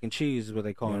Mac. Mac and cheese is what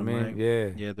they call him, right?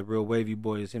 Yeah, the real wavy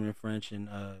boy is him in French and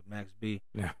Max B.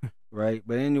 Yeah. Right?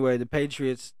 But anyway, the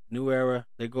Patriots, new era,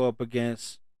 they go up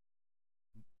against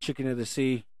Chicken of the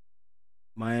Sea,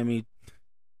 Miami,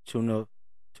 Tua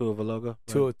Valoga.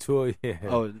 Right? Tua, yeah.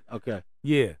 Oh, okay.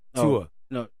 Yeah, Tua.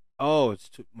 No. it's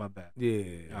my bad.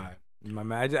 Yeah. All right. My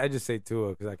man, I just say Tua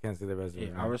because I can't say the rest of it.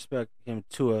 Yeah, I respect him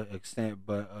to an extent,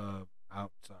 but I'm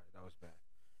sorry, that was bad.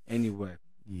 Anyway.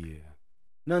 Yeah.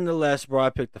 Nonetheless, bro, I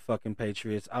picked the fucking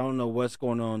Patriots. I don't know what's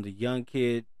going on. The young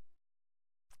kid,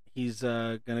 he's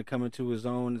gonna come into his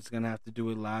own. It's gonna have to do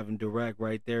it live and direct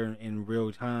right there in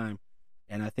real time.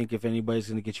 And I think if anybody's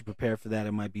gonna get you prepared for that,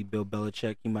 it might be Bill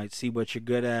Belichick. He might see what you're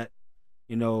good at,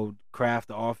 craft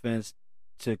the offense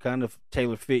to kind of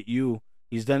tailor fit you.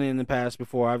 He's done it in the past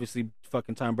before. Obviously,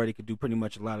 fucking Tom Brady could do pretty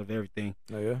much a lot of everything.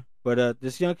 Oh, yeah? But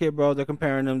this young kid, bro, they're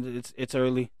comparing them. It's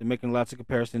early. They're making lots of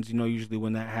comparisons. Usually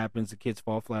when that happens, the kids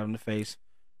fall flat on the face.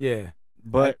 Yeah.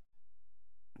 But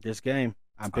this game,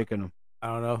 I'm picking them. I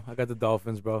don't know. I got the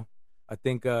Dolphins, bro. I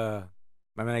think my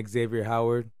man Xavier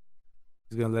Howard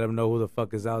is going to let him know who the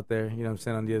fuck is out there. You know what I'm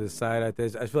saying? On the other side. I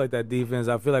feel like that defense,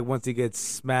 once he gets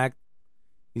smacked,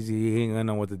 he ain't gonna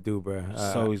know what to do, bro.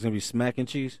 So he's gonna be smacking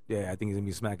cheese? Yeah, I think he's gonna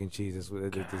be smacking cheese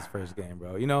this first game,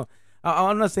 bro.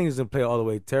 I'm not saying he's gonna play all the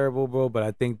way terrible, bro, but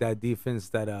I think that defense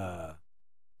that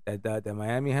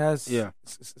Miami has,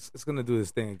 it's gonna do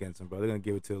this thing against him, bro. They're gonna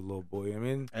give it to the little boy. I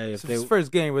mean, it's his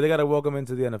first game, but they gotta welcome him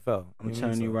to the NFL. I'm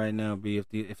telling you right now, B.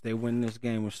 If they win this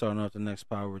game, we're starting off the next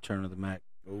power return of the Mac.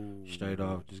 Ooh, straight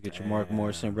off. Just get your Mark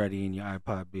Morrison ready in your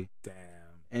iPod, B. Damn.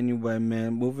 Anyway,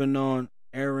 man, moving on.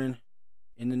 Aaron.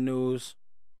 In the news,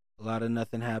 a lot of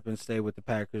nothing happened. Stay with the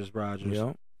Packers, Rodgers.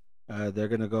 Yep. They're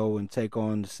gonna go and take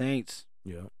on the Saints.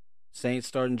 Yeah. Saints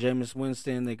starting Jameis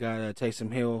Winston. They got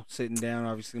Taysom Hill sitting down.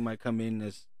 Obviously, might come in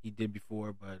as he did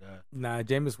before, but nah,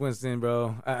 Jameis Winston,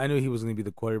 bro. I knew he was gonna be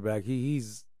the quarterback.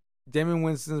 He's Jameis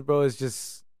Winston, bro. Is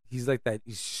just he's like that.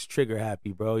 He's trigger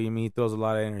happy, bro. You mean he throws a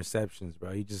lot of interceptions, bro.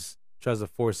 He just tries to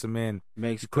force him in.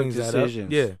 Makes quick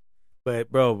decisions. Yeah.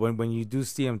 But, bro, when you do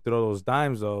see him throw those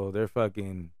dimes, though, they're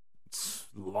fucking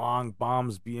long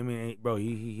bombs. I mean, bro,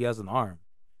 he has an arm.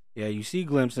 Yeah, you see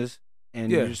glimpses,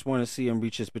 and you just want to see him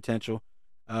reach his potential.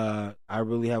 I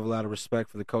really have a lot of respect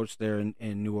for the coach there in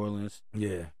New Orleans.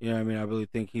 Yeah. You know what I mean? I really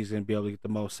think he's going to be able to get the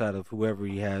most out of whoever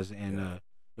he has, and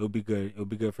it'll be good. It'll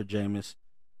be good for Jameis.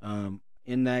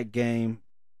 In that game,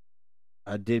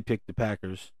 I did pick the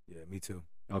Packers. Yeah, me too.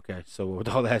 Okay, so with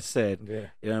all that said, you know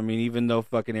what I mean? Even though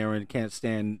fucking Aaron can't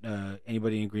stand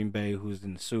anybody in Green Bay who's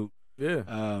in the suit,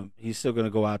 he's still going to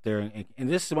go out there. And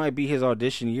this might be his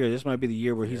audition year. This might be the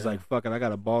year where he's like, fuck it, I got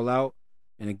to ball out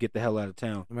and then get the hell out of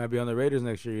town. He might be on the Raiders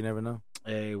next year. You never know.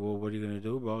 Hey, well, what are you going to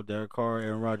do, bro? Derek Carr,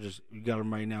 Aaron Rodgers, you got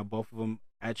them right now. Both of them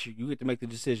at you. You get to make the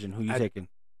decision. Who you taking?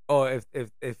 Oh, if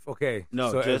okay.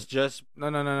 No, so just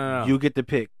no. You get to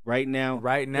pick right now.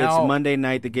 Right now, it's Monday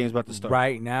night. The game's about to start.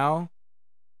 Right now,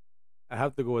 I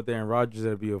have to go with Aaron Rodgers.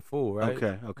 That'd be a fool, right?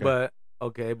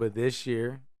 Okay. But this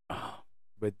year, I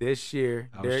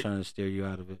was trying to steer you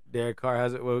out of it. Derek Carr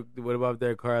has it. What about if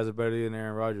Derek Carr has it better than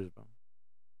Aaron Rodgers, bro?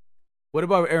 What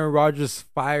about Aaron Rodgers'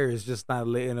 fire is just not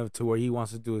lit enough to where he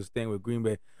wants to do his thing with Green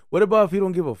Bay? What about if he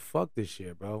don't give a fuck this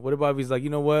year, bro? What about if he's like, you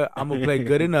know what? I'm gonna play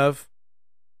good enough.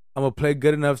 I'm gonna play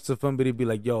good enough so somebody be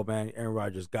like, yo, man, Aaron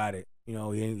Rodgers got it. You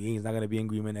know, he's not gonna be in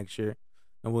Green Bay next year.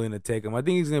 I'm willing to take him. I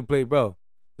think he's gonna play, bro.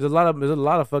 There's a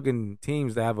lot of fucking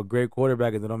teams that have a great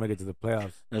quarterback and they don't make it to the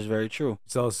playoffs. That's very true.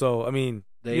 So I mean,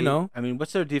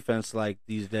 what's their defense like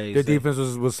these days? Their defense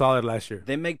was solid last year.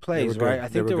 They make plays, right? I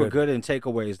think they were good in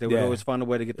takeaways. They would always find a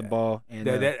way to get the ball. And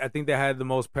I think they had the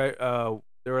most.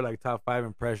 They were like top 5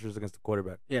 in pressures against the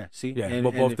quarterback. Yeah, see? Yeah,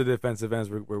 but both the defensive ends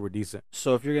were decent.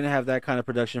 So if you're going to have that kind of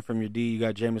production from your D, you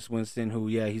got Jameis Winston, who,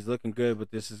 he's looking good,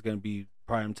 but this is going to be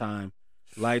prime time.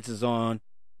 Lights is on.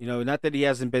 You know, not that he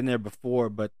hasn't been there before,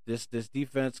 but this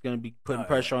defense is going to be putting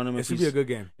pressure on him. It should be a good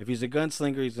game. If he's a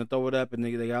gunslinger, he's going to throw it up, and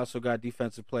they also got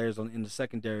defensive players in the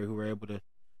secondary who were able to,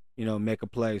 make a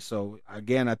play. So,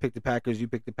 again, I picked the Packers. You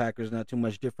picked the Packers. Not too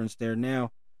much difference there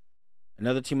now.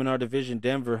 Another team in our division,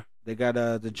 Denver. They got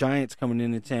the Giants coming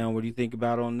into town. What do you think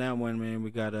about on that one, man?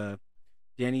 We got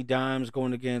Danny Dimes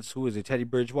going against, who is it, Teddy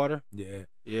Bridgewater? Yeah.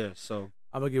 Yeah, so.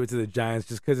 I'm going to give it to the Giants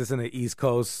just because it's in the East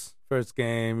Coast. First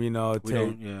game,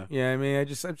 Yeah, I mean, I'm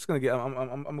just gonna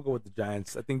I'm gonna go with the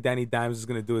Giants. I think Danny Dimes is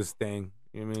gonna do his thing.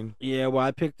 You know what I mean? Yeah, well,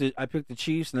 I picked the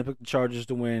Chiefs and I picked the Chargers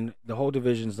to win. The whole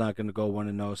division's not gonna go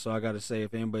 1-0, so I got to say,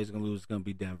 if anybody's gonna lose, it's gonna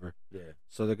be Denver. Yeah.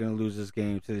 So they're gonna lose this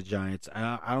game to the Giants.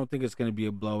 I don't think it's gonna be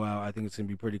a blowout. I think it's gonna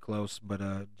be pretty close, but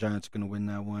Giants are gonna win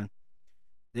that one.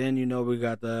 Then we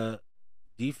got the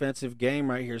defensive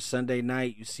game right here Sunday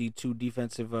night. You see two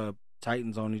defensive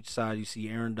titans on each side. You see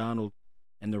Aaron Donald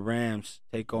and the Rams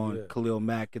take on Khalil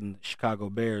Mack and the Chicago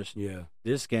Bears. Yeah.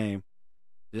 This game,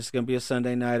 this is going to be a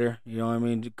Sunday nighter. You know what I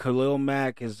mean? Khalil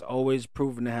Mack has always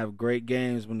proven to have great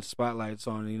games when the spotlight's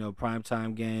on,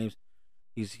 primetime games.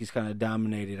 He's kind of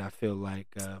dominated, I feel like.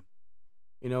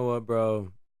 You know what,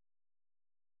 bro?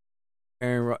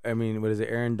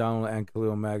 Aaron Donald and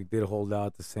Khalil Mack did hold out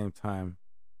at the same time.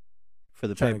 For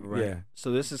the paper, right? Yeah.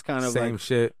 So this is kind of same like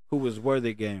shit. Who was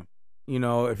worthy game.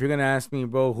 If you're going to ask me,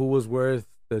 bro, who was worth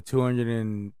the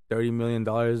 $230 million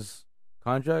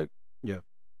contract? Yeah.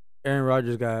 Aaron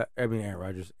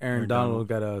Donald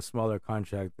got a smaller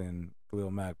contract than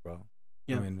Khalil Mack, bro.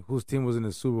 Yeah. I mean, whose team was in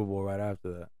the Super Bowl right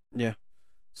after that? Yeah.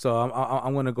 So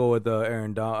I'm gonna go with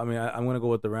Aaron Donald. I mean, I'm gonna go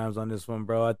with the Rams on this one,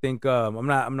 bro. I think I'm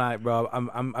not, bro.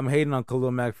 I'm hating on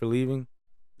Khalil Mack for leaving.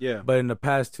 Yeah. But in the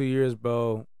past 2 years,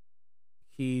 bro,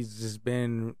 he's just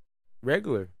been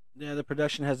regular. Yeah, the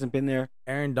production hasn't been there.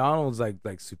 Aaron Donald's like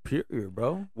superior,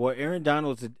 bro. Well, Aaron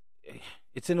Donald's,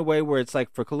 it's in a way where it's like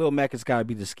for Khalil Mack, it's got to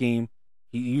be the scheme.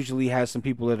 He usually has some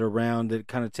people that are around that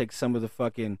kind of take some of the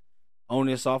fucking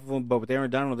onus off of him. But with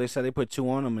Aaron Donald, they said they put 2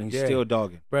 on him and he's still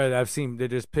dogging. Bro, I've seen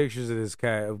there's pictures of this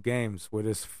guy of games where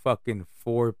there's fucking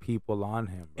 4 people on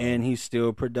him, bro. And he's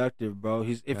still productive, bro.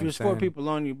 If there's 4 people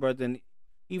on you, bro, then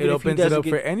even it if opens it up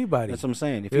for anybody. That's what I'm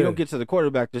saying. If you don't get to the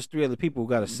quarterback, there's 3 other people who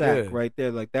got a sack right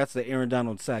there. Like, that's the Aaron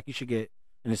Donald sack. You should get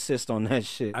an assist on that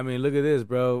shit. I mean, look at this,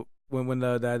 bro. When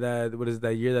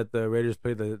that year that the Raiders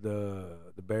played the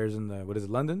Bears in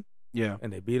London? Yeah.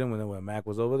 And they beat them when Mac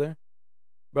was over there?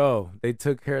 Bro, they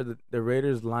took care of the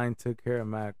Raiders line took care of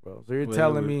Mac, bro. So you're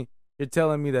telling me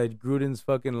that Gruden's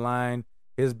fucking line,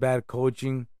 his bad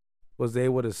coaching was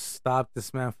able to stop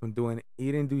this man from doing.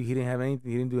 He didn't do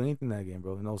anything that game,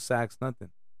 bro. No sacks, nothing.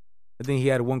 I think he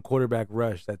had 1 quarterback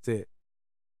rush. That's it,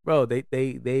 bro.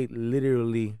 They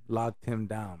literally locked him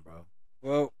down, bro.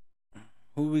 Well,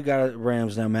 who we got at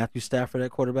Rams now? Matthew Stafford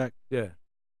at quarterback. Yeah.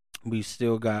 We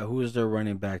still got, who is their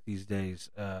running back these days?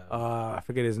 I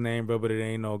forget his name, bro, but it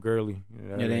ain't no Gurley.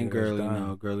 It ain't Gurley.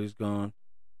 No, Gurley's gone.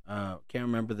 Can't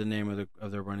remember the name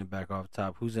of their running back off the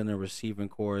top. Who's in the receiving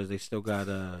core? They still got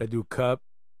They do Cup.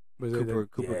 Cooper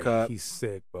Cup. He's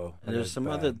sick, bro. And there's some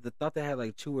other. They thought they had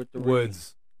like 2 or 3.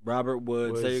 Woods. Robert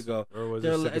Woods. There you go.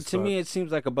 To me, it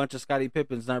seems like a bunch of Scottie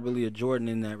Pippins, not really a Jordan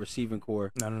in that receiving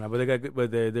core. No. But they got good.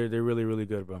 But they're really really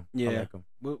good, bro. Yeah. I like them.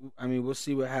 We'll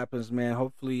see what happens, man.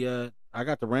 Hopefully, I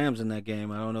got the Rams in that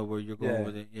game. I don't know where you're going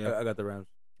with it. Yeah, I got the Rams.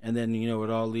 And then it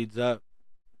all leads up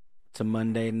to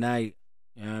Monday night.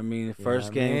 You know what I mean? The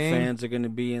first game, fans are going to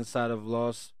be inside of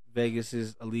Las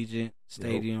Vegas's Allegiant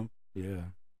Stadium. Yep. Yeah.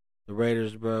 The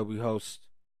Raiders, bro, we host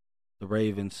the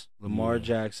Ravens. Lamar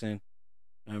Jackson.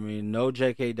 I mean, no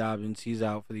J.K. Dobbins. He's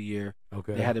out for the year.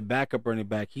 Okay. They had a backup running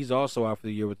back. He's also out for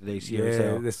the year with the ACL.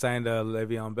 Yeah, they signed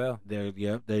Le'Veon Bell. There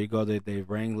you go. They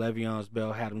rang Le'Veon's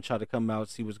bell, had him try to come out,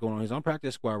 see what's going on. He's on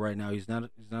practice squad right now. He's not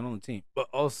on the team. But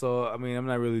also, I mean, I'm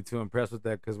not really too impressed with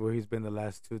that because where he's been the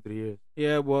last 2-3 years.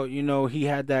 Yeah, well, he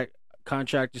had that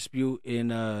contract dispute in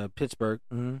Pittsburgh.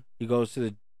 Mm-hmm. He goes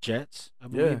to Jets, I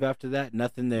believe. After that,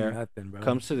 nothing there. Nothing, bro.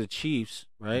 Comes to the Chiefs,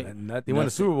 right? Nothing. He won a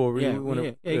Super Bowl. He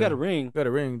got a ring. Got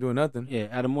a ring, doing nothing. Yeah,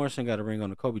 Adam Morrison got a ring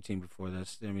on the Kobe team before.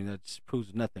 That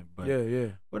proves nothing. But yeah.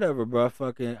 Whatever, bro.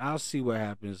 Fucking, I'll see what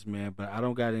happens, man. But I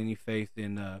don't got any faith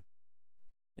in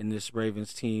this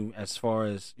Ravens team as far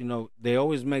as, they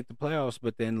always make the playoffs,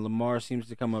 but then Lamar seems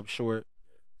to come up short.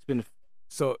 It's been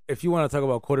so if you want to talk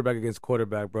about quarterback against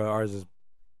quarterback, bro,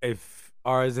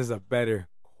 ours is a better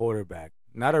quarterback,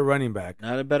 not a running back,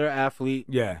 not a better athlete,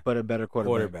 but a better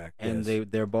quarterback. And yes.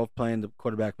 they're both playing the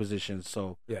quarterback position.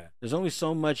 So there's only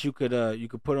so much you could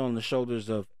put on the shoulders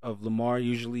of Lamar.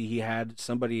 Usually he had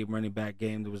somebody running back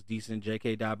game that was decent.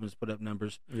 J.K. Dobbins put up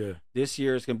numbers. Yeah. This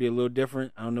year it's gonna be a little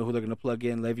different. I don't know who they're gonna plug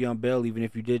in. Le'Veon Bell, even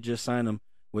if you did just sign him,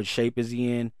 what shape is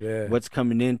he in? Yeah. What's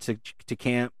coming into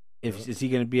camp? Is he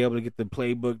gonna be able to get the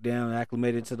playbook down,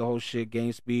 acclimated to the whole shit,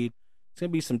 game speed? It's going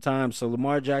to be some time. So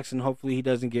Lamar Jackson, hopefully he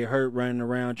doesn't get hurt running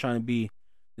around trying to be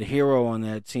the hero on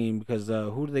that team, because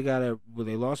who do they got?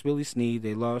 They lost Willie Snead.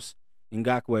 They lost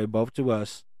Ngakoue, both to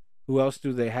us. Who else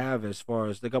do they have as far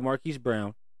as? They got Marquise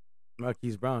Brown.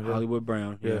 Hollywood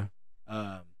Brown,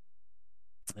 yeah.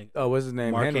 What's his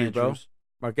name? Mark Henry, Andrews.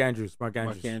 Bro. Mark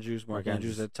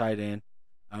Andrews at tight end.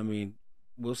 I mean,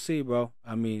 we'll see, bro.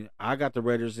 I mean, I got the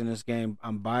Raiders in this game.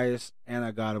 I'm biased, and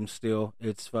I got them still.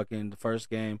 It's fucking the first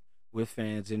game with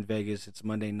fans in Vegas. It's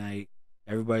Monday night.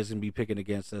 Everybody's gonna be picking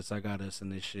against us. I got us in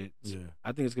this shit.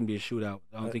 I think it's gonna be a shootout.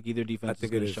 I don't think either defense is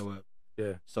gonna show up.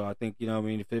 Yeah. So I think,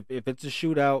 if it's a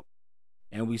shootout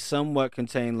and we somewhat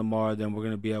contain Lamar, then we're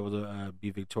gonna be able to be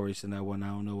victorious in that one. I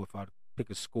don't know if I'd pick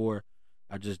a score.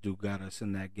 I just got us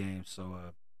in that game.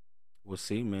 So we'll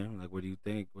see, man. Like, what do you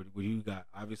think? What do you got?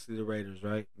 Obviously the Raiders,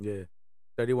 right? Yeah.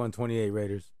 31-28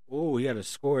 Raiders. Oh, he had a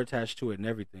score attached to it and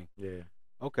everything. Yeah.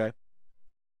 Okay.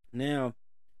 Now,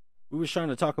 we was trying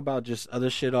to talk about just other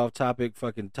shit off topic,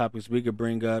 fucking topics we could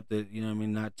bring up that,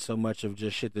 not so much of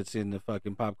just shit that's in the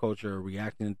fucking pop culture or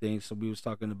reacting and things. So we was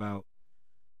talking about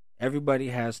everybody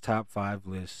has top 5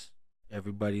 lists.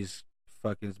 Everybody's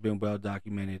fucking, it's been well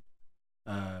documented.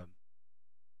 But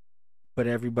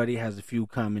everybody has a few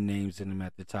common names in them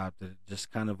at the top that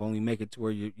just kind of only make it to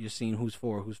where you're seeing who's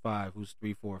 4, who's 5, who's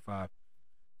 3, 4, 5.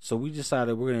 So we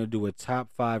decided we're going to do a top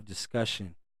 5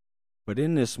 discussion. But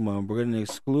in this one, we're going to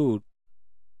exclude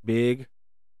Big,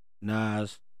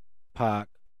 Nas, Pac,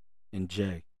 and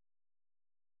Jay.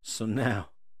 So now,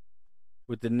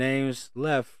 with the names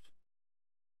left,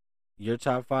 your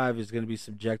top 5 is going to be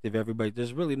subjective. Everybody,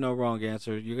 there's really no wrong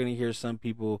answer. You're going to hear some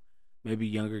people, maybe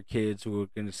younger kids, who are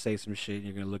going to say some shit, and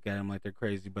you're going to look at them like they're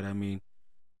crazy. But I mean,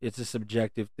 it's a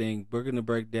subjective thing. We're going to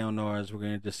break down ours. We're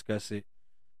going to discuss it.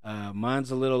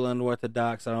 Mine's a little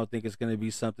unorthodox. I don't think it's going to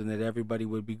be something that everybody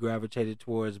would be gravitated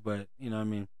towards, but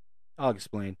I'll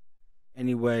explain.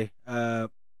 Anyway, I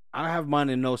have mine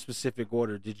in no specific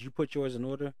order. Did you put yours in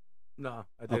order? No,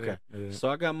 I didn't. Okay. So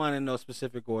I got mine in no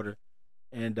specific order,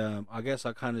 and I guess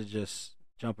I kind of just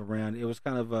jump around. It was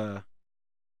kind of a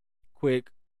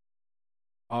quick,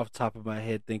 off top of my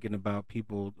head, thinking about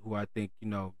people who I think,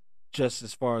 just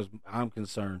as far as I'm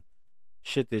concerned,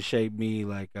 shit that shaped me.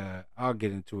 Like, I'll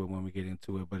get into it when we get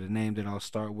into it, but a name that I'll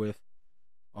start with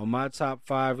on my top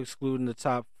 5, excluding the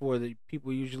top 4 that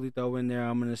people usually throw in there,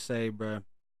 I'm gonna say, bruh,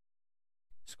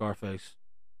 Scarface.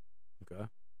 Okay.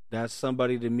 That's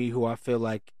somebody to me who I feel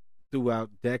like throughout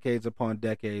decades upon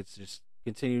decades just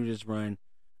continue to just run.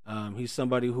 He's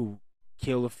somebody who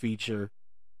killed a feature.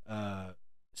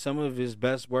 Some of his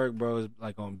best work, bro, is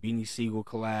like on Beanie Siegel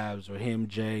collabs or him,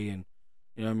 Jay, and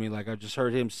you know what I mean? Like, I just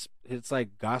heard him. It's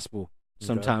like gospel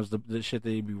sometimes, the shit that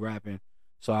he be rapping.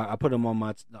 So I put him on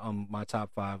my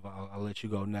top 5. I'll let you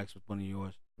go next with one of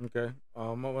yours. Okay.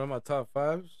 One of my top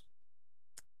 5s,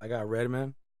 I got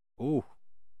Redman. Ooh,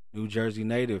 New Jersey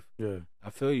native. Yeah. I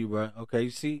feel you, bro. Okay, you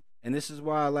see, and this is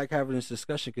why I like having this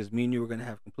discussion, because me and you are gonna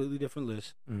have completely different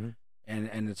lists,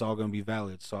 and it's all gonna be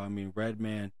valid. So I mean,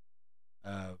 Redman,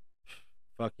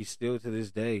 he's still to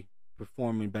this day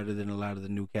performing better than a lot of the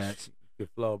new cats. Good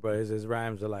flow, bro. His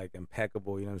rhymes are like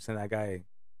impeccable. You know what I'm saying? That guy,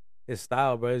 his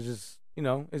style, bro. It's just,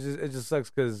 it just sucks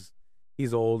because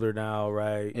he's older now,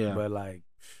 right? Yeah. But like,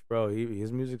 bro,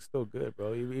 his music's still good,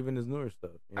 bro. Even his newer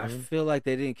stuff. You know I feel like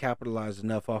they didn't capitalize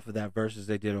enough off of that versus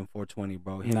they did on 420,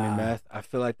 bro. Him and Meth. I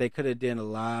feel like they could have done a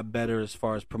lot better as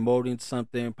far as promoting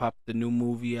something, pop the new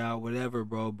movie out, whatever,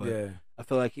 bro. But yeah. I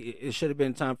feel like it should have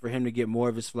been time for him to get more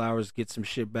of his flowers, get some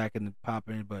shit back in the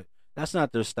popping, but that's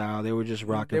not their style. They were just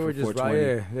rocking. They were just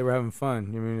 420. They were having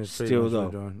fun. You mean, it's still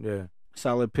though. Doing. Yeah.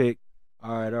 Solid pick.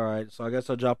 All right. So I guess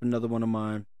I'll drop another one of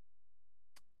mine.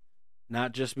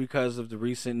 Not just because of the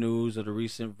recent news or the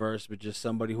recent verse, but just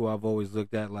somebody who I've always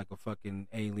looked at like a fucking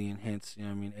alien. Hence, you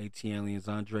know what I mean? AT aliens,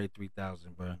 Andre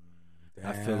 3000, bro. Damn.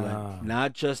 I feel like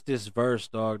not just this verse,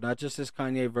 dog. Not just this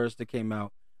Kanye verse that came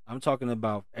out. I'm talking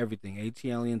about everything. AT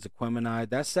aliens, Aquemini.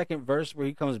 That second verse where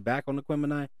he comes back on the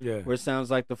Aquemini, where it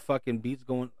sounds like the fucking beats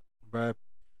going, bro.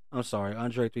 I'm sorry,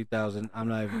 Andre 3000. I'm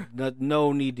not even,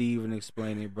 no need to even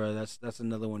explain it, bro. That's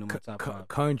another one in my top 5.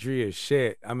 Country is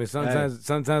shit. I mean, sometimes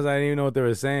I didn't even know what they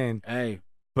were saying. Hey,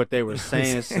 but they were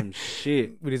saying some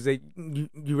shit. But it's like, you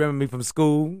remember me from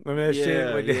school? Remember that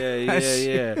shit? Like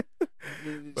Yeah.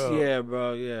 Bro. Yeah,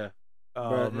 bro. Yeah. Oh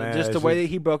bro, man, just the way that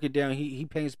he broke it down. He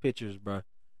paints pictures, bro.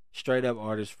 Straight up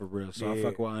artist for real. So I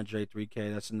fuck with Andre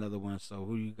 3K. That's another one. So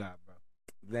who you got, bro?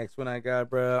 Next one I got,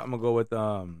 bro. I'm gonna go with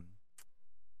Raekwon,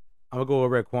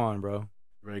 bro.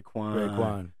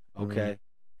 Raekwon. Okay.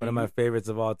 One of my favorites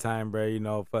of all time, bro. You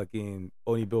know, fucking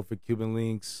Only Built for Cuban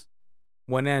Links.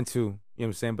 1 and 2. You know what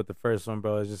I'm saying? But the first one,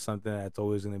 bro, is just something that's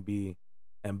always gonna be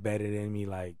embedded in me.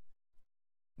 Like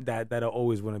that'll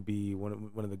always wanna be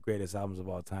one of the greatest albums of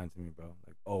all time to me, bro.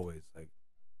 Like always. Like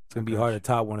it's gonna be hard to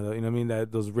top one of those. You know what I mean?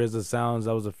 That those RZA sounds,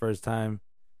 that was the first time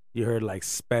you heard like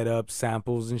sped up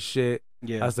samples and shit.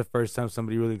 Yeah. That's the first time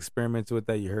somebody really experimented with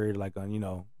that. You heard like on, you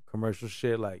know, commercial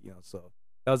shit, like, you know, so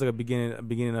that was like a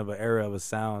beginning of an era of a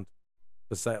sound,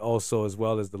 besides also as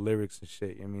well as the lyrics and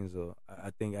shit. You know what I mean? So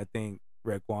I think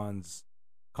Raekwon's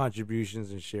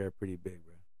contributions and shit are pretty big,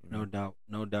 bro. You know?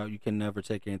 No doubt. You can never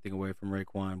take anything away from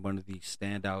Raekwon, one of the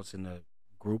standouts in the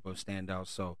group of standouts.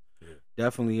 So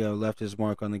definitely left his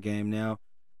mark on the game. Now,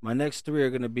 my next 3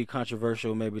 are going to be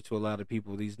controversial maybe to a lot of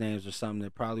people. These names are something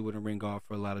that probably wouldn't ring off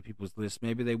for a lot of people's lists.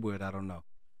 Maybe they would, I don't know.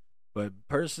 But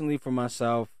personally for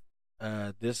myself,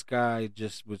 this guy,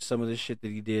 just with some of the shit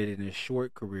that he did in his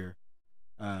short career,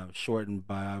 shortened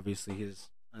by obviously his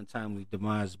untimely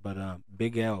demise, but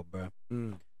Big L, bro.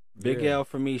 Big L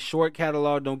for me, short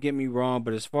catalog, don't get me wrong,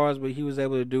 but as far as what he was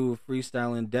able to do with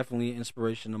freestyling, definitely an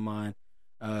inspiration of mine.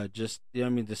 Just, you know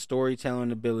what I mean, the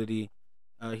storytelling ability.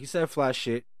 He said fly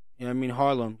shit. You know what I mean?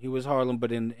 Harlem. He was Harlem,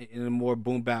 but in a more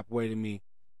boom bap way to me.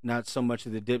 Not so much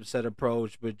of the Dipset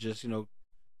approach, but just, you know,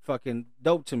 fucking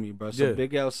dope to me, bro. So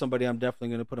Big L is somebody I'm definitely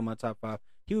going to put in my top 5.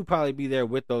 He would probably be there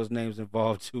with those names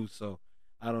involved too, so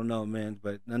I don't know, man.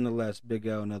 But nonetheless, Big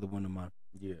L, another one of mine.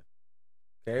 Yeah.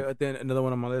 Okay, but then another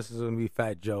one on my list is going to be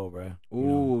Fat Joe, bro.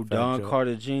 Ooh, Don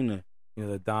Cartagena. You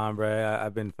know, the Don, bro.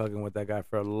 I've been fucking with that guy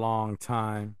for a long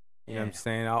time. You know what I'm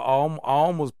saying? I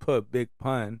almost put Big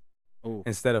Pun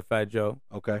instead of Fat Joe.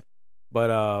 Okay. But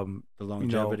the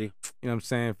longevity. You know what I'm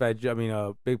saying? Fat Joe. I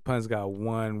mean, Big Pun's got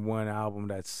one album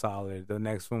that's solid. The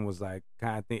next one was like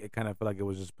kind of felt like it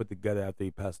was just put together after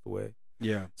he passed away.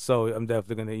 Yeah. So I'm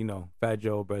definitely gonna, you know, Fat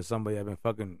Joe, bro, somebody I've been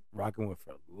fucking rocking with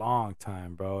for a long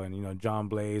time, bro. And you know, John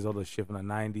Blaze, all the shit from the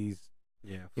 '90s.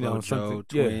 Yeah. You know, Joe,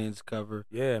 Twins cover.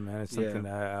 Yeah, man, it's something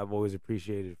that I've always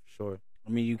appreciated for sure. I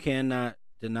mean, you cannot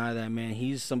deny that, man.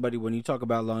 He's somebody, when you talk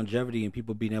about longevity and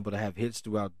people being able to have hits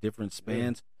throughout different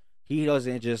spans, he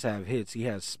doesn't just have hits. He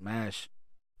has smash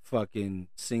fucking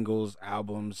singles,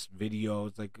 albums,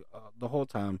 videos, like the whole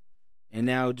time. And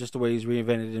now just the way he's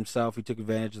reinvented himself, he took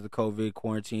advantage of the COVID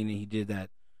quarantine and he did that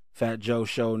Fat Joe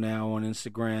show now on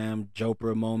Instagram,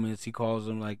 Jopra moments, he calls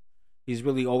them. Like, he's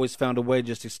really always found a way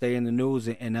just to stay in the news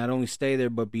and not only stay there,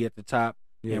 but be at the top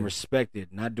and respected,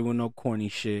 not doing no corny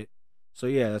shit. So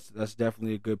yeah, that's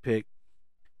definitely a good pick.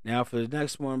 Now for the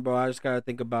next one, bro, I just gotta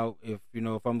think about if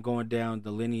I'm going down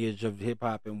the lineage of hip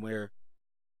hop and where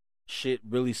shit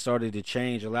really started to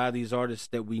change. A lot of these artists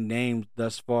that we named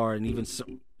thus far, and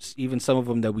even some of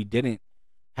them that we didn't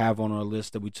have on our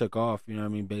list that we took off, you know what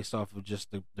I mean, based off of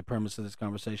just the premise of this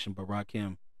conversation. But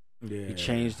Rakim, he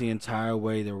changed the entire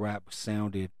way the rap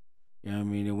sounded. You know what I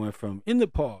mean? It went from in the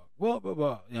park, blah blah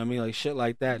blah. You know what I mean? Like shit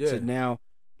like that to now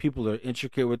people are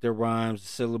intricate with their rhymes, the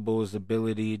syllables,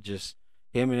 ability, just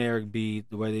him and Eric B,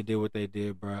 the way they did what they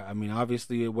did, bro. I mean,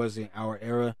 obviously it wasn't our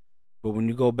era, but when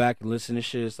you go back and listen to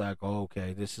shit, it's like, oh,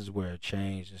 okay, this is where it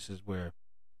changed. This is where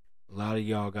a lot of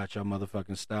y'all got your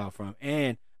motherfucking style from.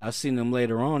 And I've seen him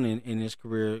later on in his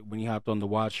career when he hopped on The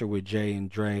Watcher with Jay and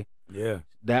Dre. Yeah.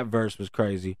 That verse was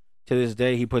crazy. To this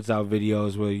day, he puts out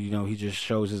videos where, he just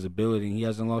shows his ability, and he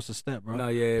hasn't lost a step, bro. No,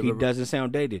 yeah. He doesn't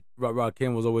sound dated.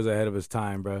 Rakim was always ahead of his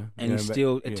time, bro. And he's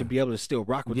still, to be able to still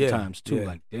rock with the times, too. Yeah.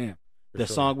 Like, damn. The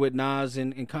song with Nas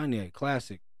and Kanye,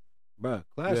 classic. Bro,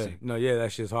 classic. Yeah. No, yeah,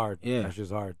 that shit's hard. Yeah. That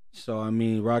shit's hard. So, I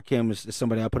mean, Rakim is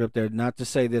somebody I put up there. Not to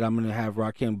say that I'm going to have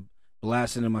Rakim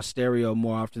blasting in my stereo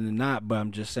more often than not, but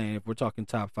I'm just saying if we're talking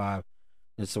top 5,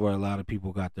 it's where a lot of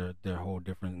people got their whole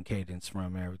different cadence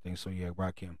from and everything. So, yeah,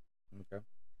 Rakim. Okay.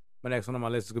 My next one on my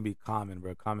list is gonna be Common,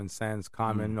 bro. Common Sense,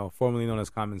 Common, no, formerly known as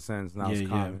Common Sense, now it's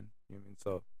Common. You know what I mean?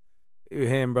 So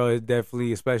him, bro, is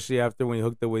definitely, especially after when he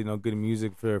hooked up with good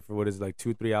music for what is it, like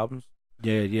 2-3 albums.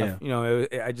 Yeah.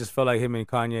 I just felt like him and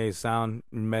Kanye's sound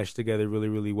meshed together really,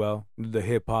 really well. The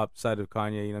hip hop side of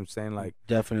Kanye, you know what I'm saying? Like,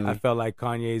 definitely. I felt like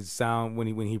Kanye's sound when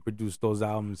he produced those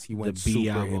albums, he went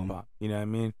super hip hop. You know what I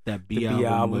mean? That B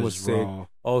album was sick. Raw.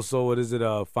 Also, what is it?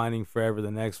 Finding Forever. The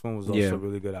next one was also a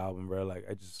really good album, bro. Like,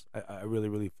 I really,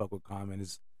 really fuck with Common.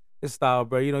 His style,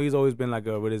 bro. You know, he's always been like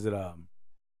a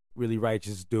really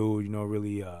righteous dude. You know,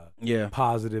 really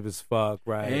positive as fuck,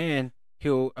 right? And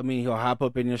he'll hop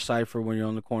up in your cipher when you're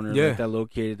on the corner, like that little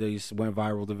kid that went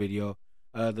viral, the video.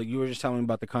 You were just telling me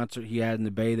about the concert he had in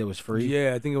the Bay that was free.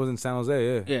 Yeah, I think it was in San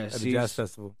Jose. Yeah, at the Jazz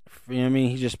Festival. You know what I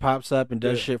mean? He just pops up and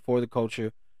does shit for the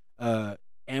culture.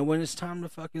 And when it's time to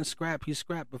fucking scrap, he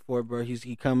scrapped before, bro.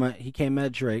 He came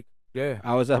at Drake. Yeah,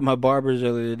 I was at my barber's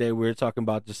earlier today. We were talking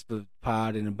about just the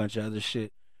pod and a bunch of other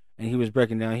shit, and he was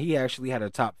breaking down. He actually had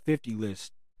a top 50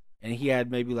 list. And he had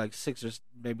maybe like 6 or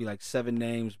maybe like 7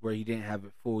 names where he didn't have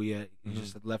it full yet. He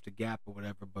just had left a gap or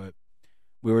whatever. But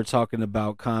we were talking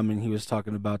about Common. He was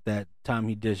talking about that time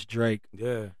he dissed Drake.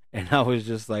 Yeah. And I was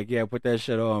just like, yeah, put that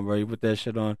shit on, bro. You put that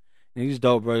shit on. And he's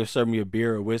dope, bro. He served me a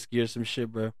beer or whiskey or some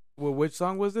shit, bro. Well, which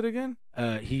song was it again?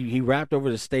 He rapped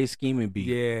over the Stay Scheming beat.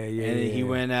 Yeah. And then he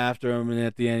went after him. And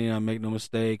at the end, make no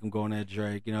mistake, I'm going at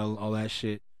Drake, all that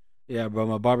shit. Yeah, bro.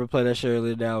 My barber played that shit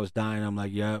earlier today. I was dying. I'm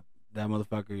like, yep, that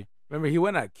motherfucker. Remember, he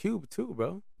went at Cube too,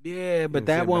 bro. Yeah, but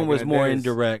that one was more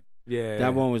indirect. Yeah,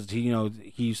 that one was he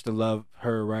used to love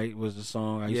her, right? Was the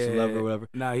song I used to love her, whatever.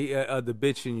 Nah, he the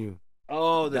bitch in you.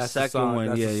 Oh, that's second one.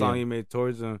 That's the song he made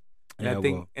towards him. And I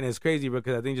think, and it's crazy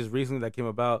because I think just recently that came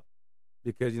about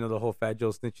because the whole Fat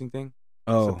Joe snitching thing.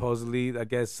 Oh, supposedly, I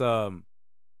guess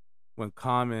when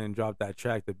Common dropped that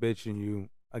track, "The Bitch in You,"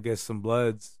 I guess some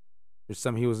Bloods, or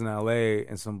some he was in LA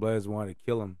and some Bloods wanted to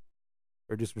kill him,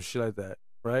 or just some shit like that.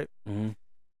 Right,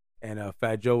 and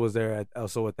Fat Joe was there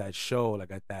also at that show,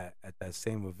 like at that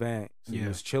same event. So he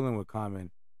was chilling with Common,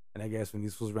 and I guess when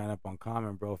these fools ran up on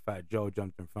Common, bro, Fat Joe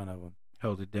jumped in front of him,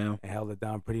 held it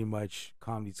down, pretty much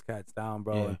calmed these cats down,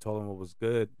 bro, and told them what was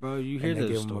good, bro. You hear those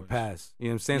stories. Gave him a pass. You know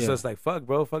what I'm saying? So it's like, fuck,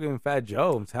 bro, fucking Fat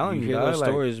Joe. I'm telling you, hear those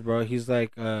stories, bro. He's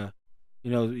like,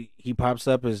 he pops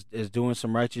up as doing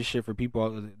some righteous shit for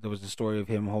people. There was the story of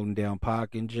him holding down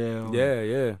Pac in jail.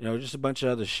 Yeah. Just a bunch of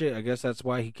other shit. I guess that's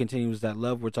why he continues that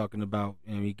love we're talking about.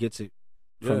 He gets it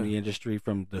from the industry,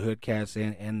 from the hood cats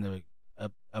and the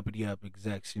uppity up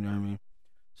execs. You know what I mean?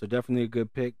 So definitely a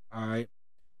good pick. All right.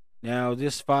 Now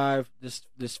this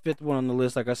fifth one on the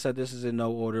list, like I said, this is in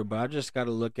no order, but I just got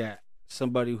to look at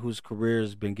somebody whose career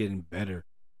has been getting better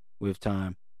with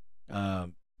time.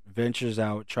 Ventures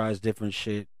out, tries different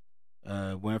shit,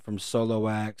 went from solo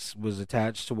acts, was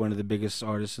attached to one of the biggest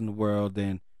artists in the world,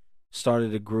 then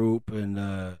started a group,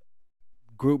 and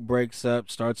group breaks up,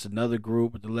 starts another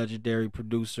group with the legendary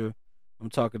producer. I'm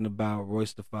talking about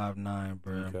Royce the 5'9",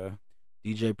 bro. Okay.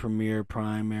 DJ Premier,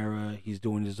 Prime Era. He's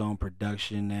doing his own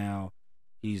production now.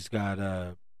 He's got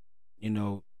I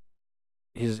feel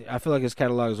like his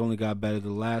catalog has only got better. The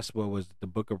last one was The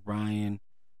Book of Ryan,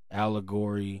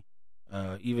 Allegory.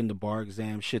 Even the bar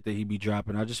exam shit that he be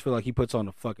dropping, I just feel like he puts on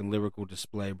a fucking lyrical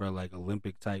display, bro, like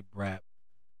Olympic type rap.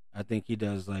 I think he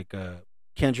does like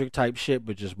Kendrick type shit,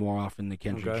 but just more often than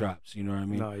Kendrick drops. You know what I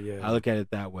mean? No, yeah. I look at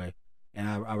it that way, and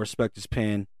I respect his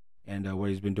pen and what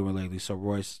he's been doing lately. So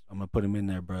Royce, I'm gonna put him in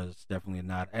there, bro. It's definitely a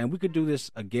nod, and we could do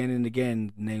this again and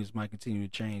again. Names might continue to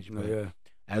change, but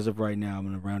as of right now, I'm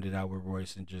gonna round it out with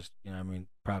Royce and just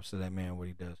props to that man, what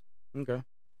he does. Okay.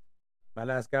 My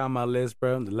last guy on my list,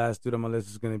 bro. The last dude on my list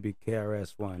is gonna be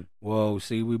KRS-One. Whoa,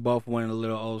 see, we both went a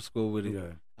little old school with it.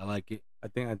 Yeah, I like it. I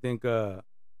think,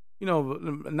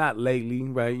 not lately,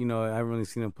 right? I haven't really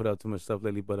seen him put out too much stuff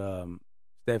lately, but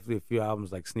definitely a few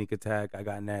albums like Sneak Attack, I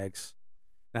Got Next,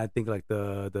 and I think like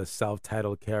the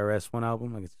self-titled KRS-One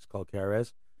album, like it's just called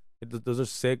KRS. Those are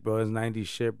sick, bro. It's 90s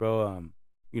shit, bro.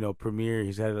 Premier,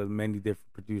 he's had many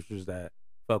different producers that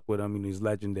fuck with him. He's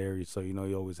legendary, so he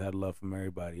always had love from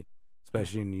everybody,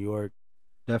 especially in New York.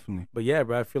 Definitely. But yeah,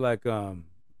 bro, I feel like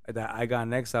that I Got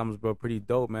Next albums, bro, pretty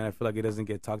dope, man. I feel like it doesn't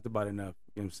get talked about enough.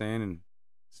 You know what I'm saying? And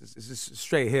it's just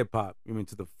straight hip hop.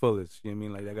 To the fullest. You know what I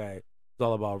mean? Like that guy, it's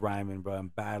all about rhyming, bro,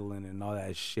 and battling and all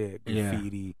that shit,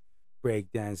 graffiti,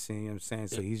 breakdancing. You know what I'm saying?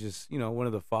 So he's just one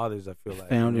of the fathers. I feel like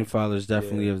founding fathers,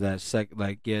 definitely of that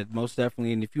most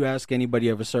definitely. And if you ask anybody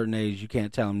of a certain age, you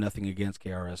can't tell them nothing against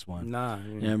KRS-One. Nah,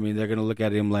 you know what I mean? They're gonna look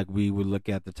at him like we would look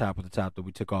at the top of the top that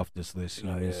we took off this list. You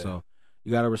know what I mean? So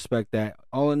You gotta respect that.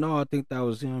 All in all, I think that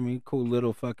was, you know what I mean, cool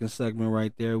little fucking segment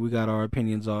right there. We got our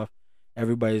opinions off.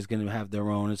 Everybody's gonna have their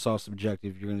own. It's all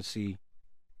subjective. You're gonna see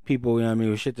people, you know what I mean,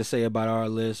 with shit to say about our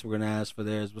list. We're gonna ask for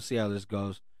theirs. We'll see how this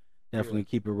goes. Definitely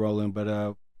keep it rolling.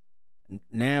 But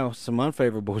now some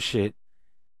unfavorable shit.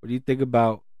 What do you think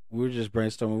about? We're just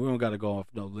brainstorming. We don't got to go off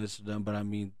no list of them, but I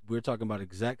mean, we're talking about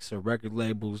execs or record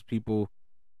labels, people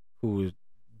who is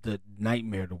the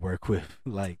nightmare to work with,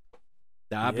 like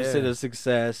the opposite of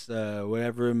success,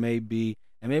 whatever it may be.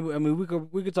 And maybe, I mean,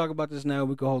 we could talk about this now.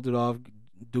 We could hold it off,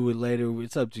 do it later.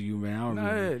 It's up to you, man. I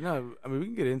don't really... No, I mean, we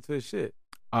can get into this shit.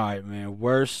 All right, man.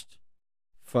 Worst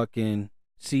fucking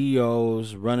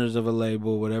CEOs, runners of a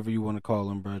label, whatever you want to call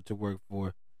them, bro, to work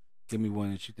for. Give me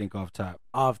one that you think off top.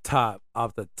 Off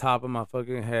the top of my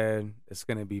fucking head, it's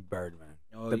gonna be Birdman.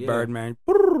 Birdman.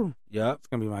 Yep. It's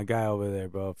gonna be my guy over there,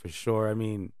 bro, for sure. I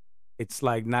mean, it's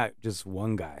like not just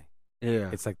one guy. Yeah.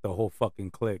 It's like the whole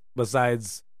fucking clique.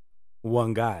 Besides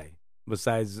one guy.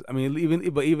 I mean,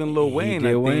 even Lil Wayne.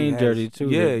 He Wayne dirty too.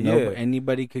 Yeah.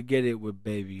 Anybody could get it with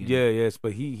Baby. Yes,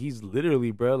 but he's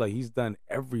literally, bro, like he's done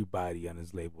everybody on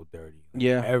his label dirty.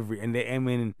 Like, I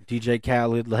mean, DJ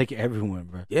Khaled, like everyone,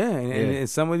 bro. Yeah, and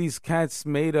some of these cats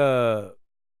made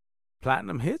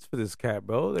platinum hits for this cat,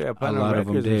 bro. They got platinum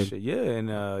records and shit. Yeah,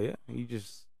 and he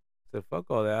just said fuck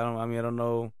all that. I don't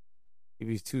know if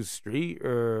he's too street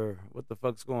or what the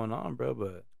fuck's going on, bro.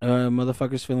 But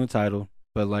motherfuckers feel entitled.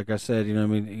 But like I said, you know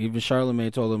what I mean? Even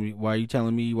Charlamagne told him, why are you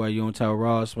telling me? Why you don't tell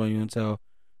Ross? Why you don't tell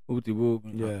Wooty Whoop?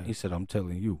 Yeah. He said, I'm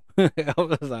telling you. I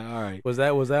was like, all right. Was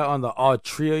that on the All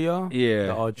Trio, y'all? Yeah.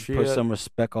 The All Trio. Put some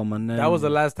respect on my name. That was the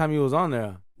last time he was on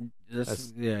there. He'll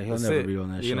never be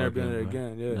on that show. He'll never be on there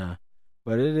again, yeah. Nah.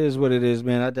 But it is what it is,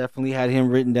 man. I definitely had him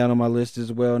written down on my list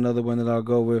as well. Another one that I'll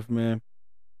go with, man.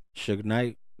 Suge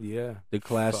Knight. Yeah. The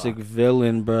classic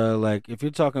villain, bro. Like, if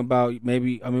you're talking about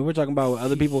we're talking about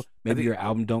other people, maybe your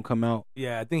album don't come out.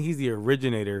 Yeah, I think he's the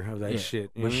originator of that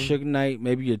shit. With Suge Knight,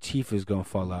 maybe your teeth is going to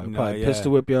fall out. Probably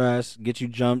pistol whip your ass, get you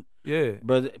jumped. Yeah.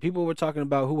 But people were talking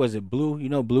about, who was it? Blue? You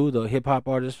know Blue, the hip-hop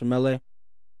artist from L.A.?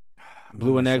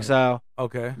 Blue in Exile.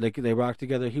 Okay. They rocked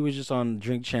together. He was just on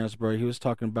Drink Champs, bro. He was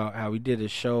talking about how he did a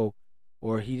show,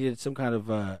 or he did some kind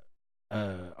of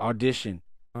audition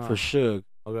for Suge.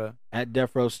 Okay. At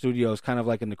Death Row Studios, kind of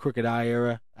like in the Crooked Eye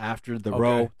era, after the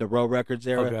Row Records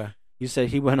era. Okay. He said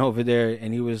he went over there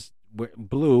and he was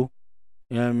Blue,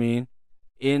 you know what I mean,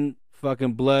 in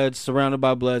fucking Bloods, surrounded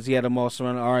by Bloods. He had them all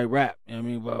surrounded. All right, rap. You know what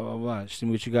I mean, blah blah blah. See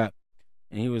what you got.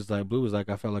 And he was like, Blue was like,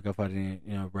 I felt like if I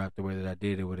didn't, rap the way that I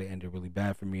did, it would have ended really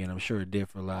bad for me, and I'm sure it did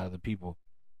for a lot of the people.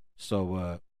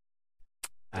 So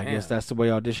I guess that's the way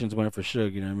auditions went for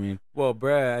Suge. You know what I mean? Well,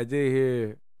 Brad, I did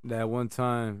hear that one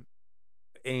time.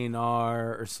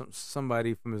 A&R or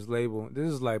somebody from his label.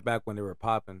 This is like back when they were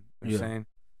popping. You know what I'm saying?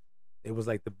 It was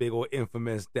like the big old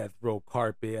infamous Death Row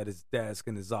carpet at his desk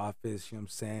in his office. You know what I'm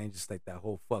saying? Just like that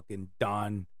whole fucking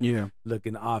Don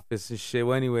looking office and shit.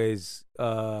 Well, anyways,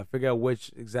 I forgot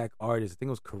which exact artist. I think it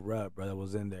was Corrupt, bro, that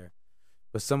was in there.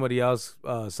 But somebody else,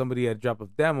 somebody had dropped a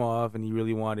demo off and he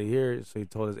really wanted to hear it. So he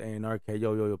told his A&R cat,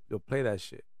 yo, play that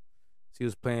shit. So he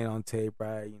was playing on tape,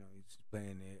 right? He's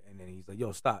playing it. And then he's like,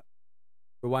 yo, stop.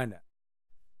 Rewind that.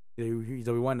 He's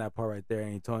like, rewind that part right there.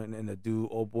 And he told, and the dude,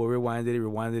 old boy,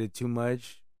 rewinded it too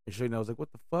much. And Suge Knight was like,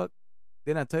 what the fuck?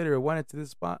 Didn't I tell you to rewind it to this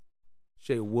spot?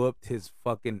 Suge whooped his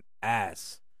fucking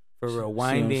ass for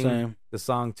rewinding the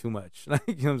song too much. Like,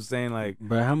 you know what I'm saying? Like,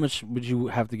 bro, how much would you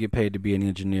have to get paid to be an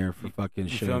engineer for fucking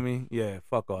Suge? You feel me? Yeah,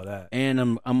 fuck all that. And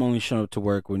I'm only showing up to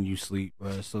work when you sleep,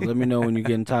 bro. So let me know when you're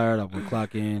getting tired. I will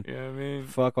clock in. You know what I mean?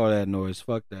 Fuck all that noise.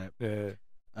 Fuck that. Yeah.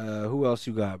 Who else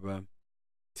you got, bro?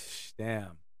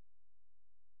 Damn.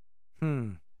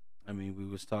 I mean, we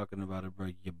was talking about it, bro.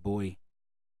 Your boy,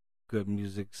 Good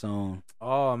Music Song.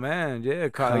 Oh man, yeah,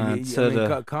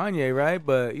 Kanye, right?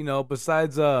 But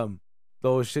besides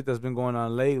those shit that's been going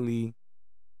on lately,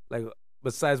 like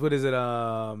besides what is it?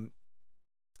 Girl,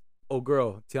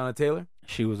 Tiana Taylor.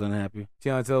 She was unhappy.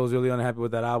 Tiana Taylor was really unhappy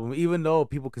with that album, even though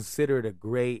people consider it a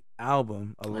great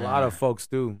album. A lot of folks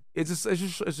do. It's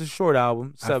a short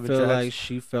album, 7 tracks. I feel like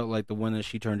she felt like the one that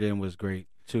she turned in was great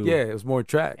too. Yeah, it was more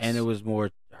tracks, and it was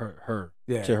more her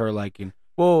to her liking.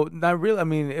 Well, not really. I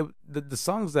mean, the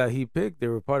songs that he picked, they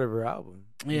were part of her album.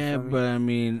 Yeah, but I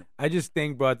mean, I just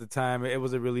think, bro, at the time, it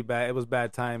was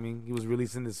bad timing. He was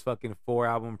releasing this fucking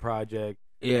 4-album project.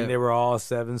 Yeah, and they were all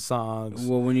 7 songs.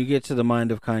 Well, when you get to the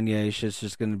mind of Kanye, it's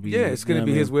just gonna be it's gonna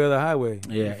be his way or the highway.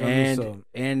 Yeah,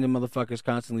 and the motherfucker's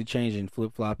constantly changing,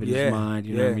 flip flopping his mind.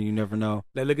 You know what I mean? You never know.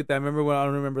 Like, look at that. Remember when I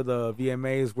don't remember the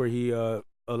VMAs where he A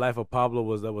Life of Pablo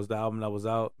was the album that was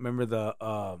out. Remember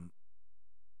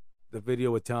the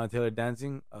video with Taylor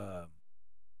dancing. Yeah,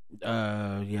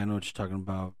 I know what you're talking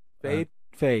about. Fade.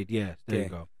 Fade. Yeah, there you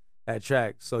go. That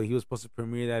track. So he was supposed to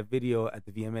premiere that video at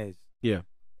the VMAs. Yeah.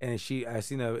 And I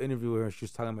seen an interview with her. She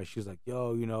was talking about. She was like,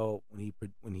 "Yo, you know, when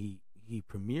he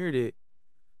premiered it,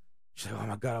 she's like, oh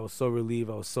my God, I was so relieved.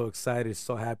 I was so excited,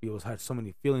 so happy. I had so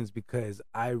many feelings because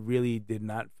I really did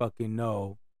not fucking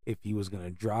know if he was gonna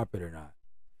drop it or not.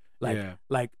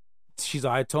 Like she's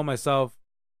like, I told myself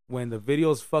when the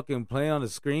video's fucking playing on the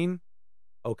screen,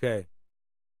 okay.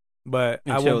 But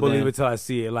I won't believe it till I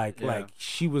see it. Like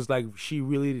she was like, she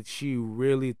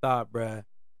really thought, bruh,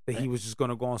 that he was just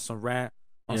gonna go on some rant,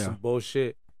 on some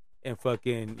bullshit, and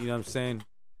fucking, you know what I'm saying?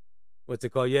 What's it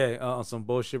called? Yeah, on some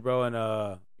bullshit, bro.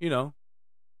 And you know,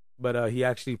 but he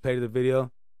actually played the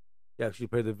video. He actually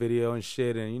played the video and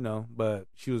shit, and you know, but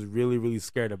she was really, really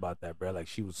scared about that, bro. Like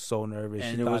she was so nervous.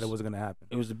 And she thought it wasn't gonna happen.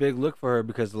 It was a big look for her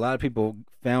because a lot of people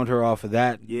found her off of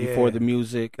that before the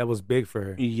music. That was big for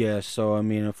her. Yeah, so I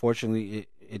mean, unfortunately,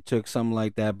 it took something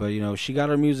like that, but you know, she got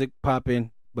her music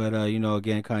popping. But you know,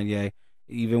 again, Kanye,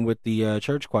 even with the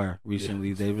church choir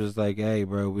recently, they was like, "Hey,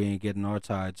 bro, we ain't getting our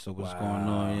tithe, so what's going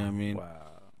on?" You know what I mean? Wow.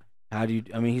 How do you?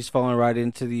 I mean, he's falling right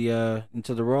into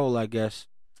the role, I guess.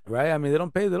 Right. I mean, they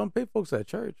don't pay folks at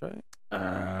church, right?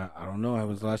 I don't know. It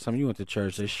was the last time you went to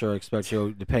church. They sure expect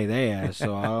you to pay their ass.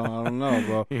 So I don't know,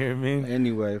 bro. You hear me?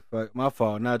 Anyway, fuck, my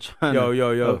fault. Not trying.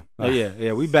 Yo. Oh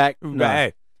yeah, we back. No.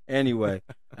 Hey. Anyway,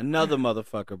 another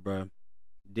motherfucker, bro.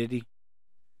 Diddy,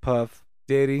 Puff.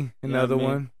 Diddy, another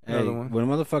one. When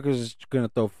motherfuckers is gonna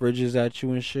throw fridges at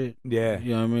you and shit. Yeah.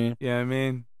 You know what I mean? Yeah, I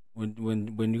mean.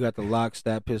 When you got the locks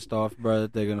that pissed off, bro,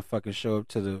 they're gonna fucking show up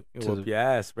to the your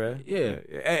ass, bro. Yeah.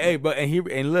 Hey, but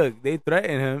look, they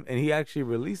threatened him, and he actually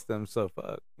released them. So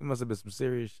fuck, it must have been some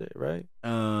serious shit, right? I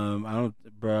don't,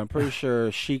 bro. I'm pretty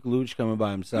sure Sheik Luch coming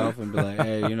by himself and be like,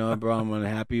 hey, you know, bro, I'm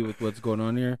unhappy with what's going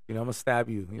on here. You know, I'm gonna stab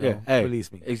you. Hey,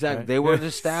 release me. Exactly. Right? They were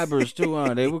the stabbers too,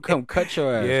 huh? They would come cut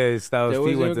your ass. Yeah, they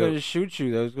were going to shoot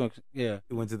you. They was going. He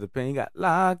went to the pen. He got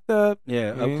locked up.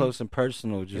 Yeah, up close and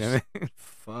personal. Just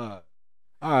fuck.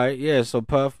 All right, yeah, so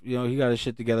Puff, you know, he got his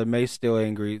shit together. May's still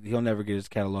angry. He'll never get his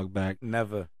catalog back.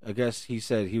 Never. I guess he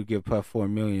said he would give Puff $4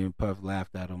 million. Puff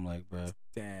laughed at him like, bro,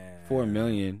 damn, $4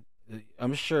 million.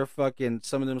 I'm sure fucking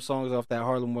some of them songs off that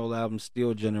Harlem World album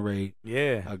still generate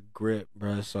a grip,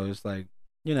 bro. So it's like,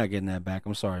 you're not getting that back.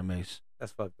 I'm sorry, Mace.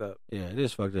 That's fucked up. Yeah, it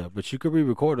is fucked up. But you could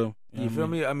re-record them. You feel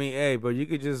me? I mean, hey, but you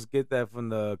could just get that from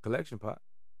the collection pot.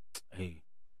 Hey,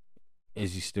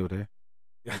 is he still there?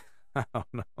 I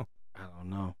don't know.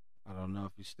 I don't know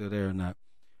if he's still there or not.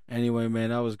 Anyway, man,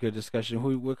 that was a good discussion.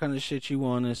 What kind of shit you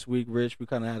on this week, Rich? We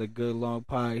kind of had a good long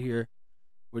pie here.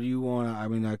 What do you want? I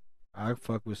mean, I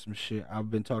fuck with some shit.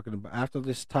 I've been talking about after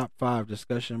this top 5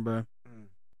 discussion, bro.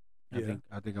 I think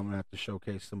I'm gonna have to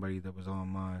showcase somebody that was on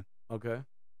mine. Okay.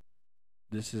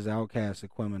 This is Outkast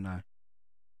Aquemini.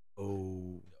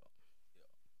 Oh.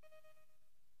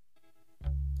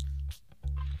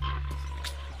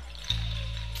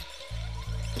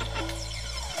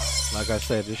 Like I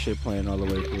said, this shit playing all the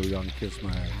way through. Y'all can kiss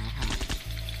my ass.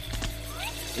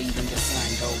 Even the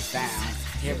sun goes down,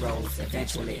 heroes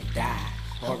eventually die.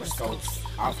 Horoscopes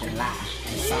often lie,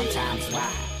 and sometimes why.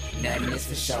 Nothing is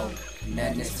for show,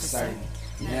 nothing is for certain.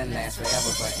 Nothing lasts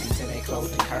forever, but until they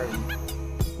close the curtain.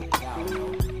 Y'all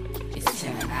know, it's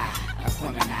him and I,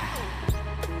 Aquemini.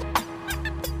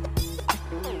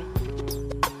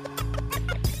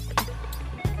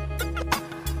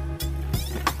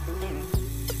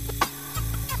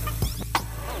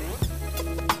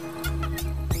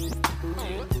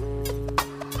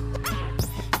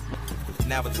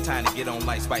 Now is the time to get on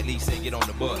like Spike Lee said, get on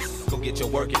the bus. Go get your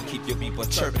work and keep your people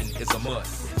chirping, it's a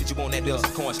must. Did you want that Bills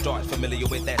and cornstarch, familiar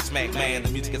with that smack, man? The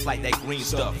music is like that green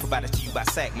stuff, provided to you by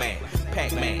Sack Man,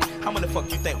 Pac-Man. How many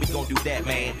fuck you think we gon' do that,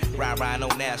 man? Ride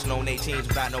on national, on 18s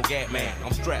without no gap, man.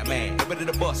 I'm strapped, man. Get ready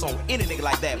to bust on any nigga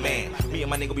like that, man. Me and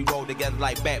my nigga, we roll together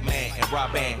like Batman and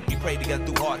Robin. We prayed together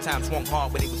through hard times, swung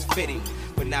hard when it was fitting.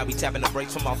 But now we tapping the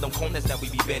brakes from off them corners that we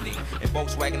be bending. And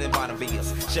Volkswagen and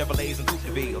Bonnevilles, Chevrolets and Coupe de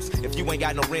Villes. If you ain't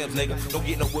got no rims, nigga, don't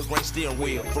get no wood grain steering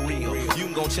wheel, for real. You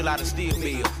can go chill out and steal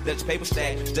bill. Let your paper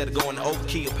stack instead of going to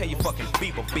overkill. Pay your fucking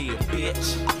people bill,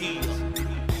 bitch. Yeah.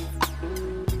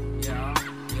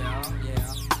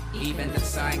 Even the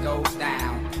sun goes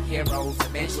down, heroes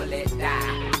eventually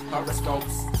die.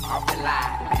 Horoscopes often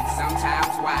lie, and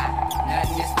sometimes why.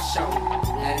 Nothing is for show,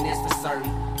 nothing is for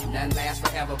certain. Nothing lasts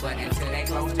forever, but until they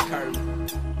close the curtain.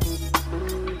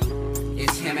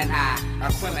 It's him and I,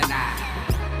 Aquemini.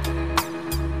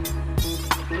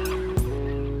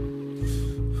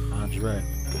 Andre.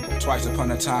 Twice upon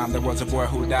a time, there was a boy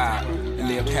who died and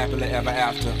lived happily ever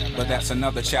after. But that's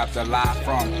another chapter. Live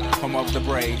from home of the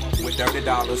brave with dirty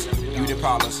dollars, beauty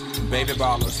parlors, baby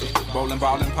ballers, bowling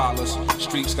ball and parlors,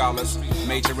 street scholars,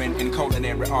 majoring in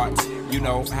culinary arts. You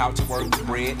know how to work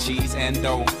bread, cheese, and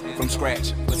dough from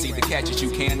scratch. But see, the catch is you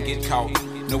can get caught.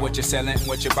 Know what you're selling,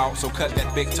 what you bought, so cut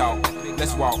that big talk.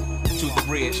 Let's walk to the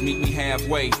bridge, meet me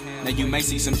halfway. Now you may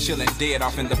see some chillin' dead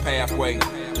off in the pathway.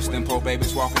 Just them poor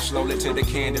babies walking slowly to the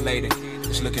candy lady.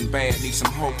 It's looking bad, need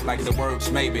some hope like the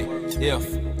words maybe,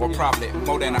 if, or probably,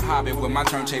 more than a hobby. When my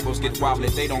turntables get wobbly,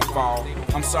 they don't fall.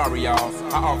 I'm sorry y'all,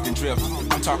 I often drift.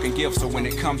 I'm talking gifts, so when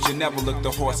it comes, you never look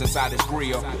the horse inside his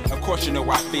grill. Of course you know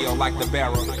I feel like the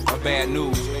bearer of bad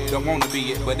news. Don't wanna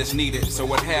be it, but it's needed, so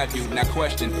what have you? Now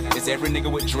question, is every nigga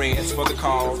with dreads for the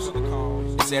cause?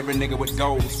 Is every nigga with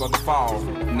goals for the fall?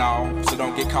 No, so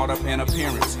don't get caught up in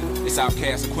appearance. It's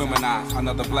Outcast and Quimini,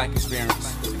 another black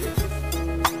experience.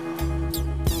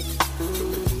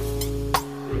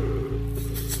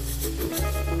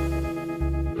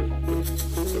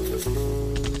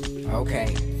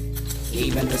 Okay,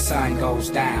 even the sun goes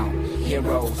down,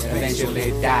 heroes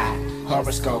eventually die,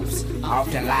 horoscopes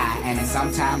often lie, and it's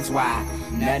sometimes why.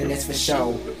 Nothing is for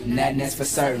show, nothing is for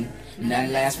certain,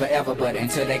 nothing lasts forever but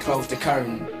until they close the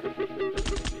curtain.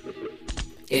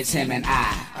 It's him and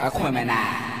I,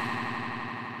 Aquemini.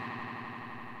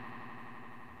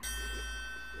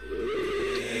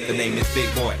 The name is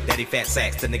Big Boy, Daddy Fat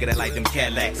Sacks, the nigga that like them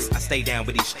Cadillacs. I stay down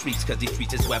with these streets, cause these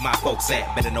streets is where my folks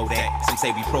at. Better know that. Some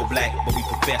say we pro-black, but we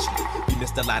professional. We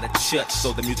missed a lot of church,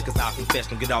 so the music is our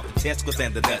confessional. Get off the testicles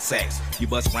and the nut sacks. You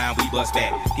bust round, we bust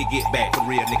back. Get back from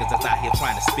real niggas that's out here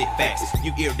trying to spit facts.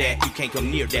 You hear that, you can't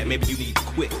come near that. Maybe you need to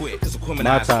quit, cause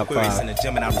Aquemini's Aquarius in the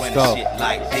gym and I run this shit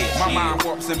like this. My mind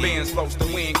warps and bends, floats the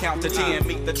wind, count to 10.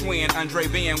 Meet the twin, Andre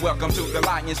Ben, welcome to the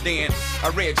Lion's Den.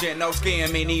 A red no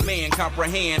skin, many men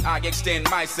comprehend. I extend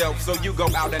myself, so you go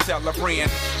out and tell a friend.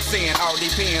 Sin all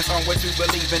depends on what you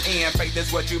believe in. Faith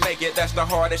is what you make it, that's the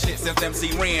hardest shit since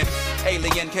MC Ren.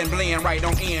 Alien can blend right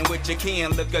on in with your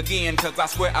kin. Look again, cause I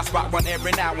swear I spot one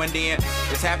every now and then.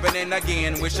 It's happening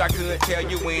again, wish I could tell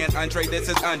you when. Andre, this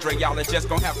is Andre, y'all are just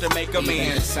gonna have to make amends.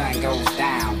 Even the sun goes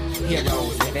down,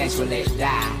 heroes eventually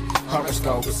die.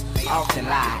 Horoscopes often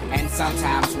lie, and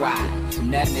sometimes why.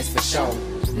 Nothing is for show,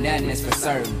 nothing is for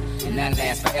certain, and none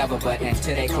lasts forever but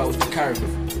until they close the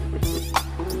curtain.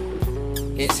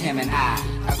 It's him and I,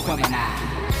 Aquemini.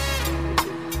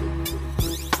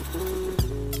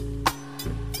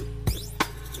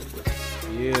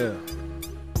 Yeah.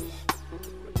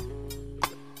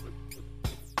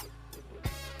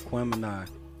 Aquemini.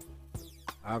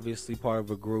 Obviously part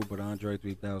of a group, but Andre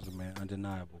 3000, man,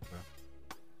 undeniable, bro.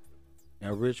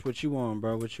 Now, Rich, what you on,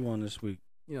 bro? What you on this week?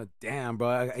 You know, damn,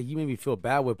 bro, you made me feel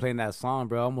bad with playing that song,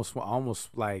 bro. Almost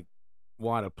like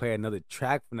want to play another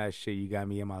track from that shit. You got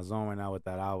me in my zone right now with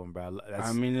that album, bro.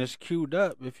 I mean, it's queued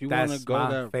up if you want to go.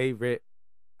 That's my favorite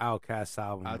Outkast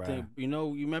album, bro. I think, you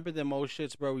remember them old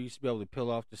shits, bro? We used to be able to peel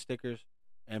off the stickers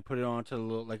and put it onto the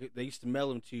little, like, they used to mail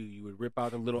them to you. You would rip out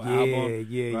the little album.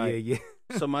 Yeah.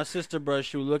 So my sister, bro,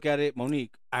 she would look at it,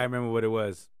 Monique. I remember what it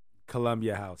was.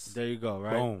 Columbia House. There you go,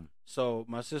 right? Boom. So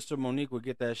my sister Monique would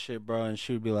get that shit, bro, and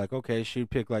she would be like, okay, she'd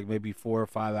pick like maybe 4 or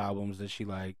 5 albums that she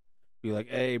like, be like,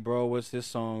 hey, bro, what's this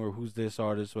song or who's this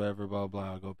artist, whatever, blah,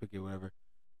 blah, I'll go pick it, whatever.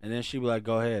 And then she'd be like,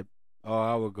 go ahead. Oh,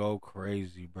 I would go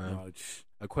crazy, bro.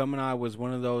 Aquemini was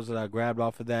one of those that I grabbed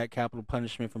off of that. Capital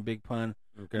Punishment from Big Pun.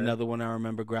 Okay. Another one I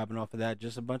remember grabbing off of that.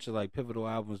 Just a bunch of like pivotal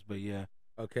albums, but yeah.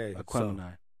 Okay.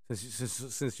 Aquemini. So,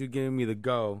 since you giving me the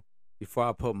go, before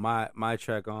I put my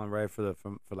track on, right, for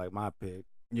like my pick.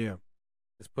 Yeah.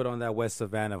 Let's put on that West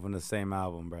Savannah from the same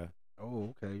album, bro.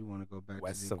 Oh, okay. You want to go back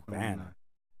West to the Savannah?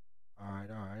 All right.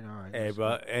 Hey,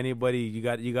 bro. Anybody, you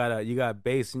got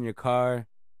bass in your car,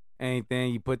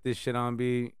 anything? You put this shit on,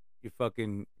 B. Your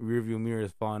fucking rearview mirror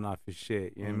is falling off your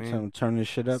shit. You know what I mean? Turn this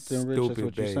shit up, then, Rich. Stupid that's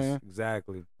what bass. you're saying.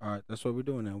 Exactly. All right, that's what we're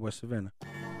doing now. West Savannah.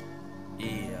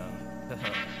 Yeah.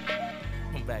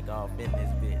 I'm back off in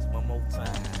this bitch one more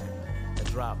time. To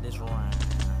drop this rhyme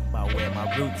about where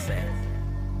my roots at.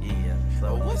 Yeah,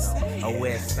 so a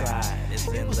West Side is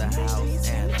in the house,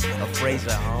 and a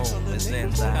Fraser home is in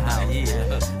the house.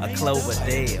 Yeah, a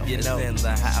Cloverdale is in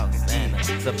the house, and a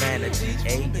Savannah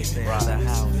GA is in the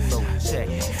house. So check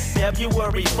it.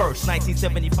 February 1st,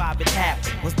 1975, it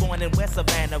happened. Was born in West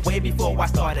Savannah way before I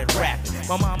started rapping.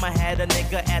 My mama had a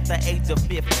nigga at the age of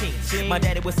 15. My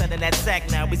daddy was selling that sack,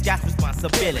 now he's got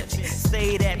responsibility.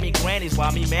 Stayed at me granny's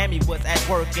while me mammy was at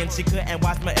work, and she couldn't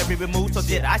watch my every move, so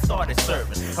did I started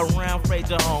serving. around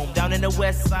Fraser home, down in the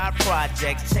West Side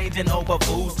Project, changing over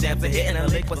food stamps and hitting a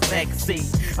lick with sexy.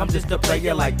 I'm just a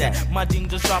player like that. My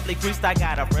jeans are sharply creased. I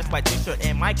got a fresh white t-shirt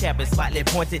and my cap is slightly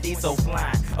pointed. He's so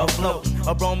flying, afloating.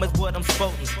 Aroma is what I'm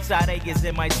spoting. Sade is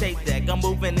in my tape deck. I'm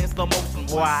moving in slow motion.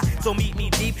 Why? So meet me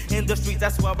deep in the streets.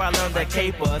 That's where I learned the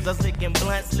capers. I'm slicking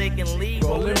blunt, slicking lead,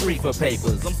 rolling reefer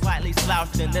papers. I'm slightly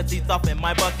slouched and the teeth off in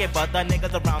my bucket, but the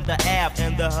niggas around the Ave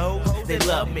and the hoes, they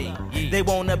love me. They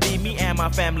wanna be me and my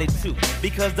family too,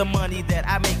 because the money that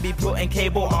I make be putting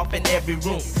cable off in every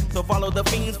room. So follow the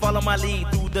fiends, follow my lead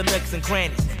through the nooks and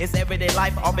crannies. It's everyday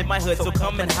life off in my hood, so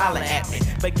come and holler at me.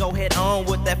 But go head on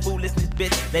with that foolishness,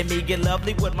 bitch. Let me get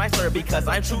lovely with my sir, because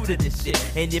I'm true to this shit.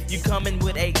 And if you coming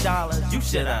with $8, you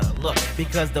should oughta look,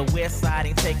 because the West Side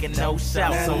ain't taking no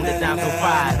shouts on the down so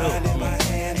wide up.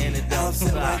 And it don't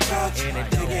stop, and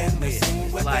it don't quit.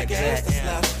 Like that,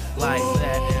 like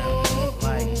that,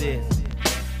 like this.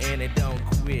 And it don't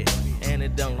quit, and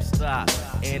it don't stop,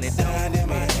 and it don't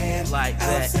quit. Like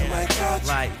that, like that,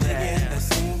 like this.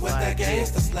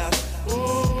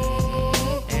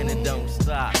 And it don't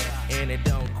stop, and it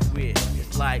don't quit.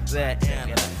 Like that,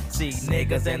 and see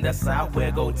niggas in the South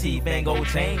wear gold teeth and gold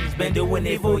chains. Been doing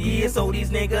it for years, so these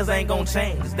niggas ain't gon'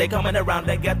 change. They coming around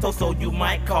the ghetto, so you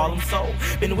might call them so.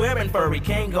 Been wearing furry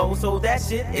Kango, so that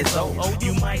shit is old.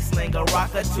 You might sling a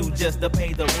rock or two just to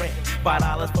pay the rent.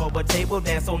 $5 for a table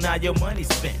dance, so now your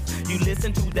money's spent. You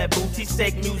listen to that booty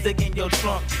shake music in your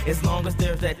trunk, as long as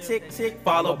there's that tick tick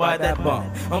followed by that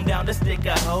bump. I'm down to stick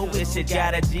a hoe, it shit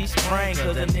got a G-string,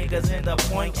 cause the niggas in the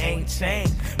point ain't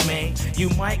changed, man. You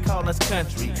might call us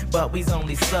country, but we's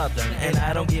only southern, and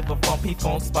I don't give a funky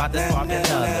funk spot that's sparking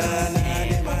other.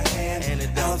 And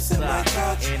it don't stop,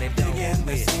 and it don't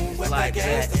quit. Like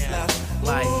that,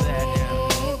 like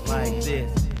that, like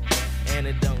this. And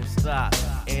it don't stop,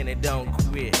 and it don't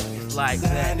quit. Like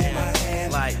that,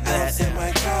 like that,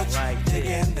 like this.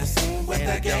 And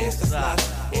it don't stop,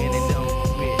 and it don't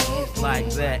quit. Like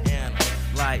that,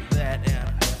 like that,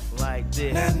 like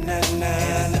this. And it don't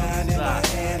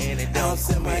stop, and it don't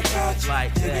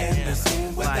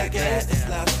quit. Like that, like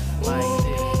that, like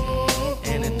this.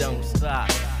 And it don't stop,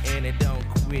 and it don't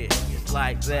quit.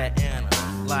 Like that,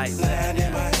 like that,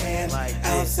 like this.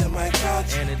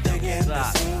 And it don't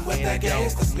stop, and it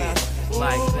don't quit.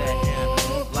 Like that,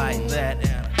 like that,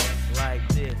 like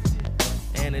this.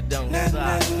 And it don't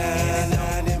stop, and it don't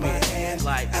quit.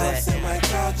 Like that,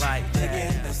 like that, like this.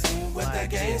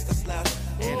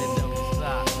 And it don't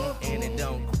stop, and it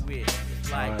don't quit.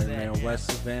 Like that. Man, West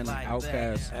Savannah,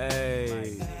 Outkast.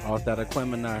 Hey. Off that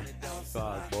Aquemini.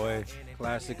 Fuck, boy.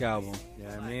 Classic album.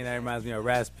 Yeah, I mean, that reminds me of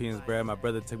Rasputin's, bro. My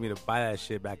brother took me to buy that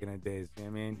shit back in the days. You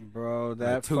know what I mean? Bro,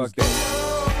 that Tuesday.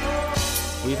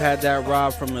 fucking... We've had that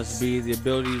robbed from us, B. The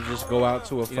ability to just go out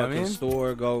to a fucking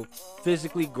store, go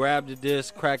physically grab the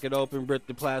disc, crack it open, rip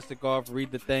the plastic off,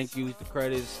 read the thank yous, the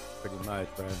credits. Pretty much,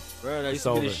 bro. Bro, that used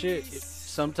to be the shit.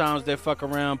 Sometimes they fuck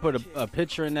around, put a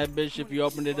picture in that bitch if you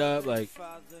opened it up. Like,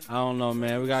 I don't know,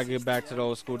 man. We gotta get back to the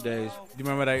old school days. You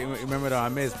remember that? You remember that? I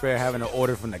miss Bear having an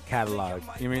order from the catalog.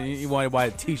 You mean you want to buy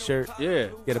a T-shirt? Yeah.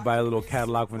 You gotta buy a little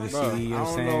catalog from the CD. You know what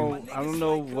I'm saying? I don't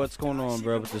know what's going on,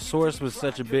 bro. But the Source was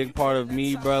such a big part of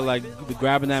me, bro. Like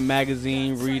grabbing that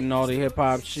magazine, reading all the hip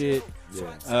hop shit,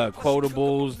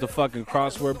 quotables, the fucking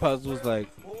crossword puzzles. Like,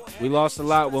 we lost a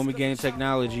lot when we gained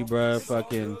technology, bro.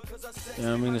 Fucking, you know what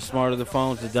I mean? The smarter the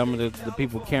phones, the dumber the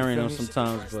people carrying them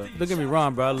sometimes. But don't get me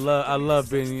wrong, bro. I love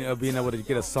being able to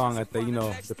get a song at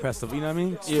the press of, you know what I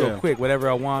mean? Just real quick, whatever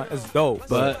I want, it's dope.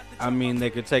 But I mean, they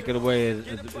could take it away at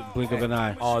the blink of an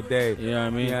eye all day. You know what I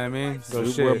mean? You know what I mean? So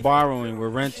we're borrowing, we're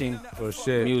renting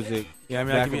music. Yeah, I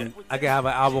mean, I can have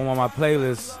an album on my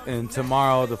playlist, and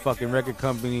tomorrow the fucking record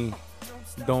company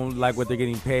don't like what they're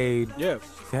getting paid. Yeah.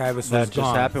 To have it, so that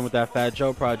just happened with that Fat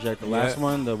Joe project. The last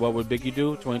one, the What Would Biggie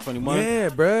Do, 2021. Yeah,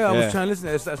 bro. I was trying to listen.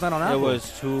 It's not on Apple. It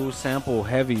was too sample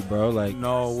heavy, bro. Like,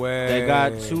 no way. They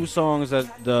got two songs,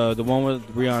 that the one with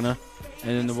Rihanna, and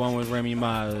then the one with Remy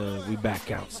Ma, We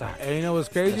Back Outside. And you know what's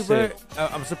crazy, bro?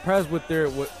 I'm surprised with their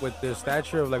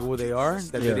stature of like who they are,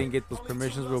 that they didn't get those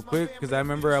permissions real quick. Because I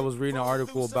remember I was reading an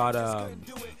article about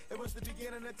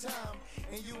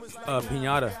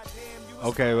Pinata.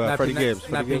 Okay, Freddie Gibbs.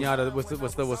 Not Pinata.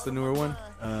 What's the newer one?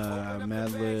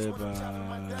 Madlib.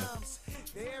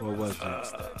 What was it?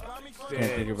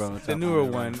 Can't think about it. The newer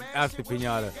one after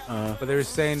Pinata. But they were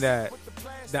saying that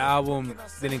the album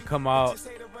didn't come out.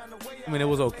 I mean, it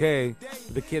was okay.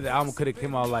 The album could have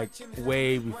come out like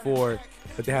way before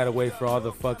but they had to wait for all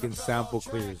the fucking sample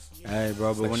clears. Hey,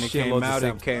 bro, but when it came out,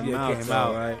 it came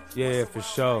out, right? Yeah, for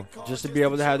sure. Just to be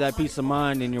able to have that peace of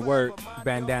mind in your work.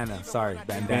 Bandana. Yeah,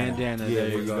 there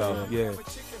you go. Yeah.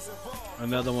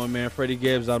 Another one, man. Freddie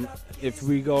Gibbs. If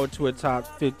we go to a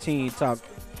top 15, top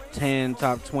 10,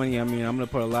 top 20, I mean, I'm going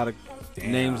to put a lot of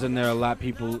names in there a lot of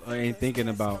people ain't thinking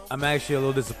about. I'm actually a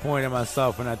little disappointed in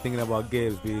myself when I'm thinking about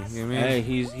Gibbs, B. You know what I mean? Hey,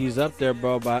 he's up there,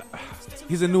 bro, but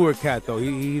he's a newer cat, though.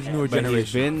 He's newer generation.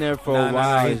 He's been there for a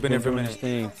while. He's been there for doing his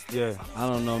thing. Yeah. I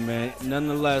don't know, man.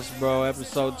 Nonetheless, bro,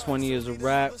 episode 20 is a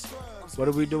wrap. What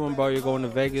are we doing, bro? You're going to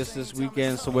Vegas this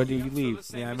weekend, so where do you leave?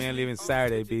 Yeah, I mean, I'm leaving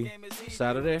Saturday, B.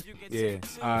 Saturday? Yeah.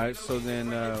 All right, so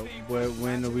then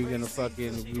when are we going to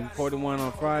fucking... We recorded one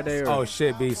on Friday? Or? Oh,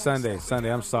 shit, B. Sunday.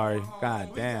 I'm sorry.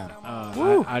 God damn.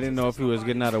 I didn't know if he was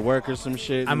getting out of work or some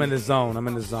shit. I'm in the zone. All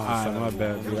right, my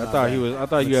bad, dude. I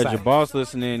thought you had your boss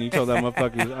listening. You told that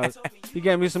motherfucker... he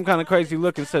gave me some kind of crazy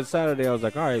look and said Saturday. I was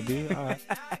like, all right, B. All right.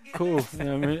 Cool. You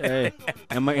know what I mean? Hey.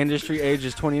 And my industry age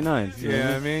is 29. You know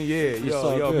what I mean? Yeah.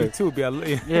 Yo, me too, B.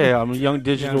 Yeah, I'm a young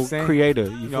digital creator.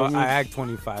 You know, I act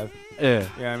 25. Yeah. You know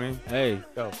what I mean? Hey,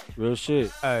 yo, real shit.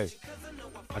 Hey.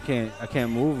 I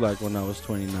can't move like when I was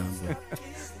 29, bro.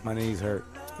 My knees hurt.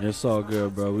 It's all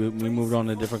good, bro. We moved on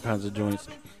to different kinds of joints.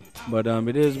 But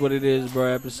it is what it is, bro.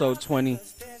 Episode 20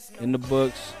 in the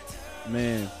books.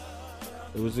 Man,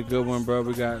 it was a good one, bro.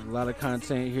 We got a lot of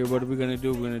content here. What are we going to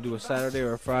do? We're going to do a Saturday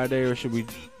or a Friday, or should we...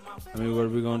 I mean, what are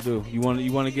we gonna do? You want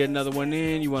to get another one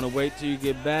in? You want to wait till you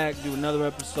get back, do another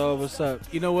episode? What's up?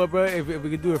 You know what, bro? If we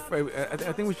could do it,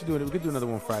 I think we should do it. We could do another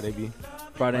one Friday, B.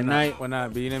 Friday night. Why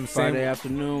not? B? You know what I'm saying? Friday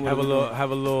afternoon.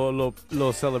 Have a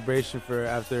little celebration for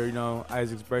after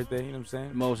Isaac's birthday. You know what I'm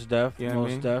saying? Most def. You know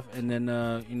most def. And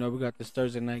then we got this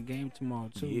Thursday night game tomorrow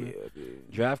too. Yeah,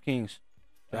 dude. DraftKings.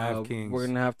 We're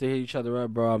gonna have to hit each other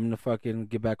up, bro. I'm gonna fucking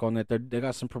get back on that. They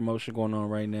got some promotion going on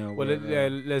right now. Well,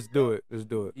 let's do it.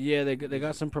 Yeah, they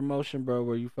got some promotion, bro,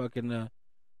 where you fucking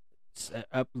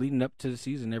leading up to the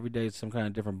season every day is some kind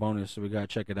of different bonus. So we gotta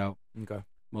check it out. Okay.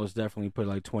 Most definitely put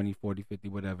like 20, 40, 50,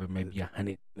 whatever, maybe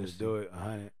 100. Let's do it.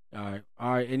 100. All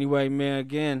right. Anyway, man.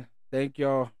 Again, thank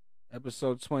y'all.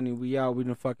 Episode 20. We out. We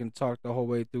done fucking talked the whole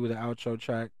way through the outro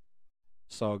track.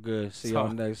 It's all good. See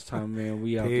y'all next time, man.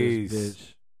 We out this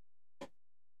bitch.